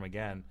be heard from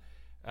again.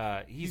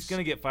 He's going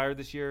to get fired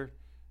this year,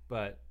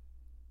 but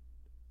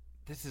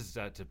this is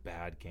such a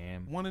bad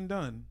game. One and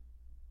done.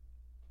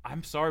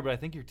 I'm sorry, but I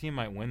think your team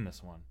might win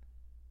this one.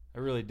 I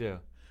really do.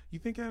 You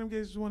think Adam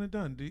Gase is one and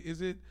done?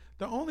 Is it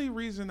the only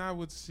reason I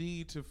would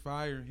see to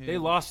fire him? They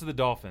lost to the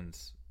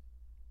Dolphins.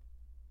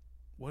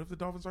 What if the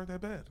Dolphins aren't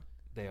that bad?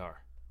 They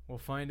are. We'll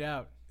find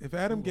out. If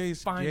Adam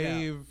Gase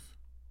gave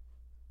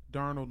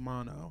Darnold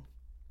mono,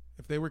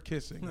 if they were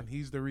kissing and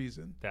he's the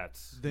reason,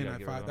 that's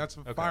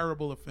a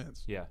fireable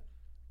offense. Yeah.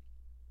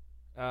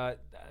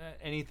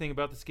 Anything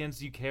about the Skins?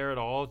 Do you care at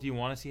all? Do you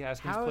want to see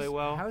Haskins play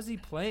well? How's he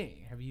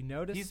playing? Have you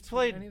noticed? He's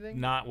played anything?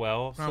 not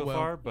well so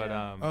far, but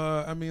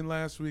I mean,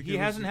 last week he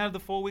hasn't had the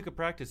full week of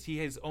practice. He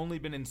has only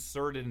been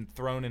inserted and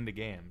thrown into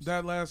games.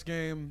 That last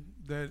game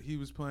that he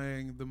was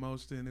playing the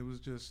most in, it was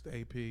just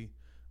AP.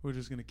 We're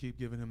just going to keep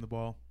giving him the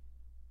ball.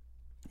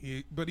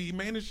 But he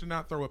managed to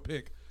not throw a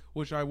pick,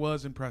 which I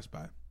was impressed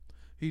by.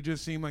 He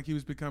just seemed like he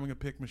was becoming a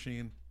pick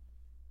machine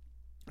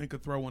and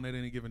could throw one at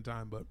any given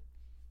time, but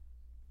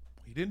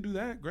he didn't do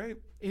that. Great.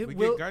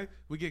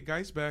 We get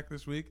Geis back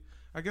this week.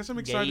 I guess I'm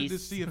excited to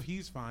see if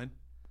he's fine.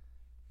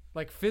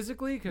 Like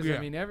physically? Because, I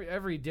mean,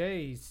 every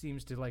day he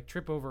seems to, like,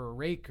 trip over a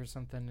rake or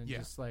something and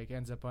just, like,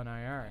 ends up on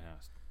IR.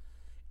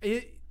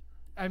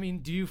 I mean,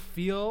 do you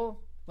feel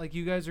like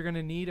you guys are going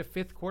to need a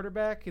fifth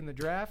quarterback in the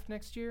draft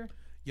next year?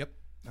 Yep.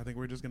 I think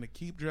we're just going to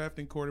keep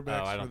drafting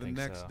quarterbacks for the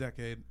next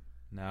decade.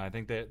 No, I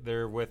think that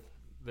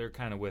they're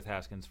kind of with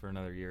Haskins for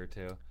another year or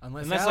two.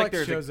 Unless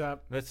Alex shows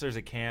up. Unless there's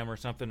a Cam or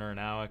something or an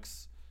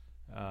Alex.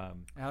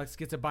 Alex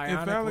gets a bionic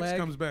leg. If Alex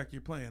comes back,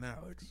 you're playing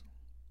Alex.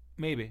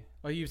 Maybe.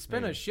 Well, you've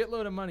spent a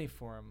shitload of money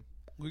for him.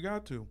 We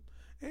got to.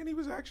 And he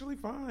was actually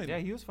fine. Yeah,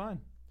 he was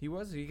fine. He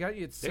was. He got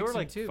you at 6-2. They were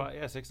like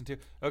 6-2.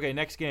 Okay,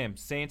 next game.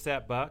 Saints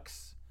at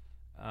Bucks.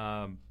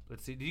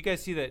 Let's see. Did you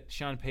guys see that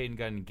Sean Payton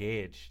got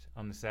engaged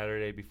on the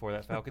Saturday before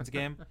that Falcons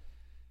game?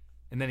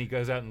 And then he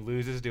goes out and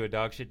loses to a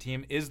dog shit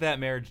team. Is that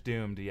marriage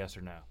doomed, yes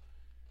or no?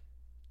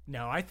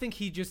 No, I think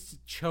he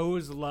just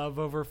chose love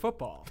over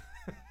football.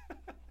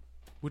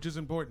 Which is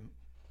important.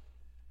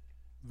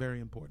 Very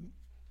important.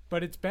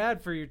 But it's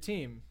bad for your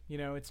team. You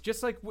know, it's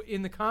just like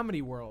in the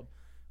comedy world.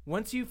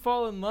 Once you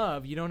fall in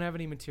love, you don't have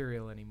any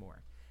material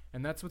anymore.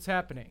 And that's what's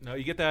happening. No,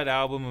 you get that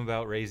album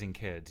about raising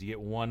kids. You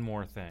get one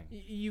more thing.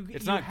 It's you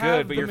not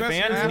good, but your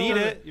fans need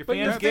it. Your fans get it. But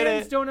your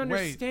fans don't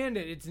understand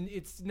it.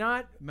 It's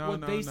not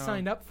what they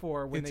signed up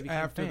for when they became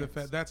after fans. The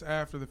fact. That's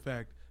after the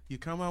fact. You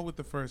come out with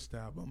the first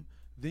album,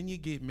 then you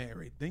get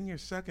married, then your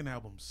second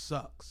album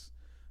sucks,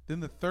 then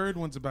the third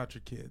one's about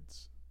your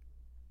kids,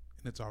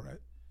 and it's all right.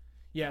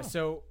 Yeah.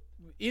 So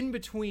in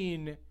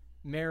between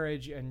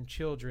marriage and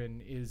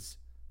children is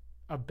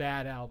a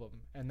bad album,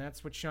 and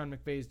that's what Sean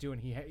McVay is doing.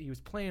 He was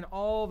playing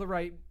all the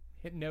right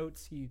hit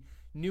notes. He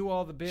knew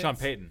all the bits.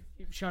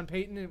 Sean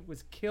Payton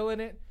was killing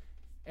it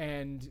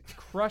and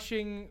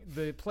crushing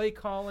the play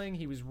calling.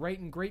 He was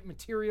writing great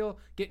material,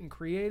 getting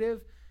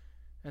creative,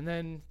 and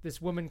then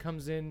this woman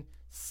comes in,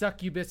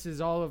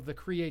 succubuses all of the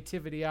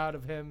creativity out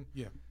of him.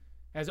 Yeah,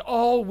 as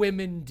all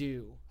women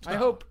do.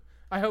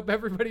 I hope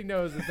everybody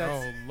knows that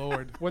that's oh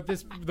Lord, what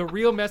the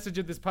real message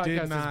of this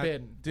podcast has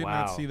been. Did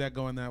not see that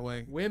going that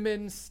way.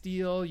 Women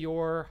steal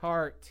your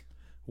heart.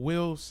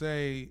 Will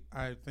say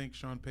I think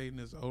Sean Payton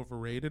is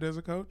overrated as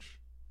a coach.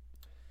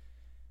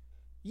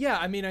 Yeah,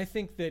 I mean, I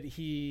think that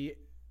he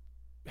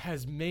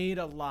has made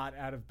a lot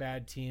out of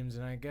bad teams,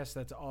 and I guess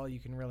that's all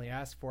you can really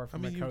ask for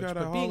from a coach.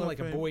 But being like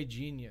a boy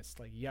genius,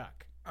 like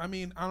yuck. I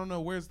mean, I don't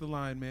know. Where's the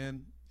line,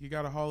 man? You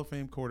got a Hall of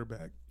Fame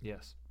quarterback.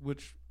 Yes.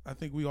 Which I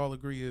think we all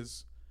agree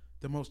is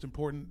the most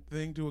important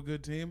thing to a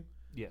good team.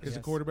 Yes. Is a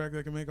quarterback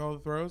that can make all the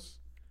throws.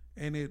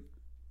 And it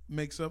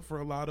makes up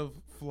for a lot of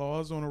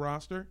flaws on a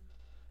roster.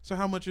 So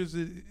how much is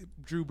it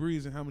Drew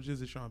Brees and how much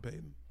is it Sean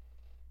Payton?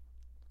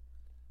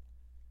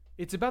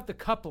 It's about the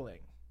coupling.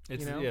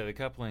 It's the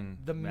coupling.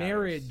 The matters.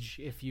 marriage,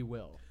 if you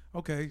will.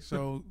 Okay,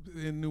 so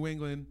in New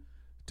England,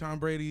 Tom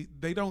Brady,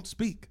 they don't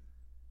speak.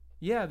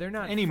 Yeah, they're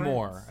not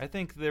anymore. friends. I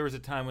think there was a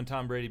time when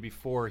Tom Brady,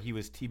 before he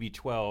was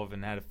TB12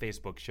 and had a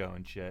Facebook show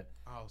and shit.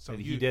 Oh, so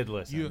he did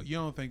listen. You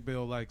don't think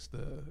Bill likes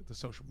the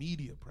social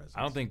media presence?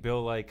 I don't think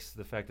Bill likes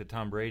the fact that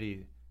Tom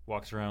Brady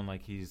walks around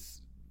like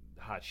he's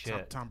hot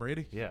shit. Tom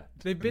Brady? Yeah.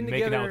 They've been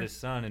making together, out with his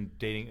son and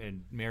dating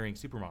and marrying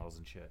supermodels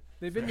and shit.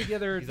 They've been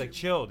together. He's like,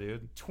 chill,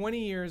 dude.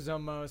 20 years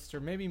almost, or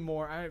maybe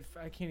more.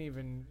 I can't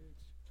even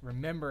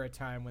remember a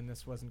time when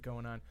this wasn't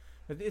going on.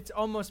 But it's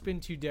almost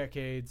been 2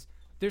 decades.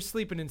 They're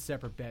sleeping in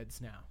separate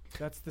beds now.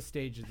 That's the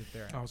stage that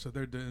they're at. Oh, so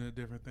they're doing a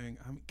different thing.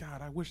 I mean,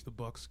 God, I wish the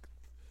Bucs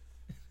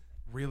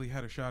really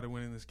had a shot at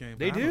winning this game.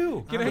 They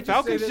do. The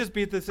Falcons just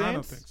beat the Saints? I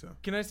don't think so.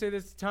 Can I say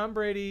this? Tom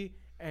Brady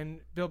and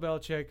Bill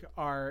Belichick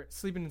are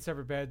sleeping in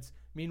separate beds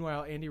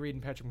Meanwhile, Andy Reid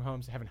and Patrick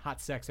Mahomes are having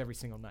hot sex every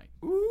single night.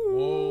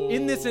 Whoa.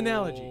 In this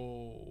analogy.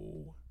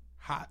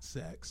 Hot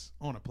sex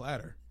on a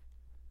platter.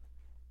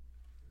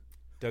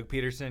 Doug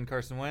Peterson,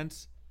 Carson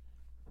Wentz,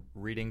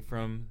 reading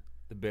from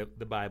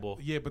the Bible.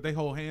 Yeah, but they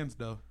hold hands,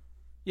 though.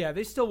 Yeah,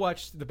 they still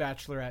watch The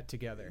Bachelorette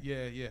together.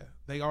 Yeah.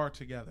 They are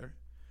together.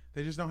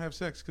 They just don't have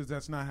sex because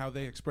that's not how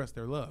they express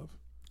their love.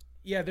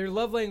 Yeah, their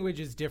love language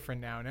is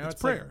different now. Now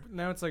It's prayer.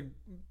 Now it's like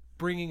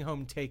bringing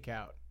home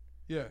takeout,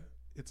 Yeah.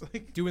 It's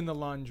like... doing the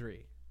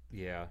laundry.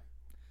 Yeah.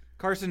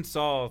 Carson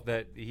saw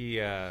that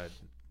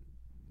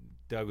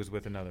Doug was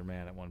with another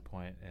man at one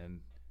point,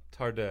 and it's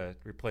hard to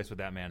replace what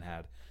that man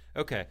had.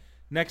 Okay,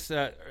 next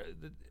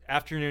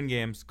afternoon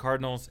games,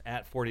 Cardinals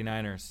at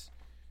 49ers.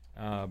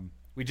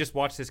 We just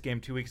watched this game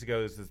 2 weeks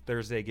ago. This is the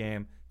Thursday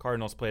game.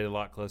 Cardinals played a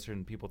lot closer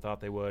than people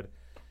thought they would.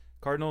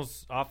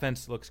 Cardinals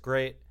offense looks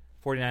great.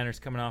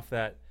 49ers coming off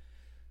that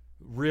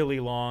really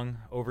long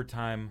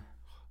overtime,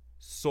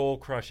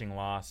 soul-crushing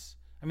loss.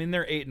 I mean,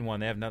 they're 8-1.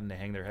 They have nothing to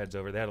hang their heads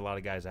over. They had a lot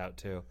of guys out,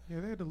 too. Yeah,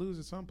 they had to lose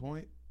at some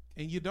point.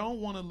 And you don't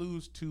want to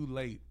lose too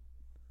late.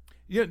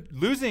 Yeah,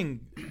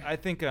 losing, I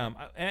think,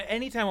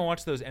 anytime I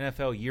watch those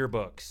NFL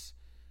yearbooks,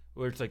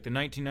 where it's like the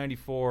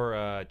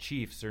 1994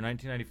 Chiefs or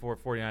 1994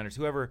 49ers,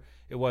 whoever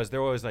it was,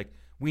 they're always like,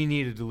 we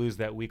needed to lose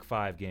that Week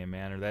 5 game,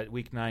 man, or that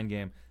Week 9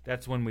 game.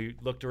 That's when we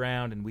looked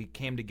around and we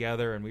came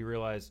together and we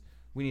realized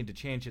we need to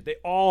change it. They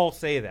all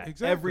say that.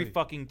 Exactly. Every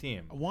fucking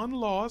team. One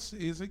loss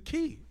is a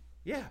key.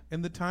 Yeah.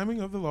 And the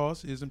timing of the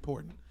loss is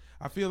important.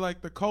 I feel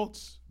like the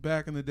Colts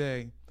back in the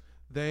day,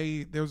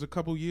 there was a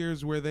couple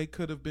years where they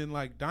could have been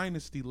like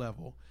dynasty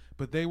level,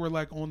 but they were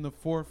like on the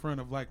forefront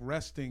of like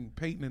resting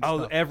Peyton and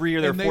stuff. Every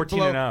year they're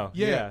 14-0.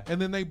 Yeah,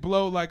 and then they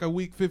blow like a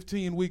week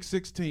 15, week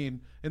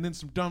 16, and then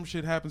some dumb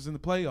shit happens in the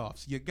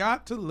playoffs. You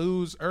got to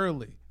lose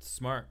early.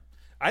 Smart.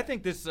 I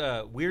think this,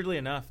 weirdly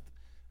enough,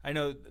 I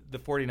know the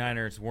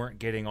 49ers weren't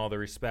getting all the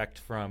respect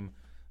from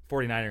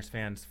 49ers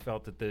fans,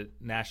 felt that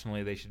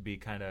nationally they should be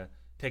kind of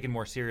taken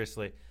more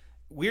seriously.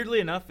 Weirdly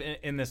enough,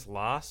 in this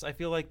loss, I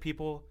feel like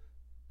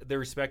their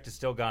respect has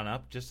still gone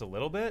up just a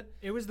little bit.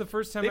 It was the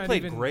first time they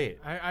played great.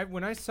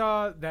 When I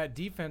saw that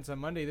defense on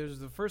Monday, this was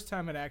the first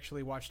time I'd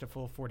actually watched a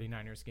full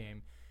 49ers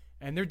game.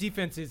 And their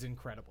defense is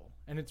incredible.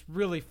 And it's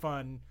really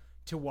fun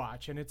to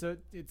watch. And it's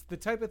the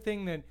type of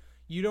thing that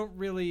you don't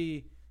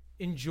really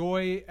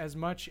enjoy as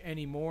much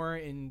anymore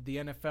in the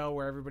NFL,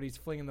 where everybody's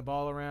flinging the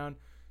ball around.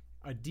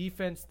 A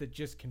defense that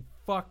just can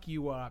fuck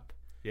you up.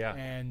 Yeah.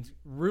 And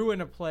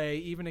ruin a play,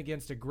 even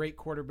against a great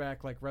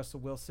quarterback like Russell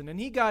Wilson. And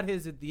he got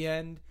his at the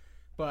end.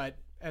 But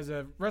as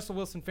a Russell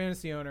Wilson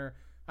fantasy owner,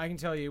 I can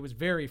tell you it was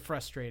very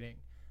frustrating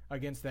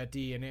against that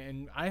D.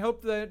 And I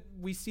hope that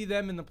we see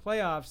them in the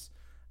playoffs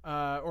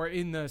or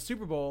in the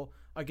Super Bowl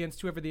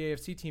against whoever the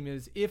AFC team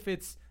is,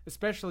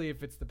 especially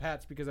if it's the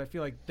Pats, because I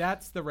feel like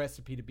that's the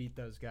recipe to beat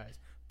those guys.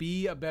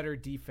 Be a better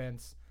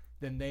defense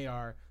than they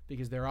are,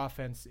 because their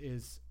offense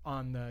is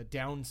on the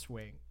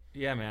downswing.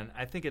 Yeah, man.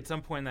 I think at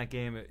some point in that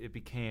game it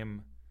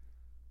became,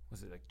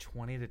 was it like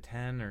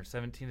 20-10 or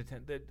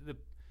 17-10?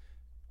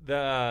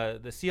 The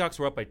Seahawks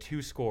were up by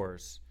 2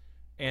 scores,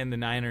 and the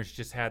Niners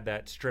just had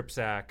that strip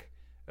sack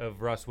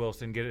of Russ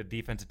Wilson get a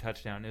defensive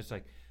touchdown. It's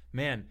like,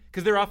 man,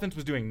 because their offense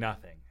was doing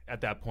nothing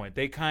at that point.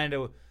 They kind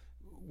of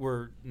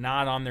were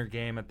not on their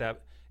game at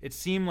that. It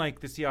seemed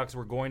like the Seahawks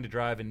were going to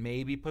drive and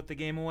maybe put the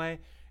game away,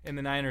 and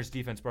the Niners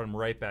defense brought them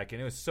right back,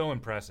 and it was so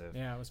impressive.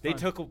 Yeah, it was fun. They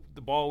took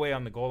the ball away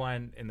on the goal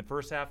line in the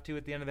first half, too,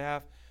 at the end of the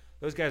half.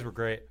 Those guys were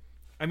great.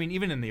 I mean,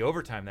 even in the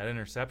overtime, that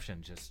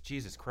interception, just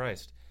Jesus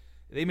Christ.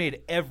 They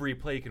made every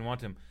play you can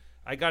want him.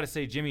 I got to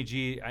say, Jimmy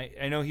G,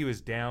 I know he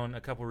was down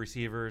a couple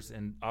receivers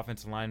and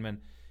offensive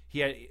linemen. He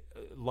had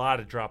a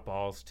lot of drop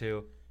balls,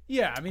 too.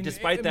 Yeah, I mean,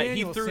 despite that,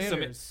 he threw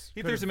some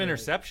Sanders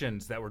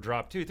interceptions that were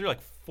dropped, too. He threw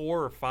like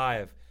 4 or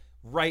 5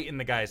 right in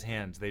the guy's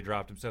hands. They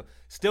dropped him. So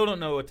still don't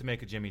know what to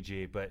make of Jimmy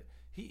G, but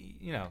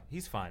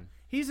he's fine.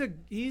 He's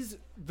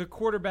the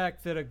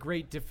quarterback that a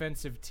great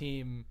defensive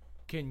team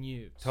can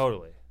use.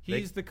 Totally.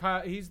 He's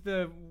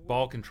the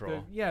ball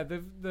control.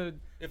 The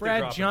If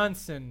Brad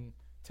Johnson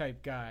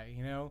type guy.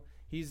 You know,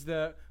 he's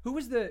who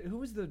was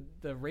the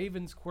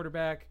Ravens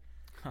quarterback?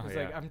 It was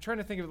like, I'm trying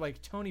to think of it,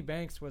 like Tony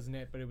Banks, wasn't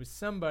it? But it was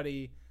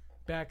somebody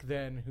back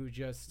then who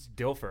just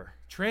Dilfer.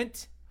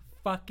 Trent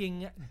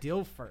fucking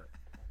Dilfer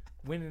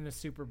winning a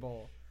Super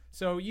Bowl.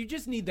 So you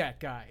just need that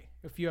guy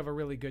if you have a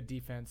really good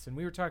defense. And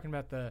we were talking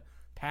about the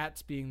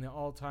Pats being the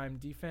all-time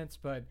defense,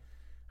 but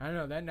I don't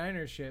know, that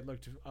Niners shit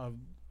looked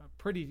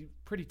pretty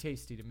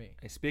tasty to me.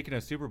 Hey, speaking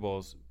of Super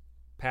Bowls,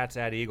 Pats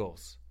at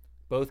Eagles,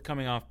 both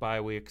coming off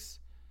bye weeks.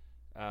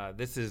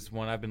 This is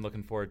one I've been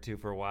looking forward to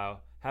for a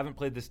while. Haven't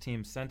played this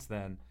team since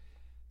then.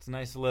 It's a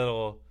nice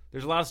little.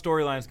 There's a lot of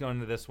storylines going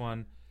into this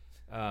one.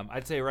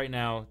 I'd say right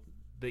now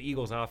the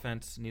Eagles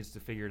offense needs to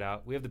figure it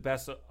out. We have the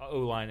best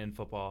O-line in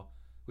football.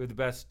 We have the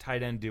best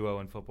tight end duo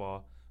in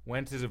football.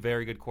 Wentz is a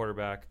very good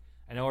quarterback.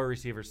 I know our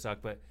receivers suck,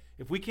 but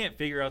if we can't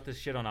figure out this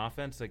shit on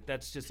offense, like,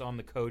 that's just on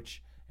the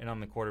coach and on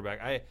the quarterback.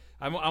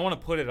 I want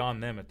to put it on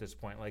them at this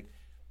point. Like,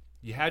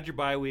 You had your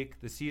bye week.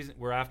 The season,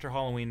 we're after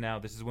Halloween now.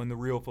 This is when the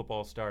real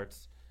football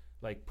starts.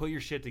 Like, put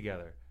your shit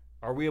together.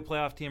 Are we a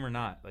playoff team or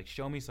not? Like,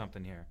 show me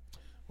something here.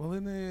 Well,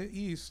 in the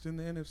East, in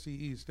the NFC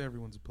East,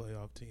 everyone's a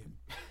playoff team.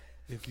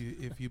 if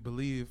you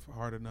believe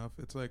hard enough,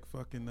 it's like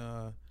fucking.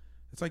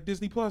 It's like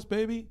Disney Plus,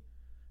 baby.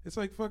 It's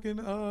like fucking.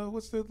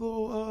 What's that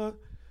little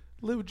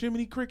little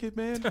Jiminy Cricket,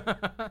 man?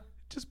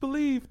 Just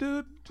believe,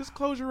 dude. Just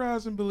close your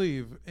eyes and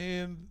believe.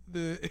 And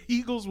the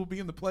Eagles will be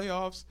in the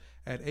playoffs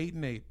at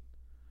 8-8.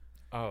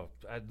 Oh,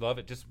 I'd love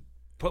it. Just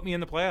put me in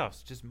the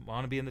playoffs. Just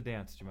want to be in the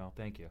dance, Jamal.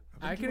 Thank you.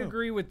 I can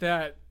agree with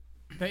that,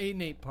 the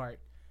 8-8 part.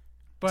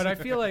 But I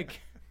feel like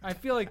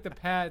the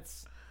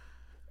Pats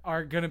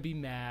are gonna be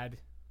mad.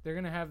 They're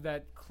gonna have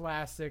that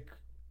classic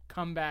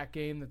comeback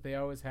game that they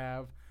always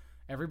have.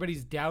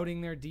 Everybody's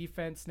doubting their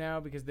defense now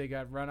because they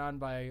got run on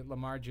by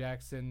Lamar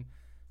Jackson.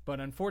 But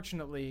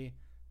unfortunately,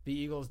 the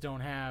Eagles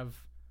don't have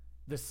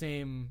the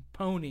same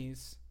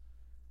ponies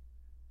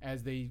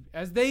as they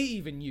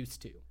even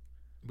used to.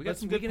 We got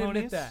some good can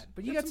ponies. admit that.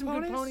 But you Got got some some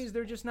good ponies? ponies.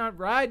 They're just not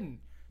riding.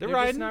 They're just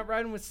riding. not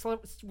riding with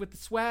the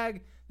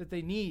swag that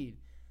they need.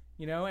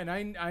 You know, and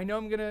I know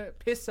I'm gonna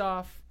piss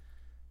off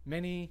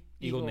many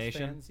Eagle Eagles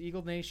Nation. fans,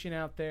 Eagle Nation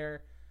out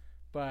there,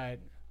 but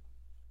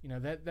you know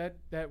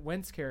that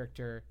Wentz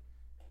character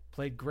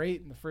played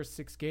great in the first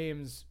 6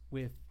 games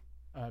with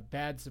a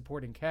bad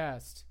supporting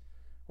cast,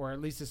 or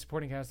at least a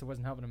supporting cast that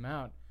wasn't helping him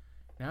out.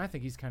 Now I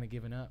think he's kind of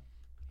given up.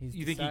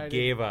 You think he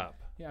gave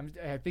up? Yeah,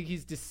 I think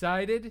he's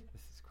decided.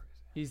 This is crazy.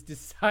 He's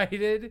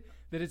decided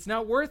that it's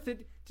not worth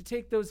it to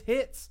take those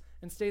hits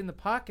and stay in the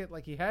pocket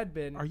like he had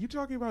been. Are you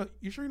talking about?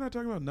 You sure you're not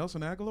talking about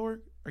Nelson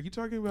Aguilar? Are you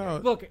talking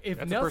about? Look, if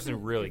That's the person who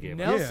really gave up.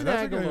 Nelson Yeah,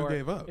 that's the guy who Aguilar,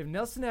 gave up. if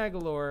Nelson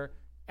Aguilar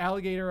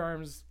alligator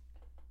arms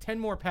 10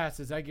 more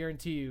passes, I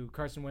guarantee you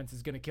Carson Wentz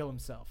is going to kill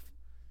himself.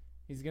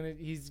 He's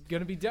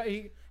gonna be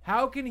done.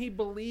 How can he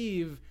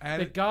believe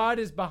that God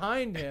is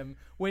behind him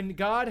when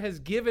God has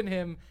given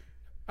him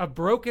a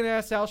broken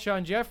ass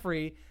Alshon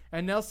Jeffrey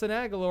and Nelson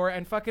Aguilar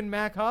and fucking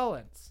Mac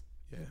Hollins?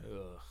 Yeah.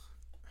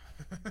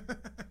 Ugh.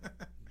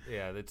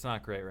 Yeah, it's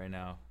not great right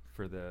now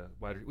for the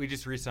wide. We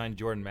just re-signed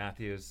Jordan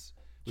Matthews.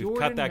 We've cut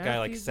Jordan that guy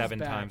like Matthews is 7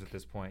 back. times at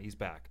this point. He's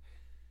back.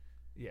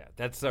 Yeah,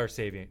 that's our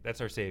savior.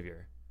 That's our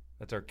savior.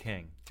 That's our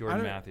king,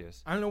 Jordan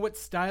Matthews. I don't know what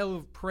style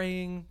of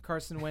praying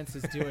Carson Wentz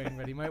is doing,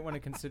 but he might want to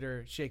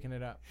consider shaking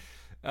it up.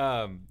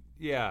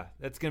 Yeah,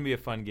 that's going to be a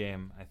fun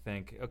game, I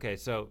think. Okay,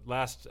 so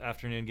last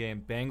afternoon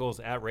game,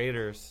 Bengals at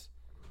Raiders.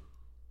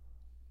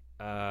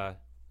 Okay,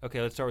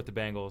 let's start with the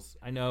Bengals.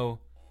 I know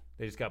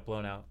they just got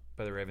blown out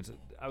by the Ravens.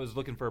 I was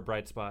looking for a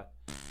bright spot.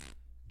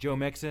 Joe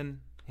Mixon,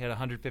 he had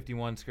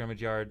 151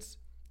 scrimmage yards.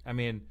 I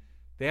mean,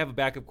 they have a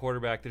backup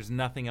quarterback. There's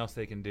nothing else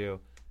they can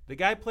do. The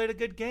guy played a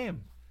good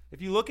game.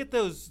 If you look at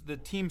the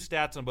team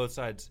stats on both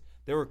sides,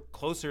 they were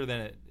closer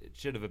than it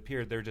should have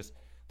appeared. They're just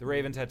the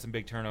Ravens had some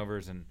big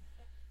turnovers, and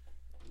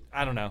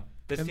I don't know.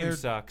 This And team they're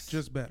sucks.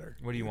 Just better.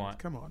 What do you want?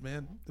 Come on,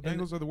 man. The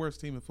Bengals are the worst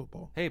team in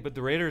football. Hey, but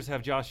the Raiders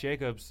have Josh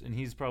Jacobs, and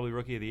he's probably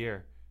Rookie of the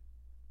Year.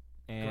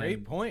 And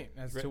Great point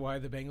as to why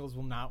the Bengals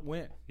will not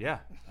win. Yeah,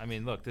 I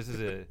mean, look, this is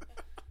a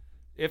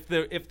if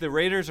the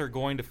Raiders are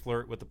going to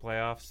flirt with the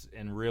playoffs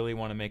and really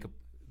want to make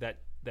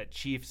that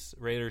Chiefs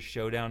Raiders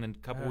showdown in a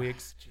couple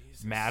weeks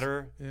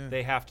matter, Yeah.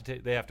 they have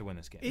to win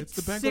this game. It's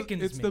the Bengals.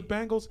 sickens It's me. the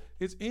Bengals.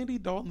 It's Andy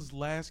Dalton's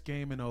last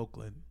game in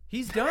Oakland.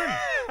 He's done.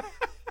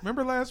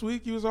 Remember last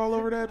week you was all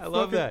over that? I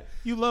love that.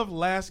 You love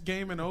last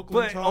game in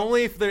Oakland. But talk?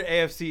 only if they're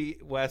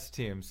AFC West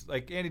teams.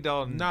 Like Andy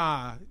Dalton.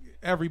 Nah,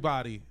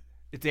 everybody.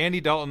 It's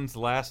Andy Dalton's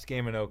last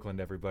game in Oakland,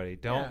 everybody.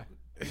 Don't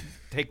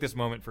take this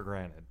moment for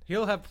granted.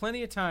 He'll have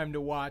plenty of time to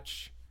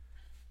watch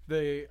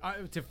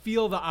to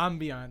feel the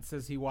ambiance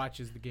as he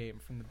watches the game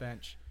from the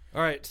bench.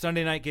 All right,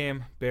 Sunday night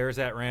game, Bears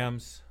at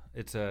Rams.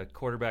 It's a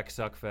quarterback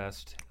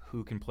suckfest.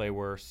 Who can play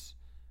worse?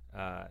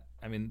 I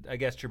mean, I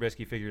guess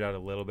Trubisky figured out a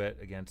little bit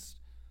against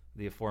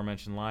the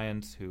aforementioned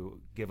Lions,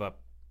 who give up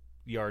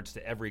yards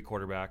to every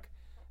quarterback.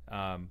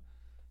 The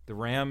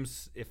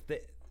Rams, if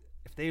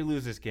they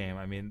lose this game,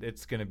 I mean,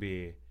 it's going to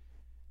be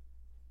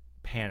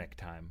panic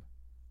time.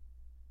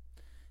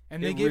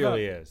 And It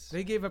really is.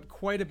 They gave up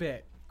quite a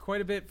bit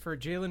for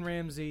Jalen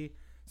Ramsey.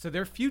 So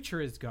their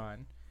future is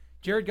gone.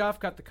 Jared Goff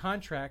got the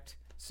contract,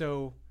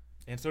 so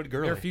And so did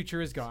Gurley. their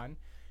future is gone.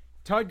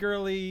 Todd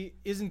Gurley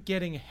isn't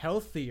getting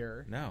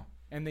healthier, No.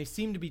 and they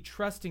seem to be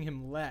trusting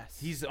him less.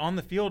 He's on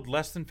the field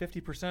less than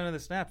 50% of the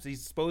snaps.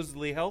 He's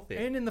supposedly healthy.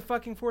 And in the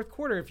fucking fourth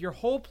quarter, if your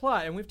whole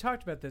plot, and we've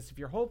talked about this, if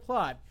your whole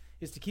plot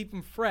is to keep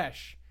him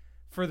fresh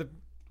for the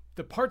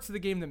parts of the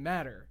game that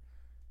matter,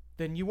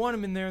 then you want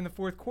him in there in the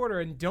fourth quarter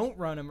and don't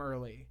run him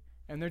early.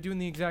 And they're doing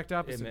the exact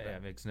opposite of that.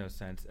 It makes no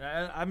sense.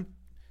 I'm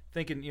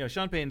thinking,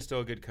 Sean Payton's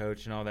still a good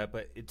coach and all that,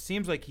 but it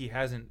seems like he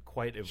hasn't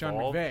quite evolved.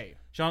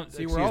 Sean McVay.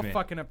 See, we're all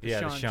fucking up the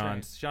Sean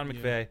train. Sean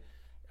McVay.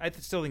 I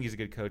still think he's a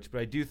good coach,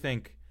 but I do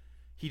think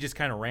he just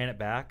kind of ran it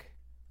back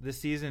this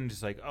season,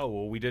 just like, oh,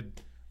 well, we're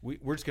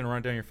just going to run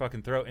it down your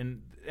fucking throat.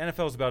 And the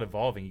NFL is about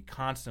evolving. You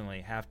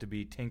constantly have to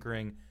be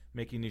tinkering,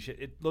 making new shit.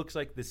 It looks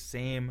like the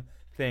same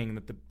thing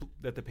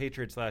that the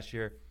Patriots last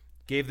year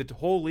gave the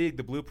whole league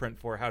the blueprint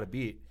for how to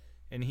beat.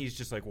 And he's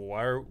just like,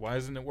 well, why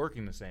isn't it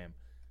working the same?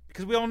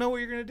 Because we all know what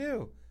you're going to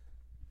do.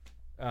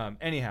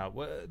 Anyhow,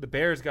 the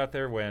Bears got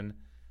their win.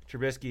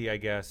 Trubisky, I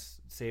guess,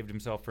 saved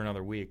himself for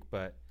another week.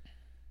 But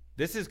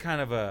this is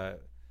kind of a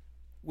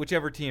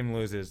whichever team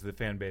loses, the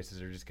fan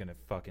bases are just going to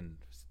fucking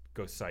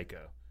go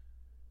psycho.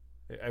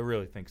 I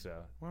really think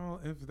so. Well,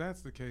 if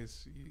that's the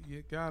case,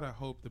 you got to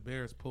hope the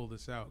Bears pull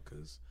this out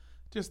because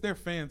just their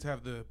fans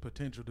have the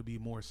potential to be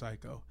more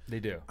psycho. They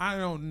do. I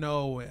don't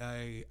know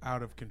a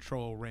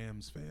out-of-control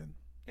Rams fan.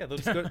 Yeah,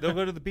 they'll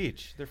go to the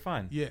beach. They're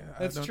fun. Yeah.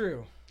 That's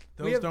true.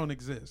 Those don't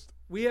exist.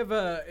 We have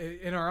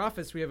in our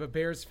office, we have a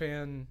Bears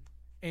fan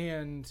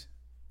and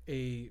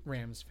a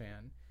Rams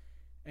fan.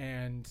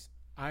 And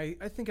I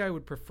think I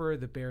would prefer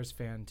the Bears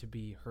fan to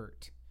be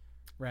hurt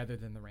rather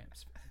than the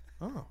Rams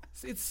fan. Oh.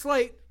 It's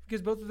slight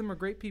because both of them are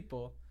great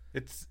people.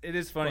 It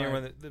is funnier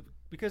when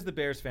because the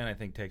Bears fan I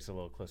think takes a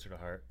little closer to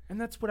heart.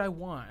 And that's what I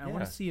want. I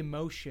want to see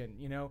emotion.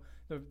 You know,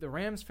 the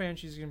Rams fan,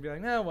 she's gonna be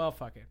like, no, well,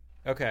 fuck it.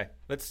 Okay,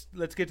 let's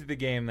get to the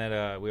game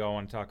that we all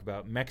want to talk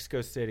about.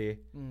 Mexico City,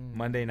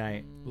 Monday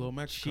night. Little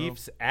Mexico.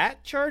 Chiefs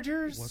at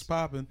Chargers. What's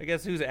popping? I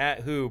guess who's at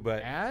who,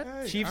 but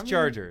At? Chiefs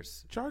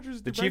Chargers.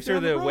 Chargers. The right Chiefs down are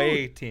the road.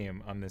 away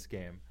team on this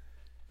game.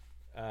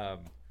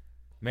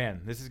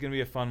 Man, this is gonna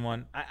be a fun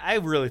one. I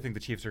really think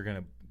the Chiefs are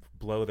gonna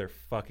blow their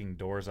fucking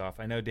doors off.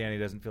 I know Danny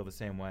doesn't feel the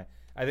same way.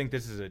 I think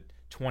this is a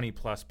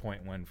 20+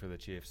 point win for the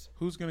Chiefs.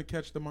 Who's going to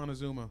catch the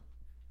Montezuma?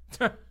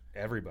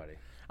 Everybody.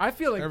 I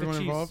feel like Everyone the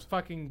Chiefs' involved?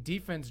 fucking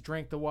defense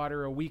drank the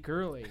water a week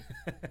early.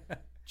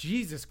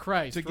 Jesus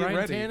Christ. To get Ryan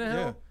ready, Tannehill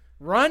yeah.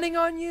 running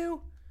on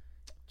you?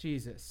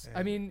 Jesus. Yeah.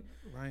 I mean,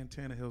 Ryan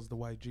Tannehill's the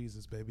white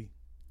Jesus, baby.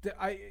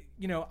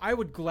 I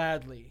would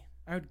gladly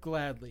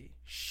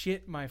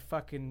shit my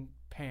fucking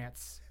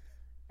pants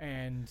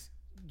and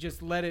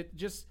just let it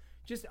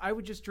I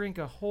would just drink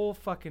a whole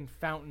fucking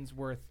fountain's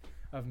worth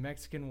of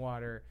Mexican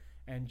water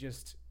and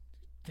just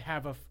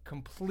have a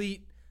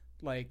complete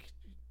like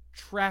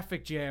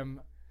traffic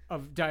jam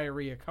of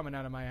diarrhea coming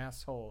out of my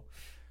asshole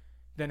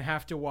than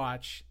have to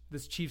watch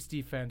this Chiefs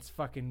defense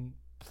fucking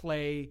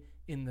play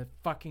in the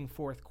fucking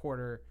fourth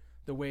quarter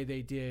the way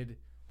they did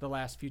the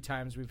last few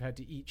times we've had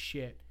to eat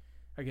shit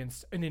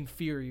against an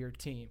inferior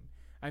team.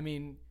 I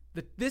mean,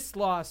 this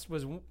loss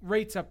was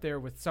rates up there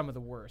with some of the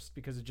worst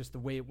because of just the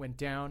way it went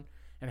down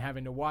and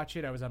having to watch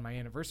it. I was on my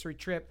anniversary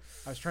trip.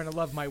 I was trying to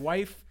love my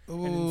wife,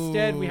 and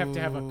instead we have to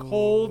have a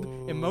cold,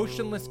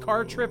 emotionless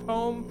car trip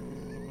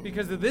home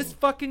because of this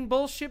fucking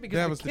bullshit. Because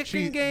That of was the the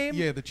kicking Chiefs. game.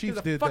 Yeah, the Chiefs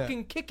Because did of that.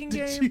 fucking kicking The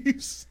game.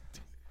 Chiefs.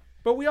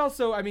 But we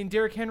also, I mean,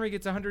 Derrick Henry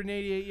gets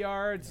 188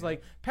 yards.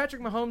 Like,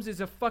 Patrick Mahomes is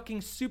a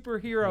fucking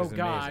superhero He's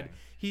god. amazing.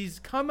 He's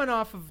coming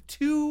off of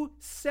 2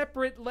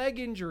 separate leg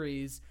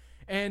injuries,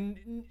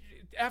 and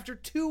after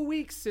 2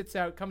 weeks sits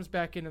out, comes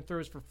back in and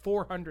throws for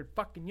 400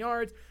 fucking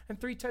yards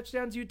and 3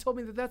 touchdowns. You told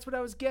me that that's what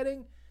I was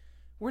getting?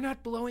 We're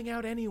not blowing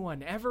out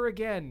anyone ever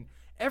again.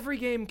 Every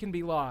game can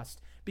be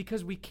lost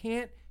because we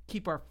can't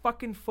keep our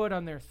fucking foot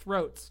on their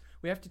throats.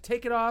 We have to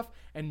take it off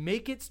and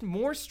make it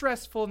more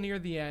stressful near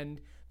the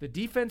end. The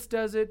defense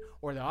does it,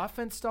 or the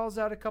offense stalls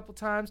out a couple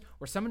times,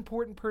 or some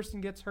important person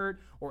gets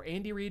hurt, or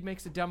Andy Reid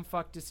makes a dumb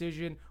fuck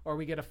decision, or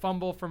we get a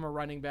fumble from a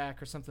running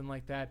back or something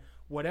like that.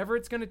 Whatever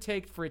it's going to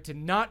take for it to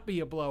not be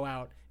a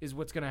blowout is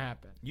what's going to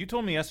happen. You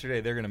told me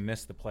yesterday they're going to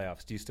miss the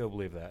playoffs. Do you still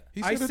believe that?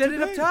 He I said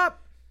it up today.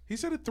 top. He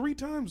said it 3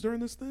 times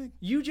during this thing.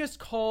 You just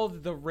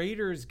called the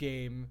Raiders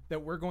game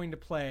that we're going to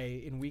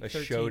play in Week A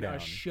 13 showdown. a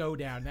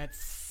showdown. That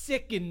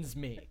sickens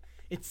me.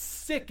 It's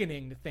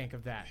sickening to think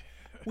of that.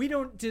 We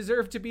don't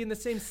deserve to be in the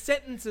same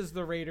sentence as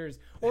the Raiders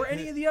or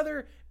any of the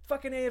other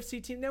fucking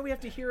AFC teams. Now we have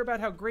to hear about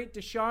how great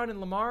Deshaun and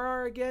Lamar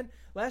are again.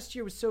 Last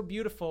year was so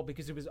beautiful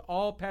because it was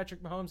all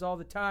Patrick Mahomes all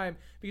the time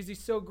because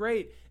he's so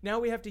great. Now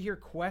we have to hear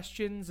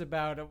questions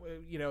about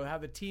how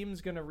the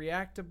team's going to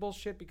react to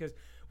bullshit because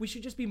we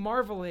should just be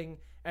marveling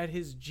at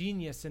his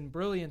genius and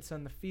brilliance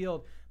on the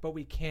field, but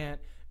we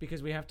can't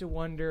because we have to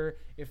wonder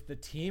if the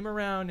team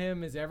around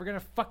him is ever going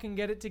to fucking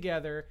get it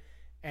together.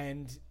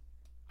 And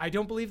I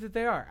don't believe that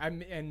they are.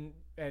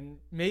 And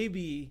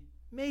maybe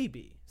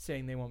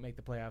saying they won't make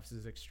the playoffs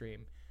is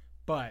extreme,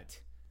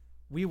 but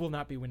we will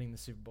not be winning the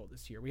Super Bowl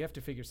this year. We have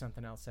to figure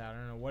something else out. I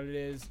don't know what it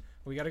is.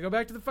 We got to go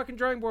back to the fucking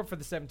drawing board for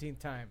the 17th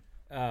time.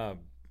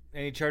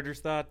 Any Chargers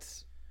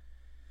thoughts?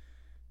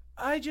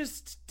 I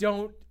just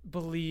don't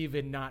believe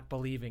in not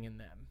believing in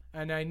them.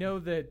 And I know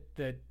that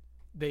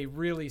they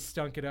really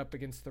stunk it up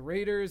against the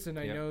Raiders, and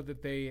I know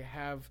that they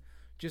have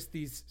just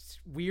these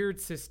weird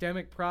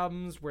systemic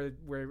problems where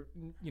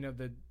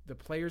the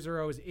players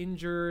are always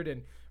injured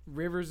and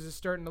Rivers is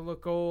starting to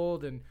look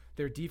old and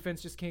their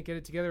defense just can't get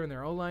it together and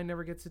their O-line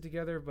never gets it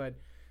together. But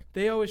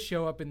they always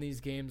show up in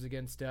these games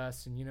against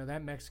us, and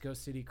that Mexico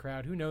City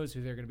crowd, who knows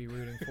who they're going to be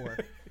rooting for.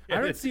 I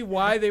don't see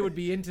why they would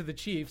be into the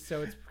Chiefs,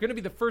 so it's going to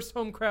be the first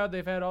home crowd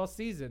they've had all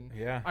season,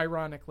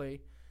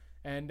 ironically.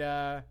 And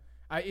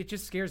it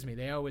just scares me.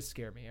 They always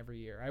scare me every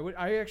year.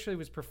 I actually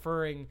was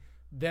preferring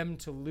them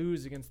to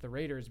lose against the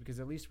Raiders because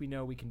at least we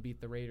know we can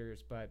beat the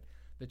Raiders, but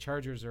the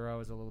Chargers are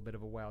always a little bit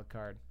of a wild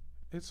card.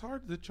 It's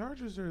hard. The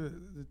Chargers are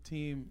the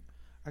team.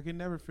 I can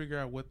never figure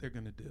out what they're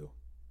gonna do.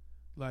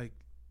 Like,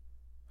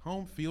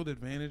 home field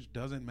advantage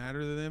doesn't matter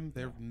to them.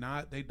 They're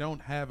not. They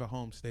don't have a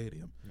home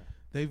stadium. No.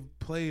 They've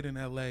played in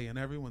L.A. and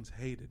everyone's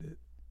hated it.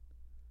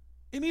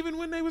 And even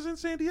when they was in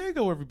San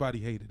Diego, everybody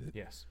hated it.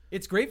 Yes.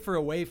 It's great for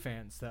away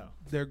fans, though.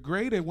 They're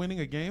great at winning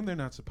a game they're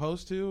not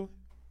supposed to.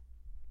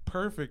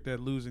 Perfect at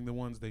losing the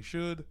ones they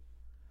should.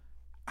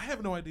 I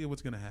have no idea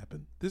what's going to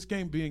happen. This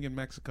game being in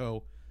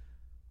Mexico,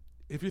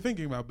 if you're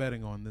thinking about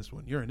betting on this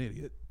one, you're an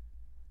idiot.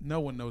 No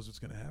one knows what's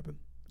going to happen.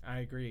 I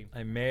agree.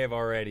 I may have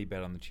already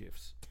bet on the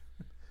Chiefs.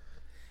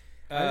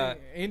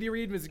 Andy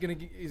Reid is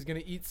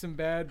gonna eat some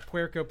bad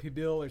puerco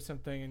pibil or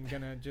something and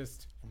gonna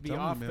just be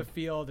telling you, off man. the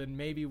field, and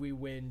maybe we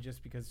win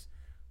just because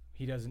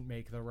he doesn't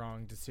make the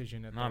wrong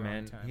decision at the Nah, wrong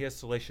man. time. He has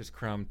Salacious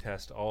Crumb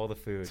test all the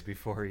food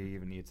before he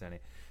even eats any.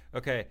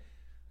 Okay,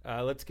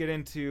 let's get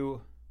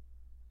into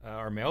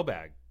our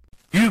mailbag.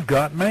 You've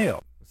got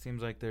mail. It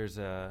seems like there's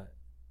a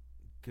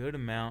good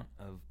amount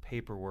of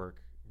paperwork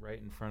right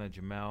in front of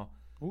Jamel.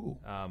 Ooh.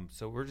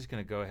 So we're just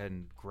going to go ahead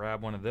and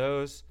grab one of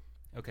those.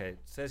 Okay, it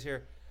says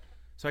here.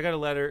 So I got a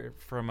letter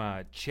from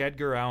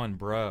Chedgar Allen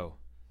Bro.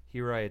 He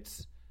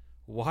writes,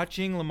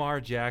 watching Lamar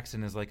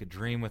Jackson is like a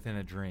dream within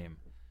a dream.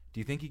 Do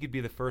you think he could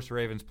be the first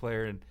Ravens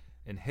player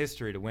in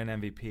history to win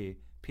MVP?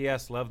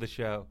 P.S. Love the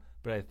show,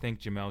 but I think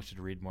Jamel should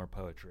read more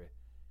poetry.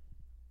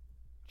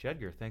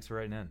 Chedgar, thanks for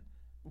writing in.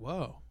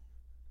 Whoa.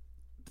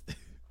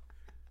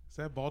 Is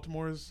that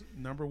Baltimore's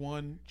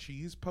 #1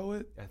 cheese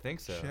poet? I think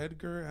so.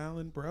 Chedgar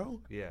Allen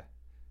Bro? Yeah.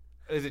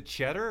 Is it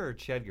Cheddar or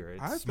Chedgar?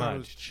 It's I smudged. thought it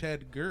was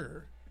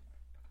Chedgar.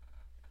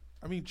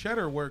 I mean,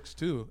 cheddar works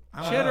too.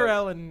 I don't Cheddar know.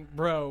 Allen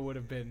Bro would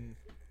have been,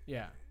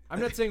 yeah. I'm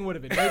not saying would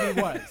have been. Maybe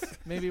it was.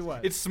 Maybe it was.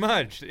 It's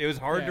smudged. It was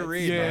hard Yeah, to it's-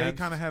 read. Yeah, man. he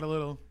kind of had a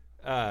little.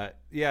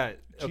 Yeah.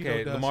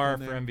 Okay, dust Lamar on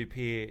for there.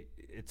 MVP.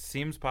 It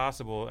seems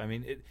possible. I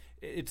mean,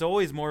 it's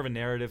always more of a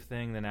narrative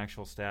thing than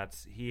actual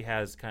stats. He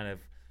has kind of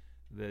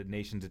the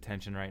nation's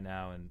attention right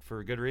now, and for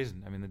a good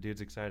reason. I mean, the dude's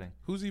exciting.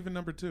 Who's even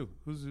 #2?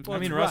 Who's? I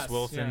mean, it's Russ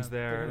Wilson's yeah,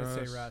 there. They're gonna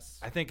Russ. say Russ.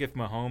 I think if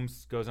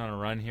Mahomes goes on a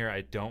run here,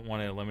 I don't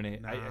want to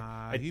eliminate. Nah,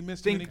 I he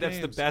missed too think many that's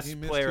games. the best he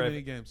missed player. Too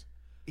many games.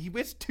 He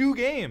missed 2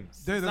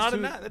 games. Yeah, It's that's not too-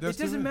 enough. that's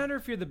It doesn't matter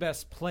if you're the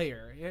best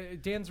player.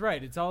 Dan's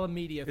right. It's all a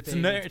media It's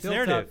thing. it's built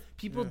narrative. up.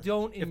 People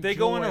don't enjoy. If they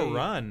go on a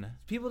run,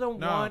 people don't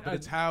No, want but a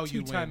it's how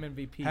you two-time win.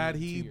 MVP. Had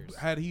in 2 he years.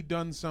 had he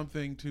done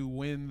something to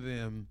win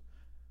them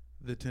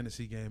the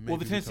Tennessee game? well,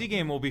 the maybe we Tennessee talk-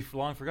 game will be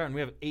long forgotten. We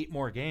have 8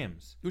 more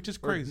games. which is Or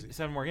crazy.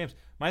 7 more games.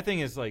 My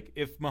thing is, like,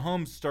 if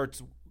Mahomes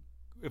starts,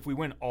 if we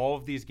win all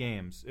of these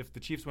games, if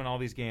the Chiefs win all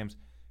these games,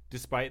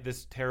 despite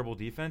this terrible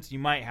defense, you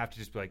might have to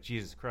just be like,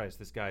 Jesus Christ,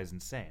 this guy is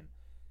insane.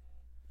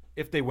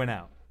 If they win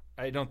out.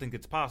 I don't think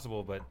it's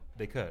possible, but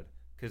they could,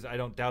 because I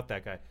don't doubt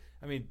that guy.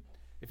 I mean,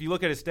 if you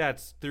look at his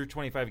stats through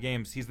 25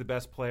 games, he's the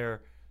best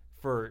player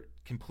for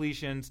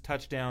completions,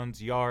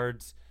 touchdowns,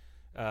 yards,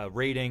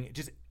 rating.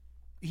 Just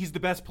he's the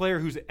best player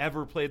who's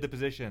ever played the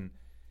position.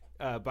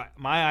 By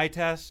my eye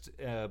test,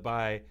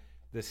 by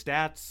the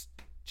stats,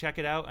 check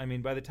it out. I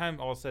mean, by the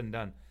time all is said and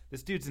done,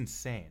 this dude's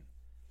insane.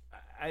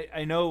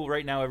 I know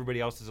right now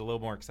everybody else is a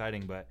little more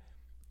exciting, but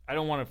I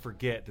don't want to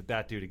forget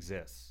that dude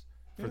exists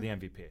for the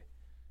MVP.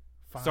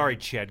 Fine. Sorry,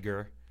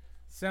 Chedgar.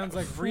 Sounds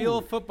like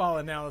real football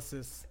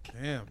analysis.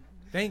 Damn,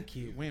 Thank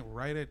you. went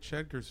right at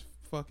Chedgar's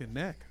fucking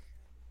neck.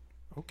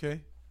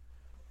 Okay,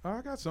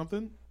 I got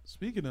something.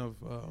 Speaking of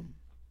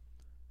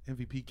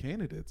MVP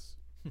candidates,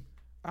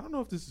 I don't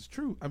know if this is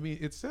true. I mean,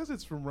 it says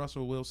it's from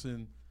Russell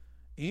Wilson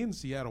in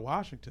Seattle,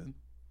 Washington.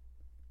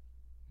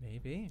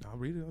 Maybe. I'll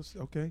read it.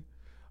 Okay.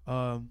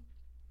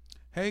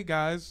 Hey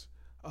guys,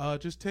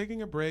 just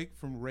taking a break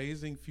from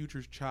raising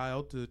Future's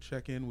child to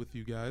check in with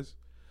you guys.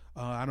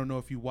 I don't know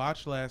if you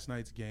watched last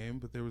night's game,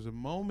 but there was a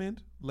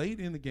moment late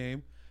in the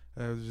game.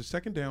 There was a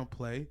second down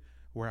play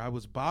where I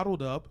was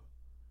bottled up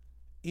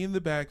in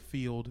the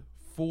backfield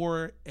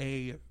for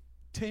a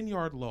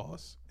 10-yard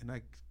loss, and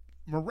I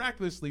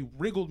miraculously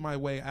wriggled my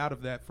way out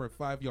of that for a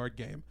 5-yard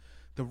game.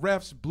 The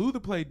refs blew the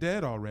play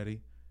dead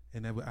already,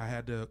 and I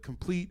had to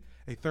complete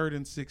a 3rd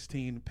and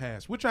 16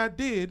 pass, which I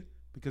did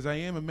because I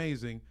am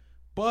amazing,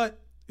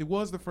 but it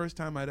was the first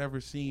time I'd ever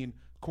seen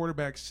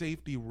quarterback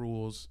safety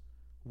rules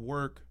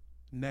work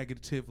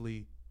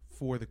negatively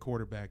for the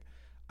quarterback.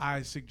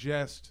 I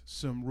suggest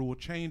some rule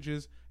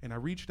changes, and I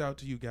reached out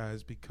to you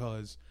guys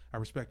because I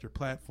respect your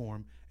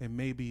platform, and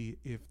maybe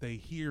if they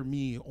hear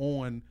me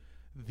on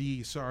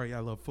the Sorry I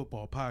Love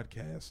Football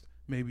podcast,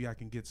 maybe I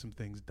can get some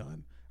things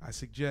done. I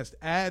suggest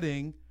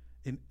adding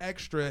an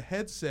extra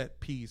headset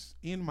piece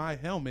in my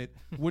helmet,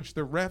 which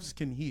the refs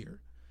can hear.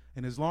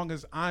 And as long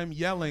as I'm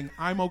yelling,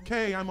 I'm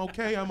okay, I'm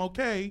okay, I'm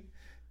okay,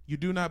 you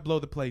do not blow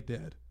the play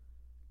dead.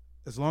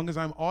 As long as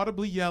I'm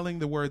audibly yelling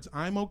the words,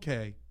 I'm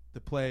okay,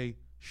 the play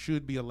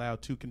should be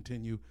allowed to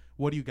continue.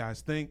 What do you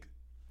guys think?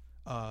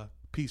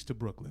 Peace to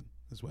Brooklyn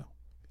as well.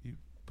 He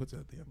puts that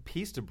at the end.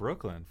 Peace to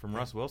Brooklyn from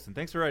Russ Wilson.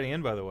 Thanks for writing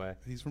in, by the way.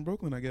 He's from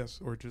Brooklyn, I guess,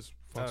 or just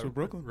fucks with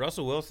Brooklyn.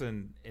 Russell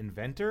Wilson,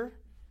 inventor.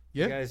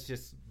 Yeah. You guys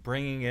just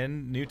bringing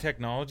in new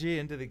technology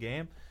into the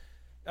game.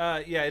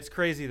 Yeah, it's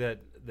crazy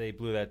that they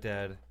blew that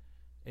dead.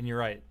 And you're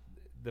right.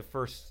 The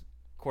first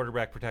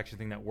quarterback protection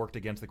thing that worked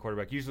against the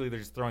quarterback. Usually they're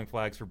just throwing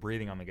flags for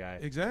breathing on the guy.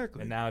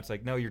 Exactly. And now it's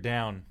like, no, you're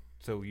down,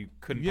 so you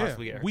couldn't Yeah,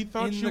 possibly get we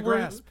thought In you the were.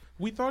 grasp.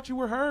 We thought you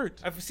were hurt.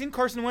 I've seen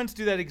Carson Wentz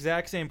do that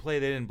exact same play.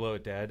 They didn't blow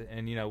it dead,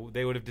 and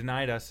they would have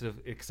denied us an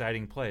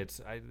exciting play.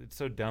 It's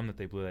so dumb that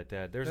they blew that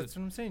dead. That's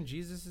what I'm saying.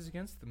 Jesus is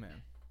against the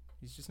man.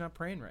 He's just not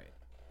praying right.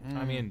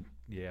 I mean,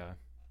 yeah.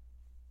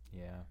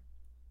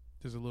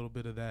 There's a little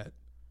bit of that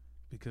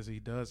because he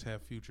does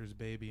have Future's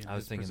baby in I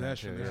was his thinking that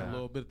possession. too, There's yeah. a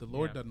little bit. The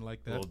Lord Yeah. doesn't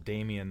like that. Little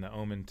Damien the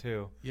Omen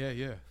too.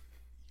 Yeah.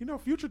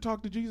 Future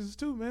talked to Jesus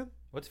too, man.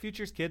 What's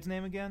Future's kid's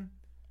name again?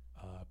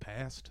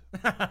 Past.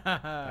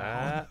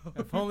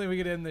 If only we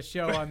could end the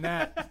show on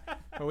that.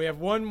 But we have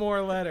one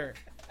more letter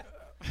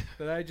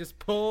that I just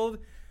pulled.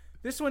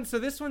 This one,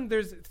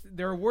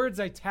 there are words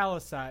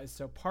italicized,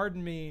 so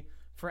pardon me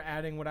for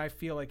adding what I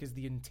feel like is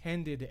the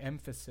intended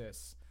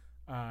emphasis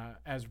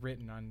as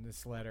written on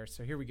this letter.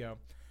 So here we go.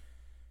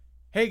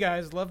 Hey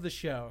guys, love the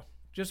show.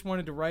 Just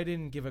wanted to write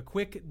in and give a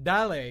quick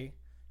dale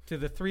to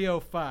the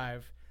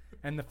 305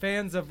 and the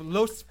fans of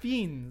Los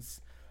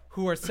Fins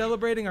who are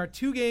celebrating our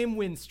 2-game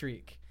win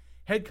streak.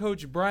 Head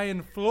coach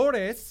Brian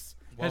Flores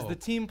has Whoa. the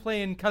team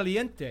playing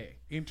caliente.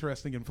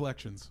 Interesting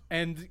inflections.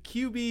 And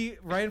QB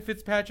Ryan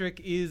Fitzpatrick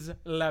is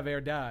la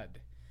verdad.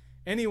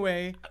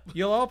 Anyway,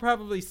 you'll all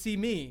probably see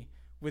me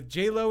with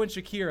J-Lo and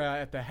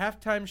Shakira at the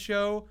halftime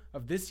show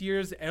of this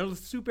year's El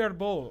Super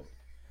Bowl.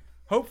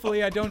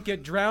 Hopefully I don't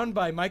get drowned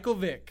by Michael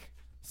Vick.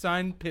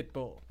 Signed,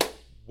 Pitbull.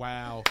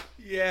 Wow.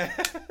 Yeah.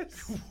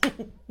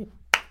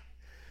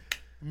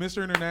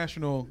 Mr.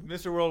 International.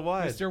 Mr.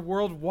 Worldwide. Mr.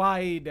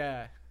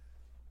 Worldwide.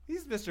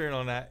 He's Mr.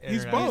 International.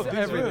 He's both. He's He's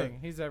everything.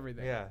 He's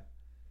everything. Yeah.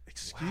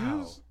 Excuse?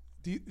 Wow.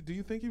 Do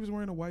you think he was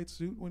wearing a white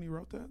suit when he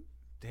wrote that?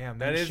 Damn,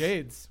 And that is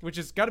shades, which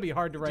has got to be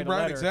hard to write a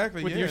letter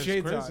exactly. with Yeah, your it's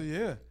shades crazy,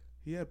 on. Yeah.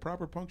 He had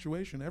proper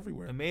punctuation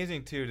everywhere.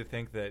 amazing too to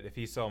think that if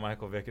he saw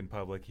Michael Vick in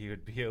public, he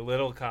would be a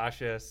little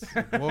cautious,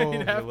 Whoa.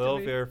 He'd a have to little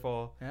be.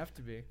 fearful. Have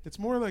to be. It's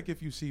more like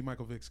if you see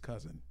Michael Vick's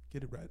cousin.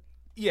 Get it right.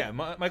 Yeah,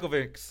 Michael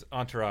Vick's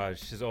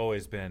entourage has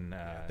always been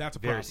That's a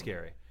very problem.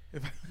 scary.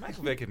 If,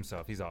 Michael Vick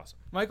himself, he's awesome.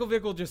 Michael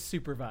Vick will just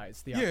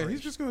supervise the yeah, operation.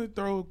 he's just going to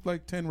throw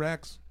like 10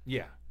 racks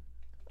Yeah,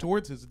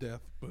 towards his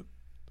death. But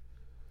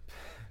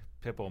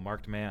Pitbull,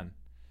 marked man.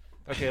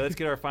 Okay, let's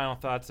get our final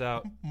thoughts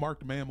out.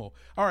 marked mammal.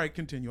 All right,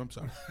 continue. I'm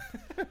sorry.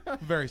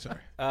 Very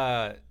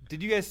sorry.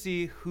 Did you guys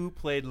see who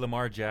played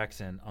Lamar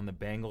Jackson on the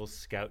Bengals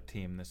scout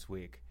team this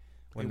week?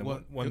 When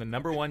the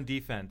number one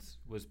defense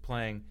was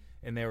playing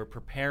and they were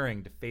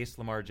preparing to face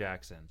Lamar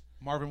Jackson.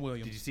 Marvin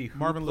Williams. Did you see who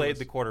Marvin played Lewis.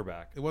 the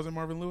quarterback? It wasn't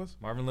Marvin Lewis?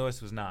 Marvin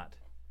Lewis was not.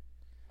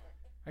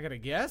 I got to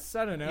guess?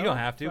 I don't know. You don't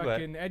have to, but-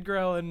 Fucking Edgar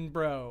Allan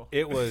Bro.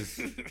 It was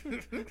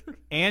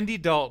Andy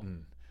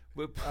Dalton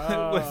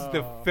was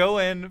the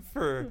fill-in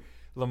for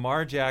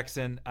Lamar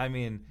Jackson. I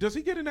mean, Does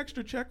he get an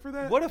extra check for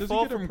that? what a Does he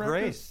fall get from practice?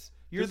 grace.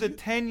 You're Does the he-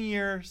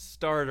 10-year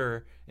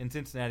starter in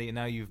Cincinnati, and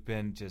now you've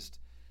been just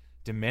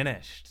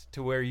diminished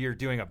to where you're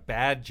doing a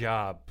bad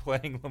job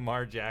playing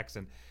Lamar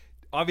Jackson.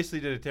 Obviously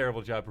did a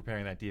terrible job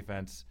preparing that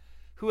defense.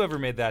 Whoever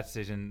made that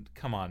decision,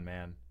 come on,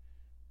 man.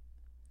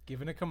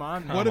 Giving a come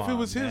on. Come What if it on,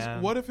 was his?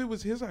 man. What if it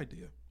was his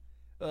idea?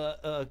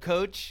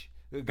 Coach,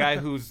 a guy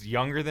who's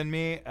younger than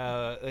me,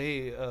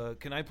 hey,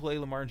 can I play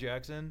Lamar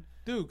Jackson?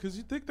 Dude, because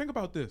you think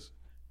about this.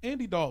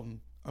 Andy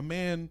Dalton, a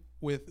man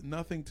with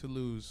nothing to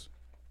lose,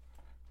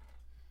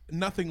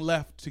 nothing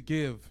left to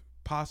give,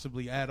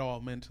 possibly at all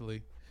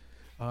mentally.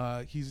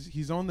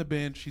 He's on the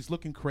bench. He's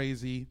looking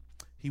crazy.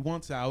 He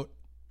wants out.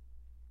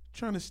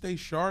 Trying to stay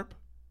sharp,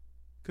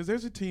 because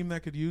there's a team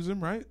that could use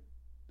him, right?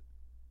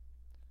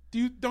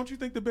 Don't you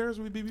think the Bears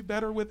would be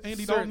better with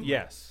Andy Dalton?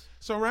 Yes.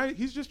 So, right,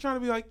 he's just trying to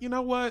be like, you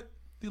know what?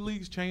 The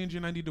league's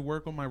changing. I need to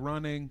work on my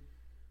running.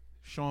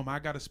 Show him I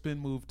got a spin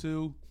move,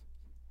 too.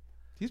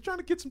 He's trying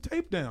to get some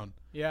tape down.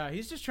 Yeah,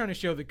 he's just trying to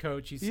show the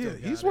coach he's still got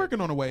he's it. working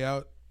on a way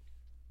out.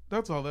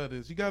 That's all that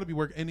is. You got to be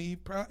working.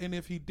 And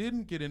if he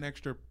didn't get an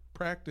extra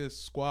practice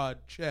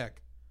squad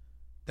check,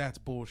 that's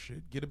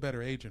bullshit. Get a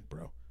better agent,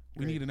 bro.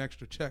 We need an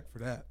extra check for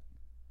that.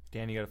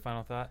 Dan, you got a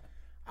final thought?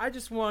 I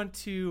want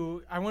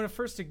to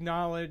first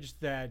acknowledge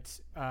that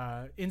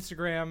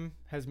Instagram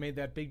has made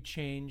that big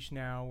change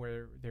now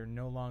where they're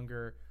no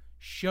longer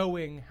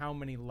showing how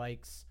many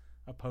likes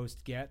a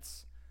post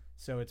gets.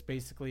 So it's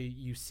basically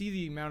you see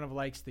the amount of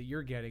likes that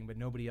you're getting, but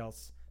nobody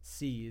else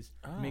sees.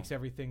 Oh. It makes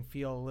everything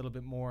feel a little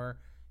bit more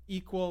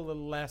equal, a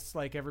little less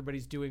like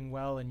everybody's doing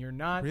well and you're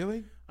not.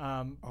 Really?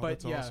 But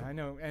that's yeah, awesome. I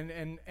know.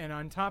 And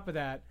on top of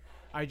that,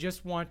 I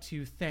just want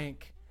to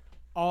thank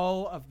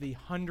all of the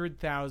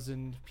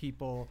 100,000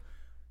 people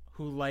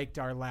who liked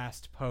our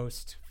last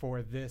post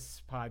for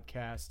this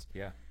podcast.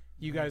 Yeah.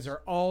 You guys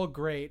are all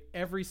great.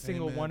 Every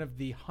single Amen. one of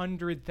the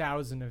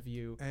 100,000 of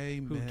you who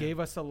Amen. gave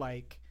us a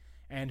like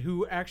and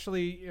who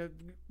actually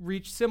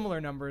reached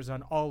similar numbers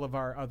on all of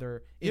our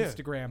other Yeah.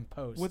 Instagram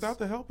posts. Without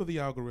the help of the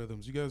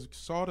algorithms, you guys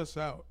sought us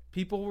out.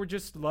 People were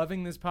just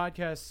loving this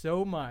podcast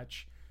so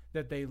much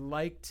that they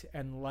liked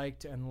and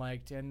liked and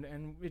liked,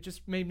 and it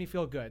just made me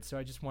feel good. So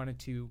I just wanted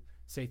to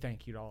say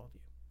thank you to all of you.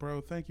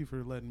 Bro, thank you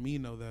for letting me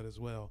know that as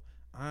well.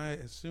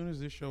 As soon as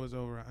this show is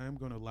over, I am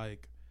going to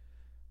like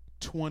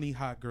 20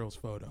 hot girls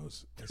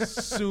photos as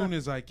soon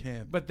as I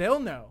can. But they'll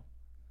know.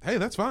 Hey,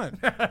 that's fine.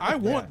 I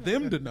want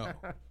them to know.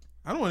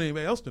 I don't want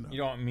anybody else to know. You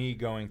don't want me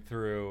going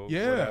through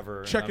Yeah, whatever.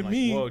 and checking I'm like,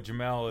 me. Whoa,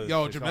 Jamel is.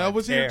 Yo, just Jamel on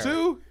was here tear.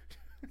 too?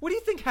 What do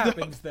you think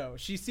happens, though?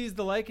 She sees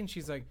the like and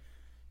she's like,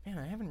 man,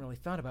 I haven't really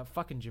thought about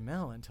fucking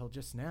Jamel until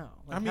just now.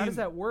 Like, how does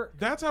that work?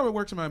 That's how it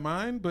works in my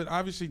mind, but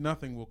obviously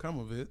nothing will come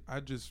of it.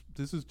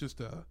 This is just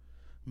a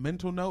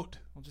mental note.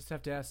 We'll just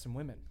have to ask some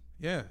women.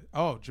 Yeah.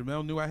 Oh,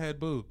 Jamel knew I had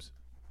boobs.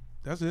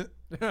 That's it.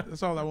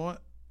 That's all I want.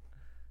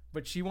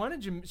 But she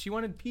wanted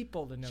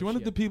people to know. She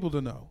wanted the people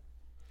to know.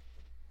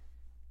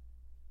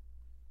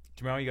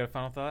 Jamel, you got a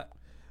final thought?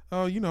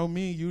 Oh,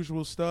 me,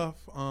 usual stuff.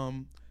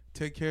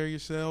 Take care of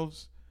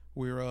yourselves.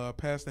 We're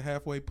past the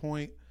halfway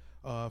point.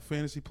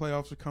 Fantasy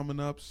playoffs are coming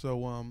up,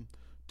 so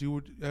do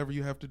whatever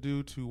you have to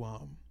do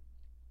to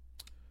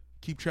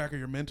keep track of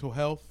your mental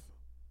health.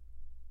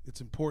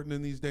 It's important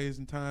in these days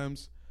and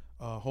times.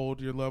 Hold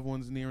your loved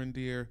ones near and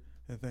dear,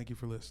 and thank you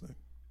for listening.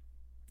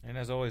 And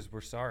as always,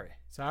 we're sorry.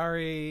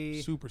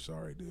 Sorry. Super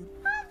sorry, dude.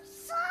 I'm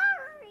sorry.